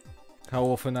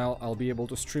often I'll be able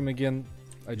to stream again.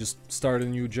 I just started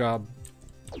a new job.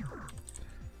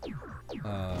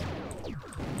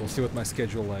 We'll see what my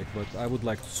schedule like, but I would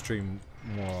like to stream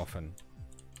more often.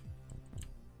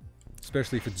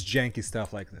 Especially if it's janky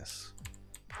stuff like this.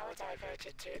 Power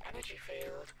diverted to energy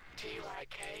field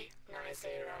TYK90.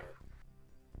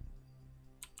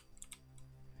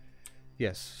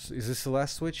 Yes. Is this the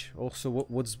last switch? Also,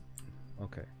 what's...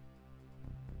 Okay.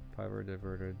 Power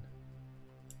diverted.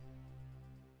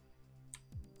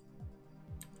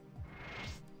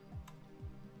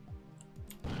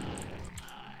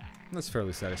 That's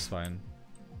fairly satisfying.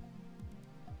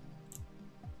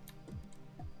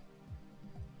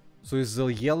 So is the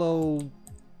yellow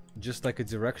just like a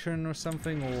direction or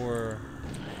something, or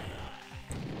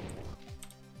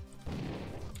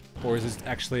is it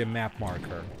actually a map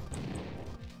marker?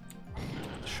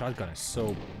 Shotgun is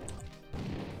so...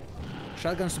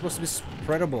 Shotgun's supposed to be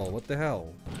spreadable, what the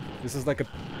hell? This is like a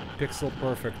pixel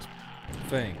perfect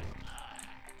thing.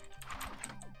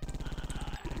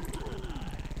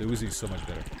 The Uzi is so much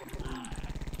better.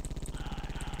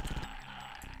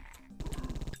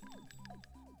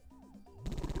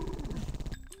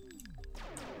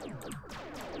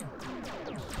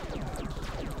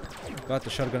 But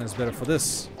the shotgun is better for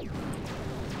this.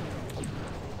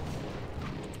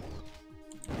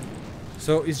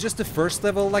 So is just the first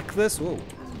level like this? Whoa.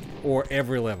 Or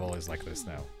every level is like this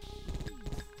now?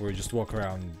 Where you just walk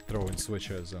around throwing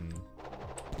switches and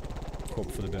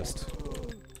hope for the best.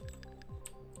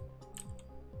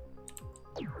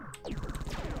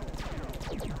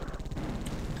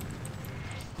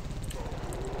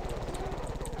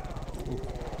 Ooh.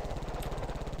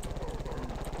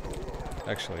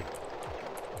 Actually.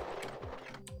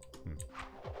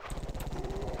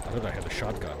 I thought I had a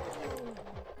shotgun.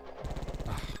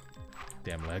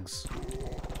 Damn legs.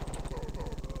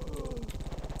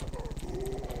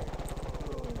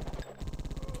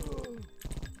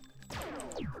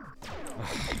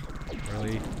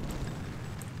 Really?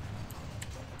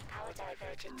 Power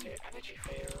diverted to energy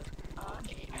field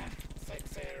REF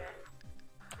 60.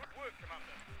 Good work,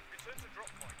 Commander. Return to drop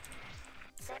point.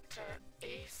 Sector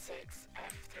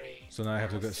E6F3. So now I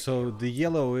have to go. So the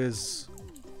yellow is...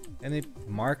 And it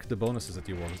mark the bonuses that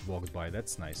you walked by.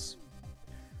 That's nice.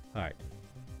 Alright.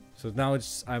 So now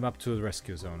it's... I'm up to the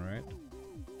rescue zone, right?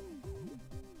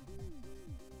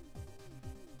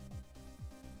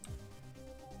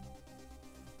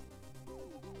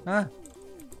 Ah!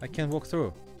 I can't walk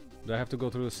through. Do I have to go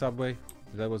through the subway?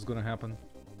 Is that what's gonna happen?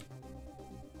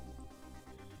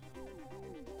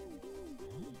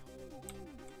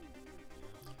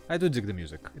 I do dig the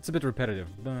music. It's a bit repetitive,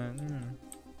 but...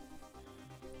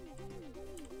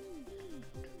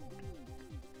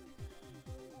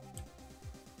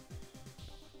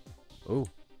 Oh.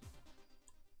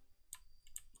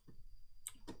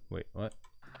 Wait, what?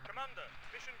 Commander,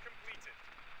 mission completed.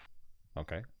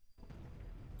 Okay.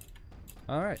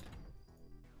 Alright.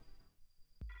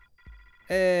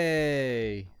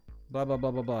 Hey! Blah blah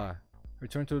blah blah blah.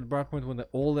 Return to the drop point when the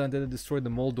old undead destroyed the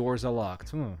mole doors are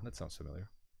locked. That sounds familiar.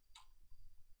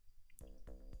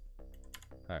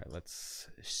 Alright, let's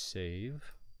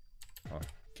save. Oh,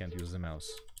 can't use the mouse.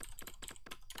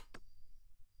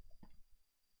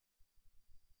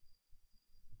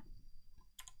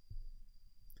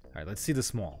 Alright, let's see the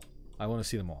small. I want to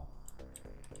see them all.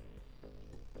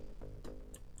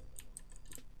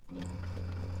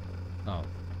 Oh.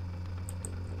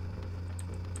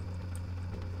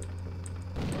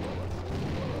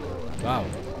 Wow.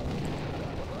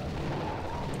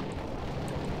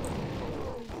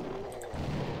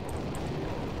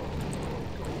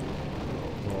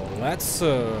 Well, that's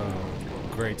a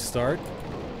great start.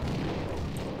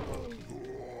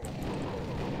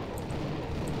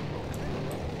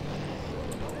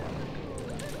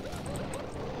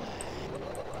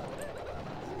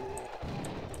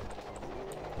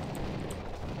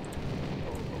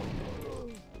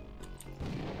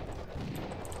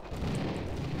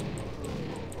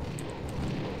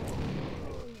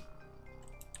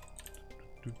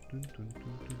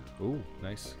 Oh,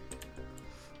 nice.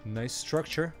 Nice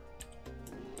structure.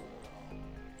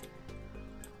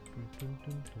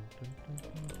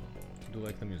 Do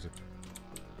like the music.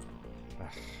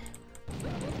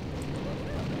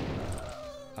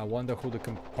 I wonder who the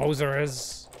composer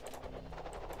is.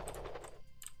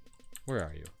 Where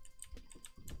are you?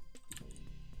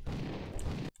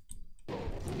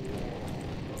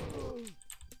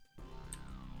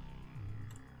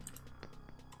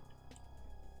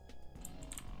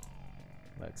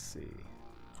 Let's see.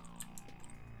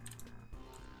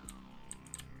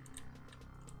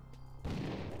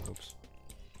 Oops.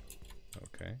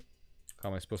 Okay. How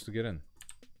am I supposed to get in?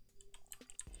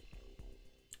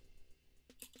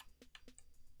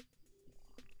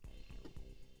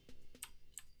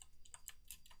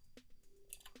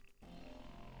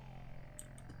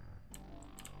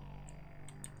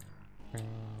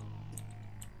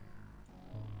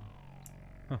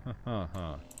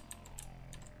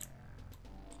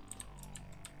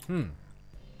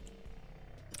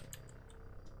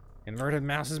 Inverted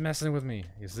mouse is messing with me.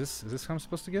 Is this how I'm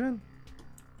supposed to get in?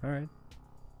 Alright.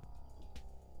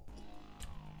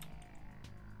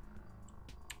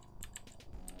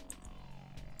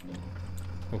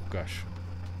 Oh gosh.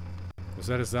 Was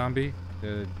that a zombie?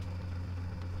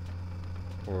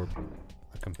 Or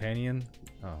a companion?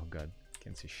 Oh god.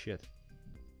 Can't see shit.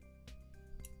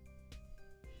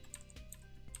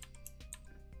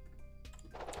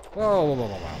 Whoa, whoa, whoa,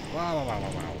 whoa, whoa, whoa, whoa,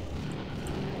 whoa,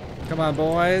 whoa. Come on,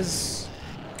 boys.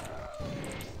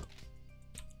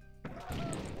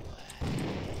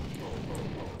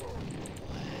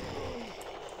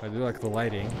 I do like the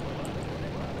lighting.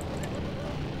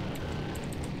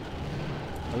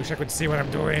 I wish I could see what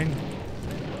I'm doing.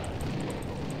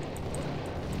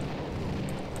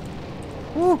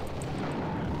 Woo!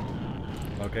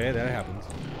 Okay, that happens.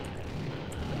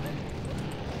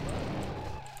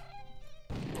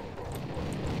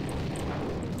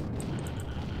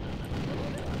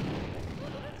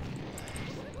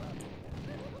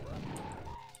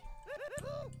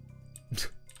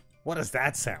 What does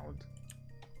that sound?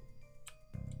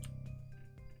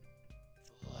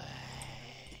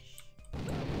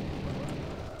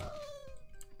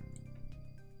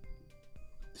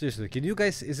 Seriously, can you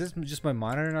guys... Is this just my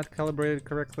monitor not calibrated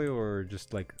correctly, or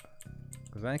just like...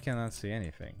 Because I cannot see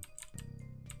anything.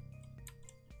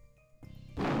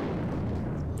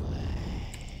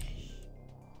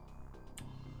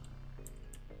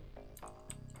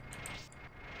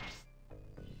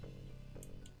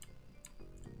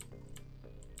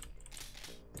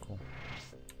 Cool.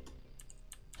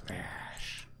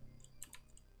 Flash.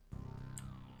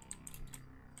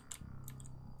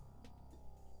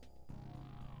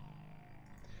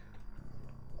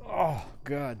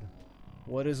 god.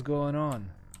 What is going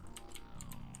on?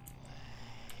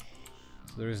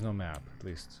 So there is no map, at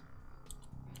least.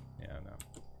 Yeah, no.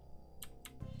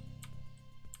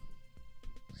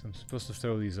 So I'm supposed to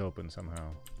throw these open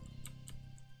somehow.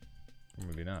 Or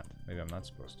maybe not. Maybe I'm not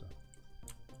supposed to.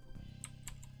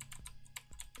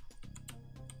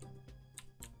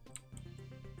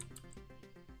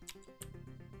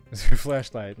 Is there a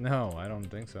flashlight? No, I don't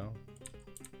think so.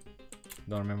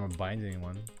 Don't remember binding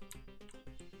one.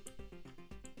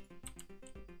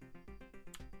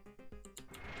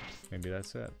 Maybe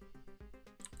that's it.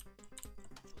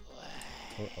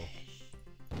 Uh-oh.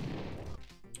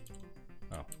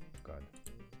 Oh, God.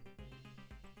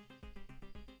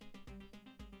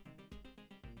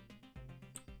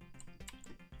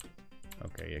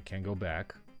 Okay, you can't go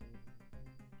back.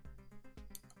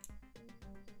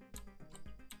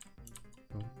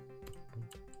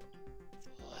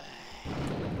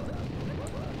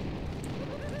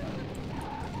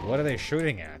 What are they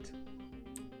shooting at?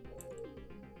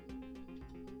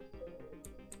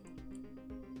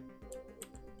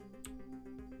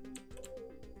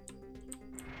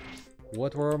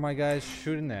 What were my guys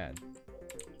shooting at?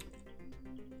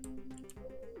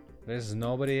 There's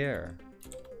nobody here.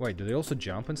 Wait, do they also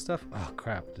jump and stuff? Oh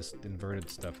crap, this inverted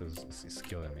stuff is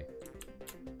killing me.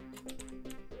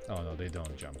 Oh no, they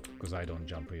don't jump, because I don't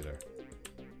jump either.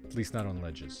 At least not on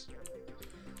ledges.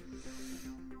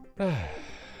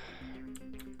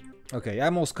 Okay,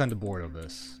 I'm also kind of bored of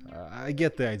this. I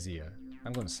get the idea.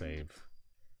 I'm gonna save.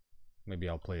 Maybe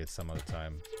I'll play it some other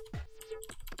time.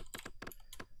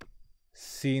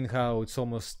 Seeing how it's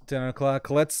almost 10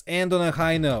 o'clock, let's end on a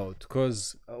high note.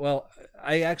 Because, well,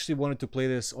 I actually wanted to play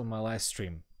this on my last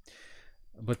stream.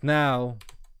 But now...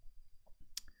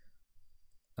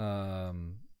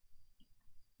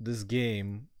 this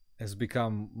game has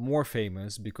become more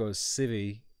famous because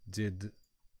Civi did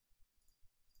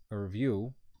a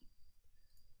review.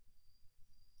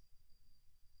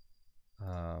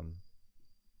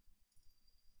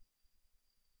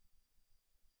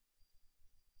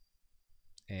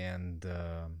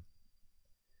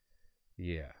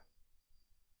 Yeah.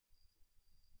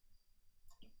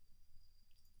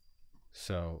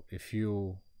 So if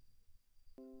you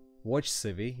watch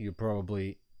Civi, you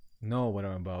probably know what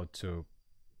I'm about to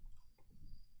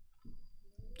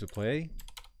play.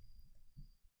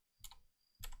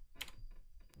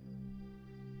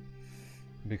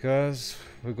 Because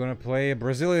we're gonna play a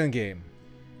Brazilian game.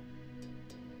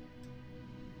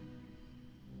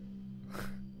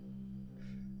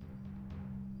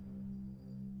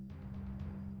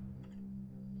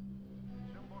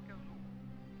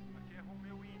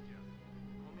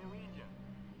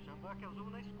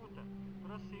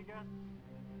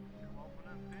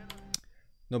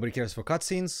 Nobody cares for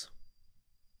cutscenes.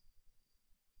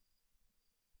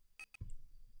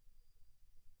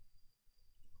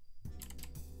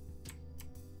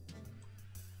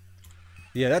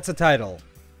 Yeah, that's a title.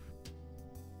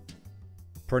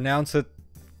 Pronounce it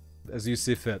as you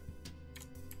see fit.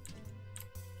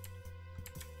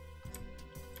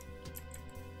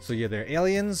 So yeah, they're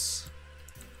aliens.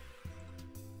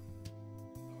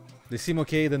 They seem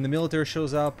okay, then the military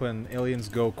shows up and aliens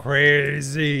go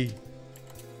crazy.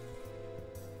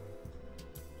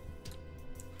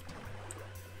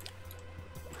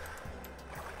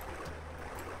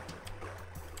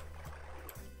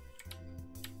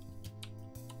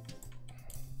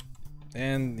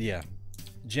 And yeah,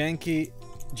 janky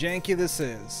this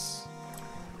is.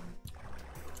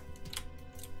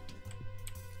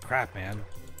 Crap, man.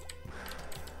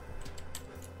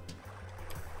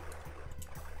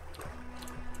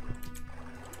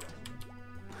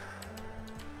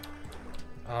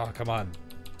 Oh, come on.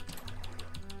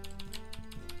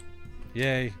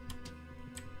 Yay.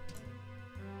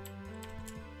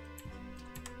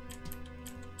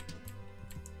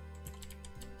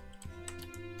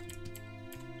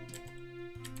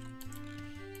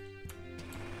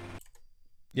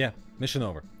 Yeah, mission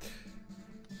over.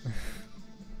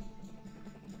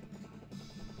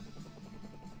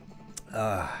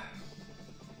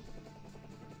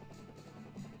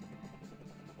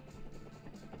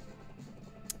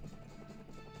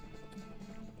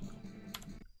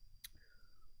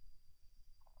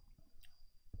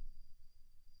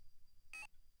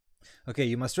 Okay,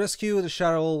 you must rescue the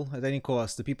shuttle at any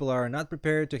cost. The people are not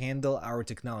prepared to handle our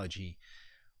technology.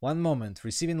 One moment,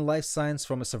 receiving life signs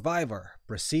from a survivor.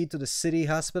 Proceed to the city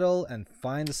hospital and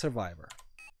find the survivor.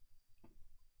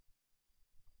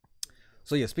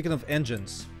 So yeah, speaking of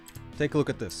engines, take a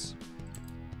look at this.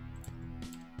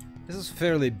 This is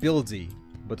fairly buildy,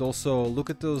 but also look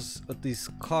at these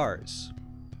cars.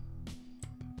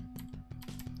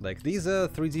 Like these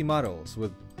 3D models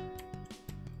with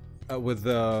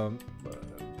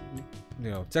you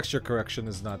know, texture correction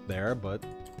is not there, but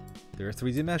they're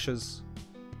 3D meshes.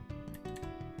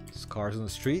 There's cars on the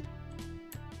street.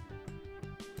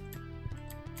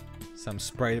 Some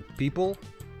sprite people.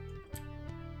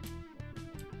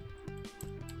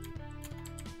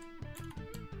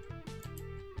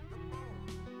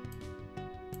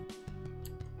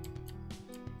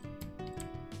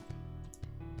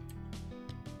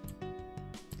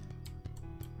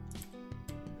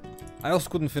 I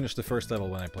also couldn't finish the first level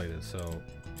when I played it, so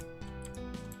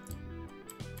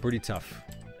pretty tough.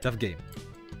 Tough game.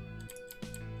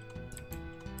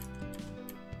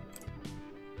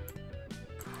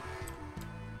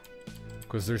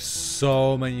 Because there's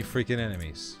so many freaking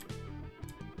enemies.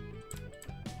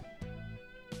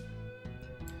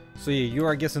 So yeah, you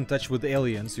are, I guess, in touch with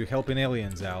aliens. You're helping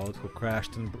aliens out who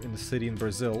crashed in the city in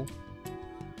Brazil.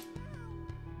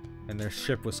 And their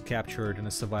ship was captured, and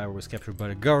a survivor was captured by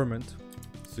the government.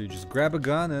 So you just grab a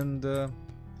gun and...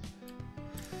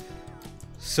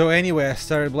 So anyway, I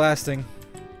started blasting.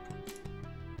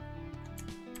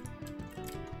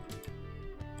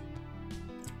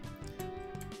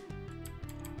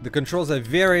 The controls are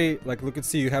very... Like, look and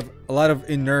see, you have a lot of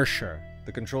inertia.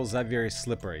 The controls are very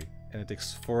slippery, and it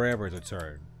takes forever to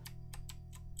turn.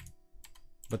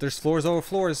 But there's floors over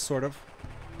floors, sort of.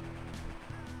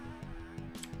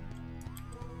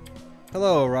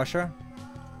 Hello, Russia.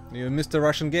 You missed a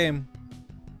Russian game.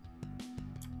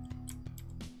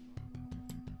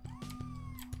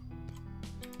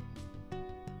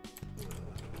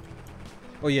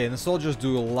 Oh yeah, and the soldiers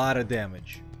do a lot of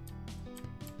damage.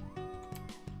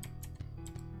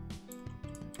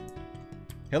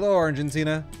 Hello,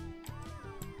 Argentina.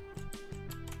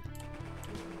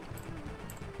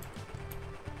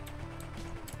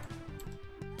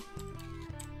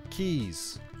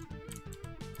 Keys.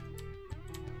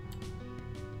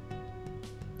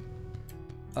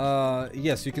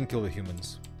 Yes, you can kill the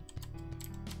humans.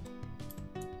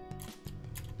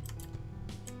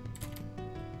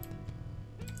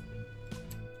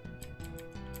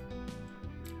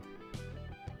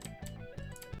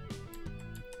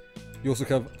 You also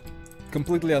have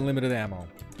completely unlimited ammo.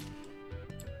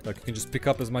 Like, you can just pick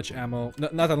up as much ammo.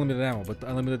 Not unlimited ammo, but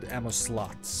unlimited ammo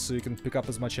slots. So you can pick up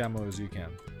as much ammo as you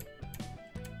can.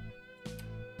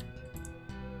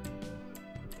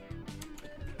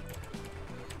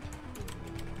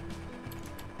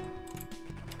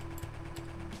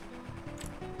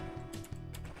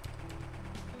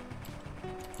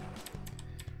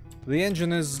 The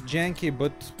engine is janky,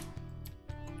 but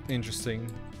interesting.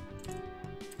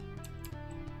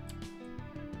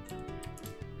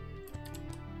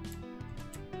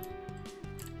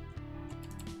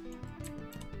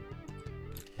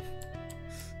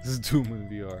 This is Doom in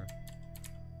VR.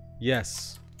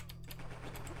 Yes.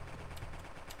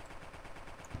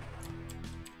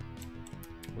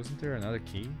 Wasn't there another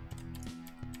key?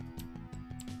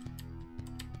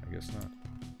 I guess not.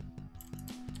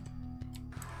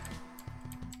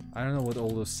 I don't know what all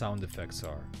those sound effects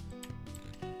are.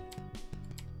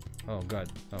 Oh god.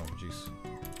 Oh jeez.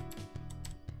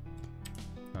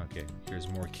 Okay, here's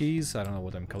more keys. I don't know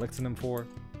what I'm collecting them for.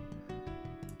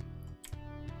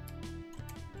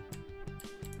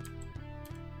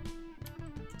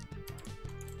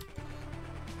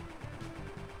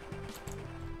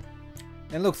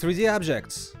 And look, 3D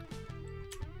objects!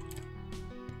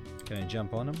 Can I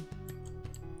jump on them?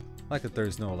 Like that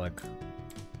there's no, like...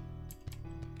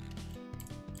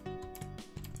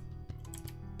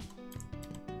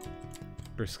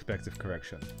 perspective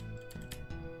correction.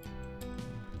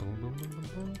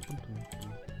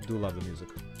 Do love the music.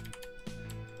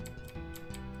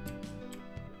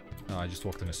 No, I just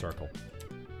walked in a circle.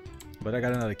 But I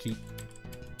got another key.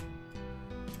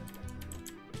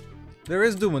 There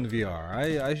is Doom in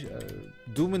VR.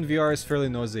 Doom in VR is fairly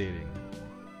nauseating.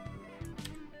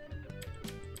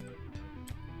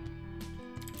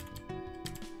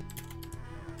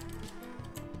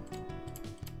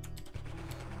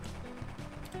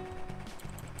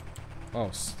 Oh,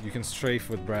 you can strafe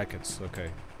with brackets. Okay.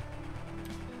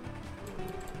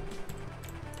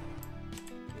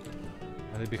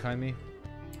 Are they behind me?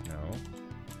 No.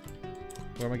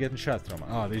 Where am I getting shot from?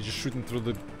 Ah, they're just shooting through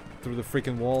the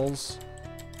freaking walls.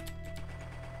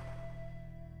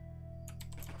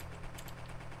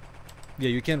 Yeah,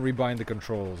 you can't rebind the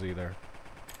controls either,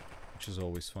 which is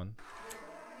always fun.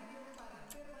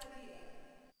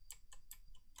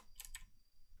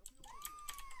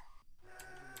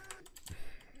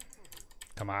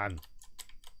 Come on.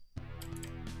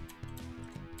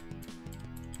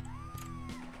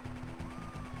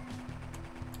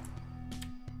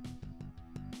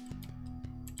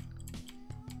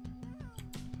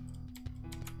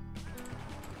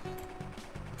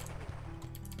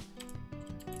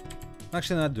 I'm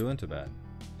actually not doing too bad.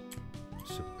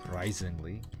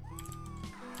 Surprisingly.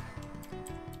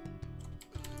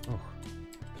 Oh.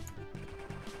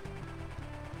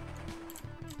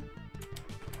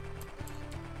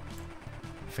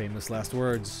 Famous last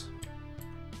words.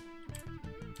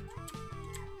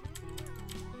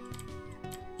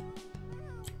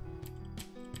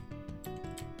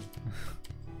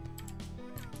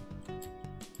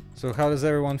 So how does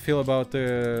everyone feel about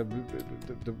the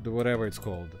whatever it's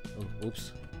called? Oh,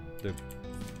 oops. The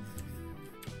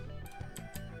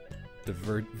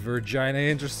Varginha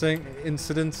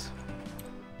Incident,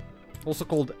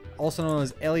 also known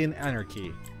as Alien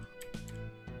Anarchy.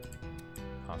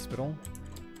 Hospital.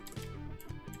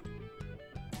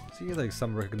 See, like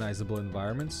some recognizable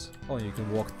environments. Oh, and you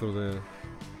can walk through the.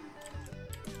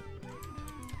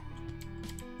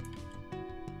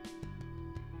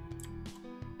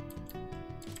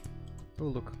 Oh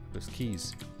look, there's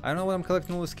keys. I don't know what I'm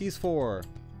collecting all these keys for.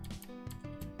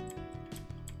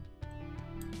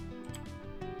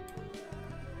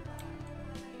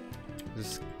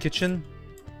 This kitchen.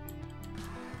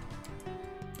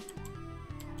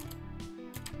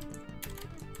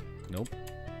 Nope.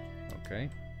 Okay.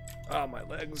 Ah, my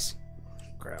legs.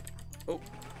 Crap. Oh.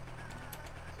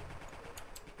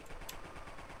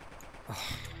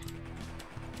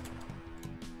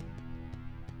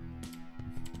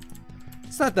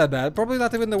 It's not that bad. Probably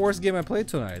not even the worst game I played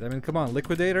tonight. I mean, come on,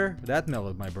 Liquidator? That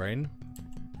mellowed my brain.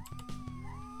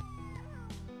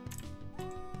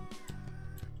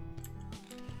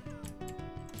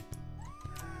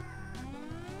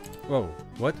 Whoa,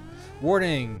 what?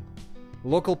 Warning!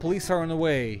 Local police are on the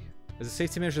way. As a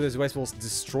safety measure, this device will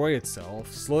destroy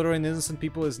itself. Slaughtering innocent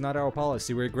people is not our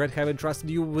policy. We regret having trusted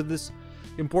you with this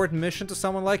important mission to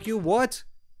someone like you. What?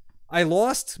 I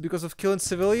lost because of killing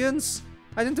civilians?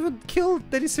 I didn't even kill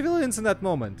any civilians in that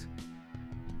moment.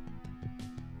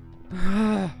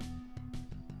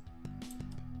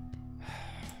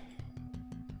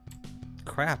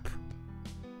 Crap.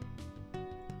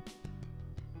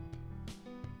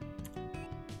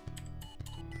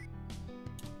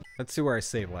 Let's see where I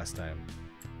saved last time.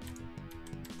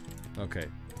 Okay.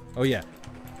 Oh yeah.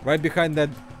 Right behind that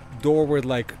door were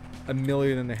like 1.5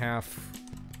 million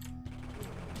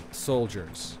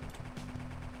soldiers.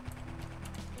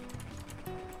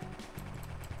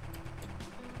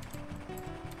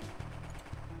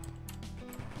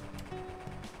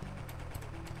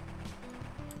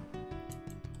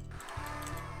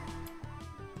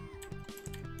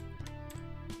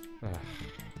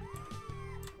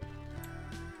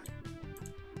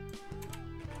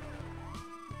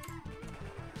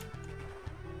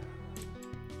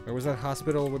 Where was that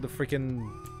hospital with the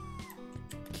freaking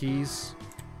keys?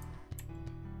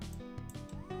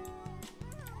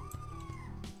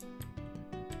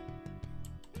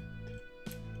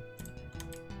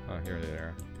 Oh, here they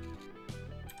are.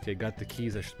 Okay, got the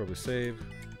keys. I should probably save.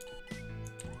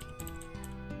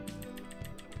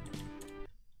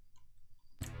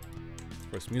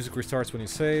 Of course, music restarts when you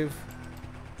save.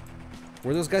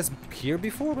 Were those guys here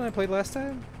before when I played last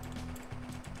time?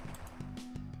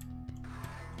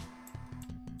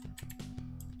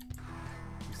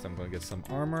 I'm gonna get some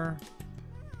armor.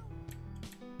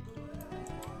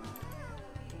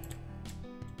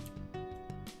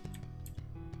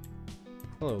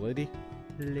 Hello, lady.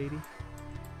 Lady.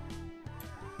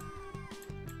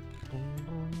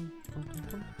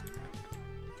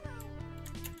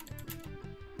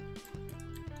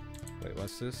 Wait,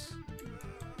 what's this?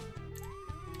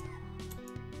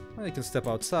 Well, you can step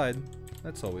outside.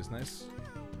 That's always nice.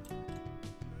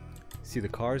 See the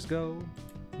cars go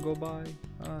by.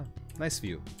 Ah, nice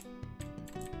view.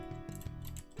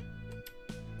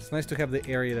 It's nice to have the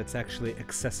area that's actually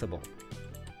accessible.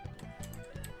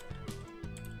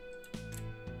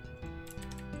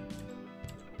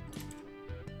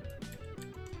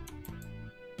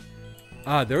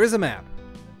 Ah, there is a map.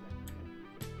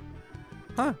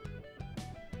 Huh.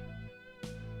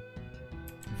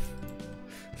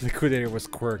 Liquidator was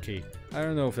quirky. I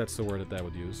don't know if that's the word that I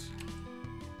would use.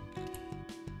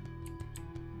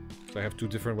 So I have two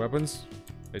different weapons.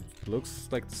 It looks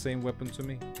like the same weapon to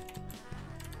me.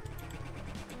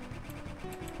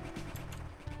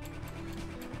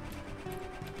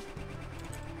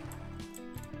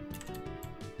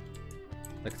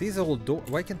 Like these old doors.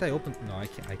 Why can't I open? No, I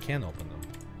can't. I can open them.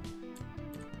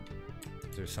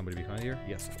 Is there somebody behind here?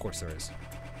 Yes, of course there is.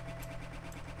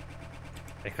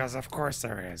 Because of course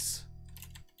there is.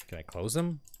 Can I close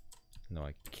them? No,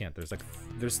 I can't.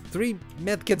 There's 3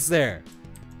 medkits there.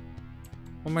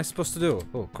 What am I supposed to do?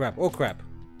 Oh crap, oh crap.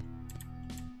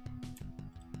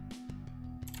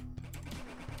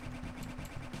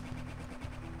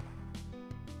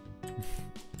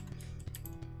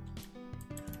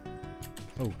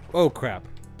 Oh crap.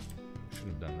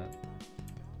 Shouldn't have done that.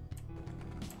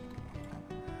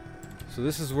 So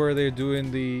this is where they're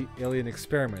doing the alien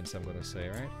experiments, I'm gonna say,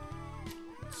 right?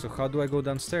 So how do I go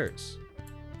downstairs?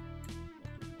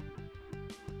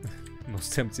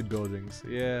 Most empty buildings,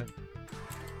 yeah.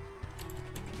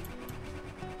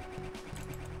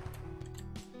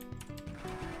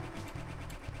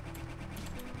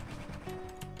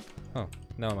 Oh,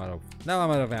 now I'm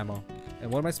out of ammo.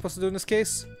 And what am I supposed to do in this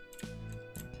case?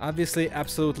 Obviously,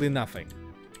 absolutely nothing.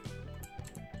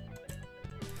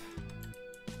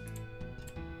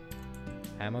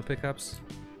 Ammo pickups.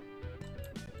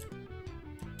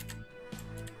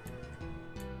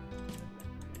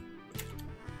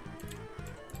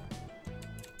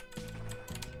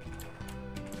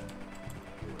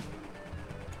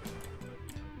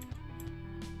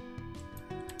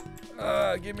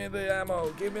 Give me the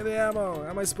ammo. Give me the ammo.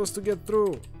 Am I supposed to get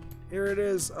through? Here it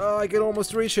is. Oh, I can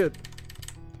almost reach it.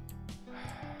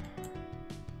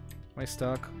 Am I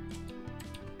stuck?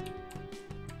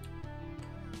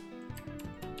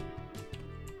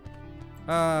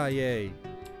 Ah, yay.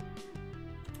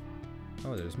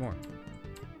 Oh, there's more.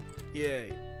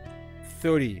 Yay.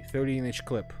 30 in each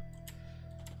clip.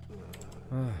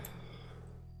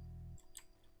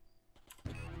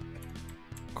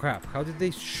 Crap, how did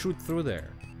they shoot through there?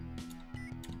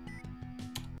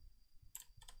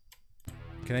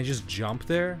 Can I just jump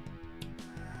there?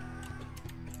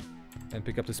 And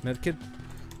pick up this medkit?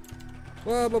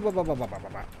 Whoa, blah, blah, blah, blah, blah, blah,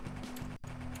 blah.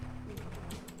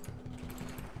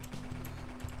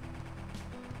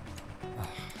 I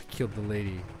killed the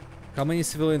lady. How many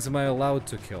civilians am I allowed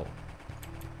to kill?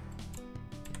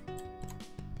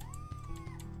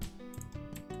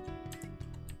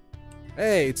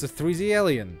 Hey, it's a 3Z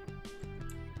alien.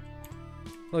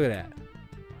 Look at that.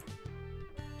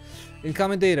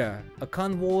 Incoming data. A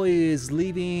convoy is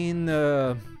leaving,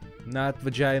 not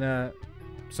vagina.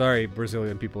 Sorry,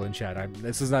 Brazilian people in chat.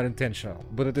 This is not intentional,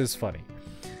 but it is funny.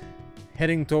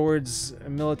 Heading towards a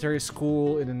military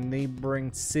school in a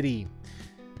neighboring city.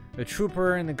 A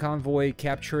trooper in the convoy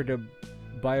captured a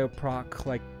bioproc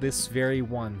like this very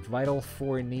one, vital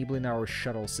for enabling our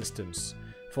shuttle systems.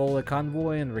 Follow the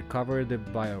convoy and recover the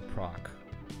bioproc.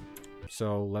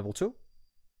 So, level 2?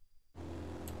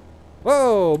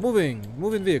 Whoa!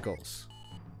 Moving vehicles.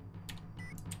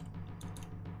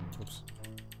 Oops.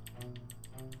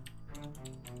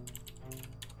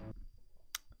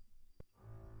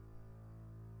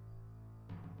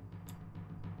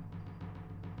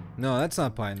 No, that's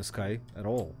not pie in the sky at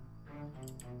all.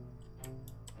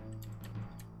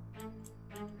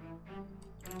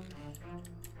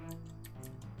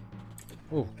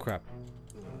 Oh, crap.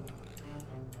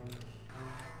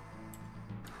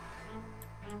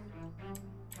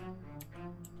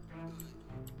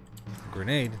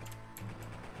 Grenade.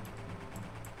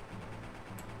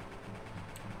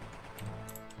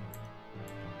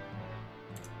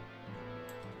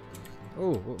 Oh,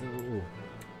 oh, oh, oh.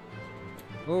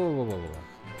 Oh, whoa, whoa, whoa.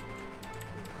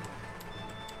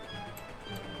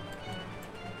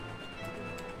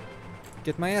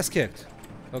 Get my ass kicked.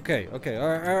 Okay, okay,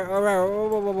 alright, whoa,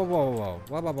 whoa, whoa, whoa, whoa,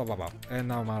 whoa, whoa, whoa, whoa, whoa. And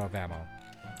now I'm out of ammo.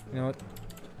 You know what?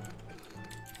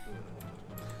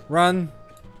 Run!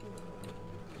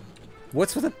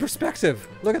 What's with the perspective?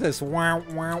 Look at this. Wow,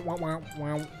 wow, wow, wow,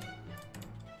 wow.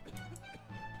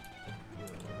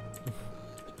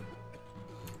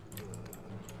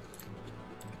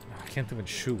 I can't even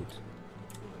shoot.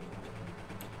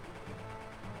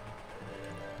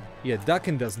 Yeah,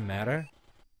 ducking doesn't matter.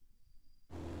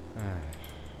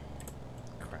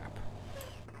 Crap.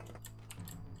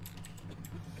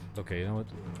 Okay, you know what?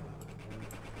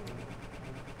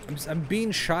 I'm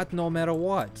being shot no matter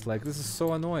what. Like, this is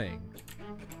so annoying.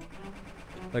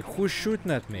 Like, who's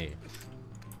shooting at me?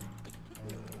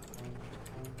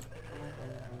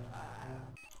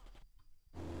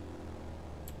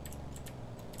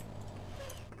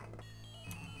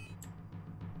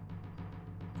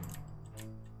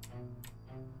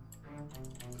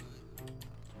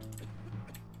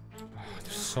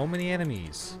 There's so many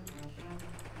enemies.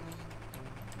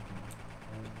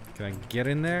 Can I get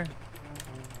in there?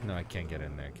 No, I can't get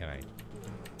in there, can I?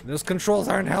 Those controls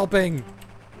aren't helping!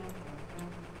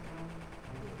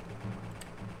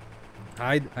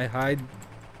 Hide, I hide.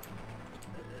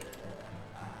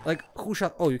 Like, who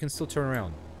shot? Oh, you can still turn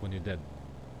around when you're dead.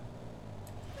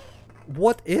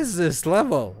 What is this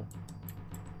level?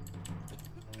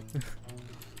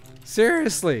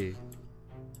 Seriously.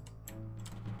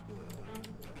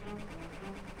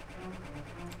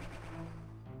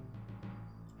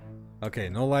 Okay,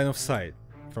 no line of sight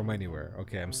from anywhere.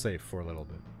 Okay, I'm safe for a little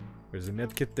bit. There's a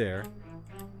medkit there.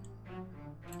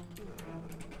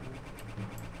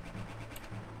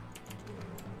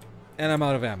 And I'm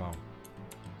out of ammo.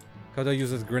 How do I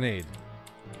use this grenade?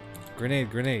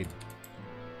 Grenade.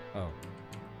 Oh.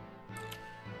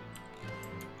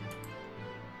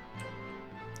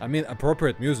 I mean,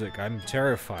 appropriate music. I'm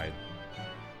terrified.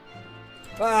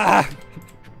 Ah!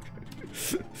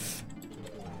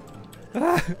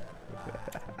 Ah!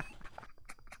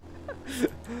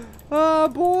 Oh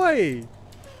boy!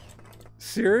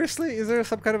 Seriously? Is there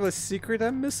some kind of a secret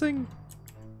I'm missing?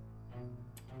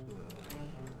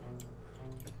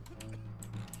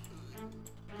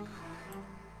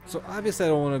 So obviously I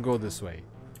don't want to go this way.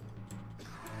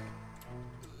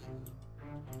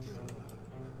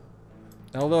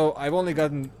 Although I've only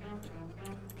gotten...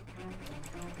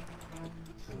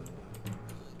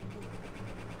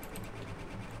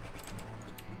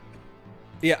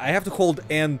 Yeah, I have to hold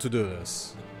N to do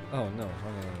this. Oh no.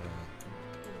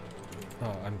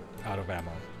 Oh, I'm out of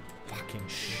ammo. Fucking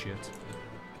shit.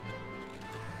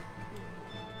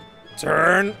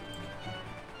 Turn!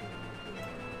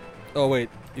 Oh wait,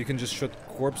 you can just shoot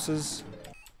corpses?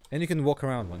 And you can walk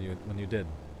around when you did.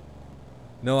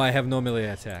 No, I have no melee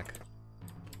attack.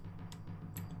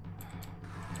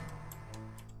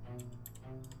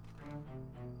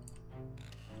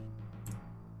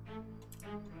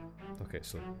 Okay,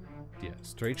 so yeah,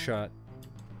 straight shot.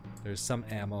 There's some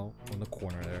ammo on the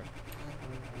corner there.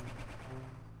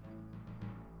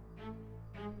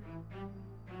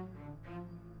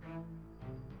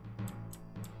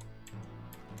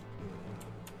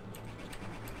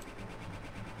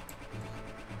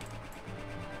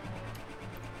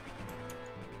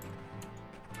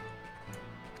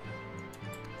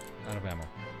 Out of ammo.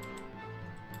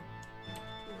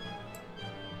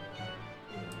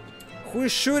 Who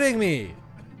is shooting me?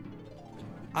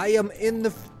 I am in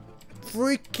the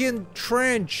freaking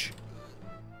trench.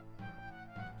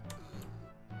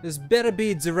 There's better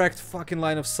be a direct fucking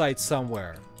line of sight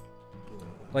somewhere.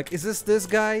 Like, is this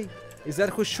guy? Is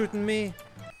that who's shooting me?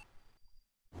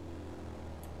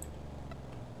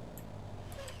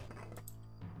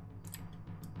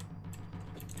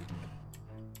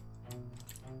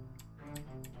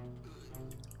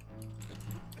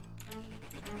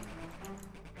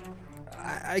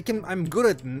 I'm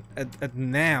good at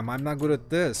NAM. I'm not good at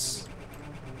this.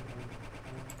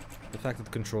 The fact that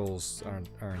controls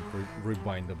aren't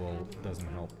rebindable doesn't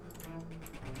help.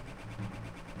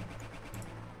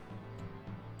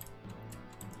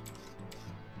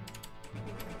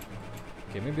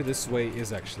 Okay, maybe this way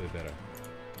is actually better.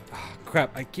 Ah,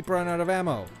 crap! I keep running out of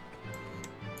ammo.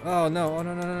 Oh no! Oh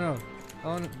no!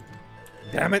 Oh no.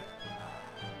 Damn it!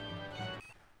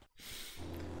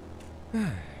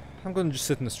 I'm gonna just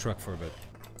sit in this truck for a bit.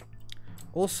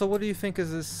 Also, what do you think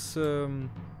is this,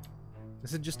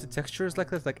 is it just the textures like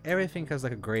that? Like, everything has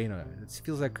like a grain on it. It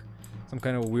feels like some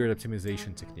kind of weird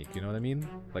optimization technique, you know what I mean?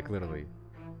 Like, literally.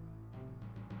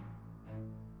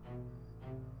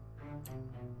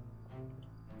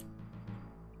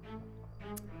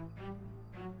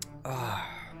 Oh,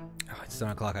 it's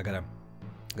 7 o'clock, I gotta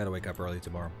wake up early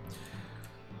tomorrow.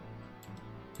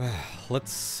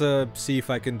 Let's see if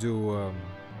I can do,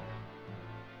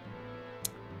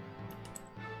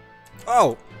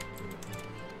 Oh!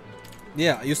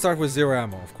 Yeah, you start with 0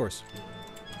 ammo, of course.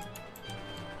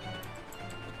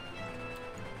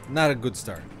 Not a good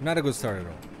start. Not a good start at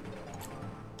all.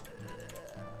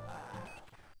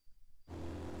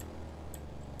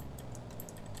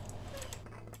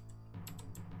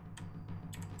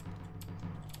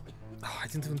 Oh, I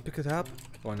didn't even pick it up?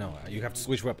 Oh no, you have to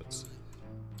switch weapons.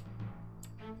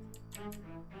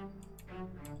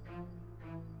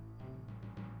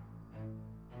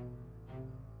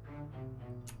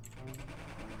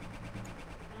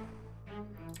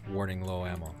 Warning, low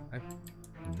ammo.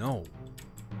 No.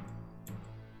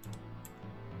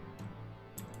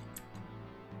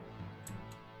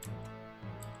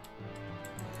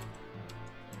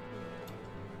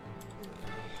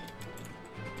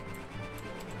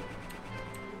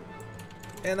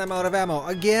 And I'm out of ammo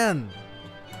again.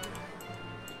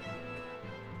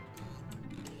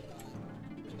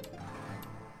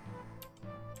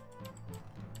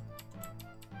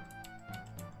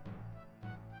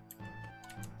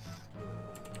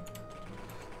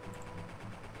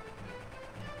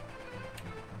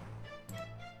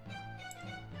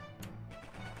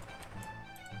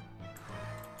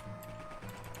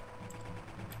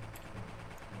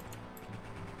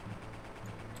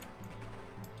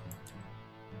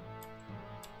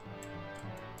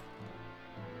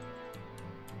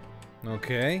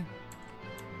 Okay.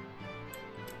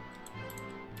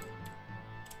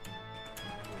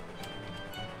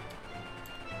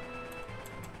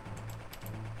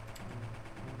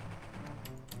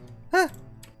 Huh.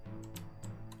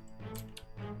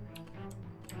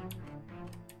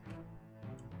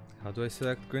 How do I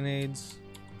select grenades?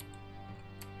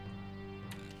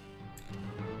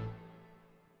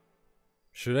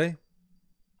 Should I?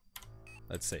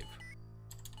 Let's save.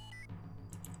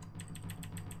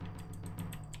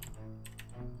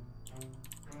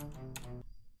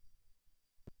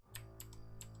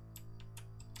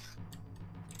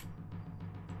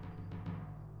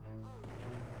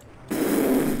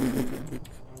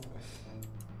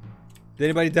 Did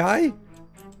anybody die?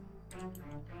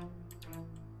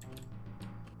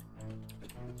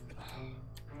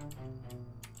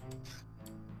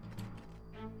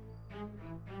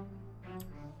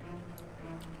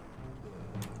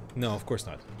 No, of course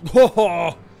not.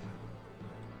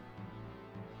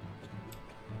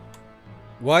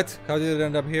 What? How did it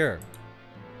end up here?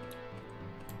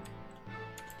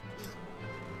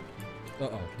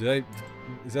 Uh-oh. Did I...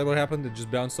 Is that what happened? It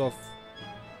just bounced off?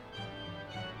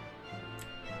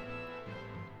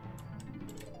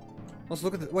 Let's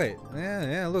look at the... Wait.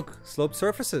 Yeah, look. Sloped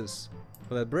surfaces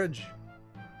for that bridge.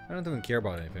 I don't even care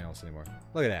about anything else anymore.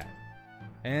 Look at that.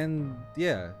 And,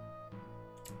 yeah.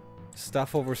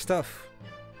 Stuff over stuff.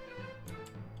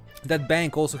 That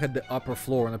bank also had the upper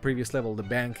floor on the previous level. The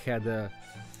bank had a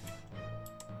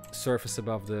surface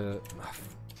above the...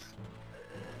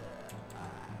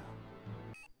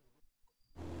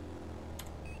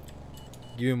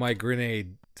 Give me my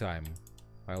grenade time.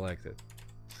 I liked it.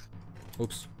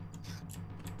 Oops.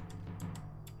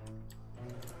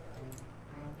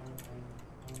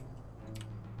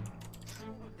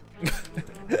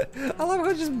 I love how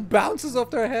it just bounces off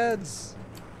their heads.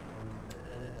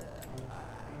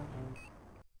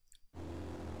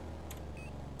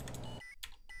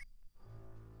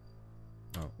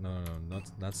 Oh, no,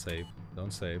 not save.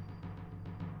 Don't save.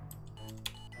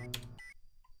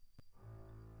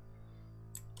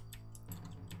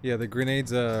 Yeah, the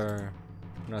grenades are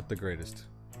not the greatest.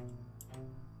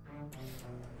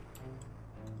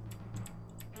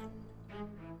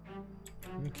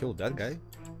 Let me kill that guy.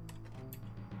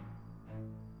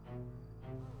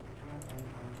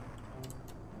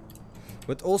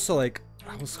 But also, like,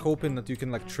 I was hoping that you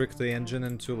can, like, trick the engine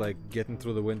into, like, getting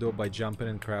through the window by jumping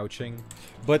and crouching.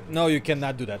 But no, you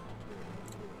cannot do that.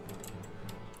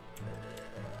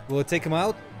 Will it take him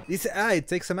out? It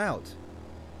takes him out.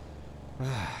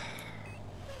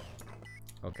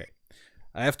 Okay.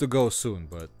 I have to go soon,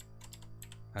 but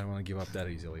I don't want to give up that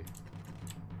easily.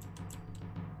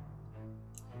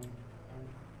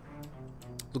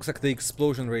 Looks like the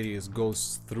explosion radius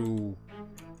goes through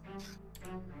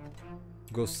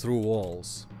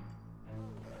walls.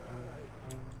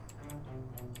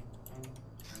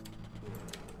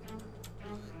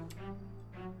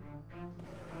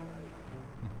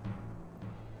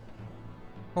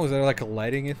 Oh, is there like a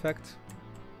lighting effect?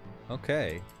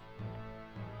 Okay.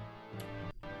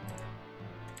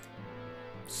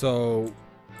 So...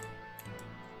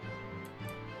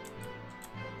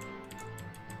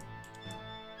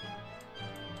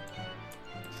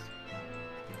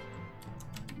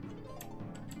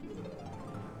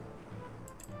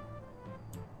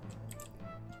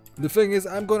 The thing is,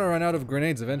 I'm gonna run out of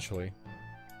grenades eventually.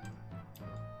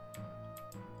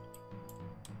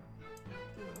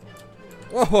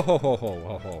 Oh, ho, ho, ho,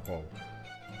 ho, ho, ho.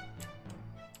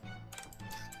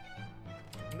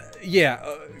 Yeah,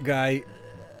 guy.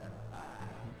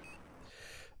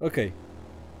 Okay.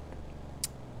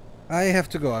 I have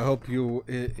to go. I hope you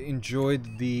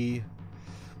enjoyed the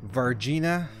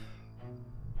Varginha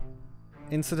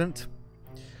Incident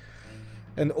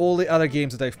and all the other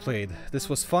games that I've played. This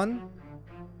was fun.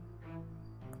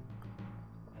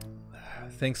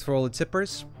 Thanks for all the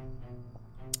tippers.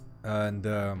 And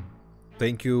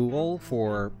thank you all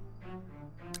for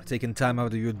taking time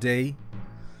out of your day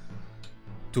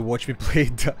to watch me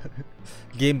play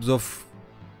games of,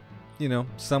 you know,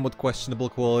 somewhat questionable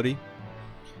quality.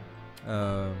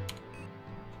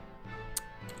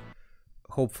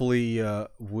 Hopefully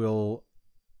we'll...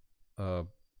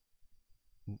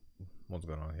 what's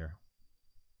going on here?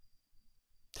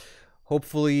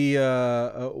 Hopefully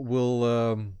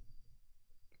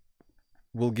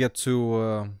we'll get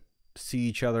to see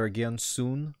each other again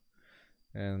soon,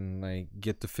 and I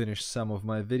get to finish some of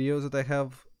my videos that I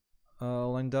have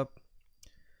lined up,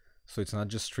 so it's not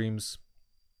just streams.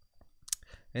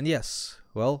 And yes,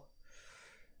 well,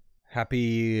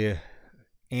 happy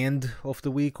end of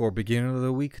the week or beginning of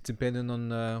the week, depending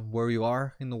on where you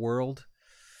are in the world.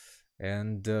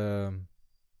 And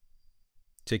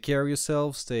take care of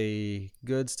yourself, stay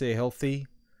good, stay healthy,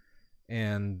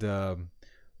 and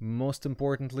most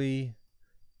importantly,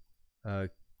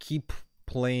 keep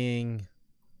playing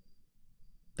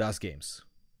those games.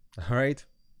 Alright?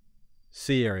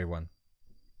 See you, everyone.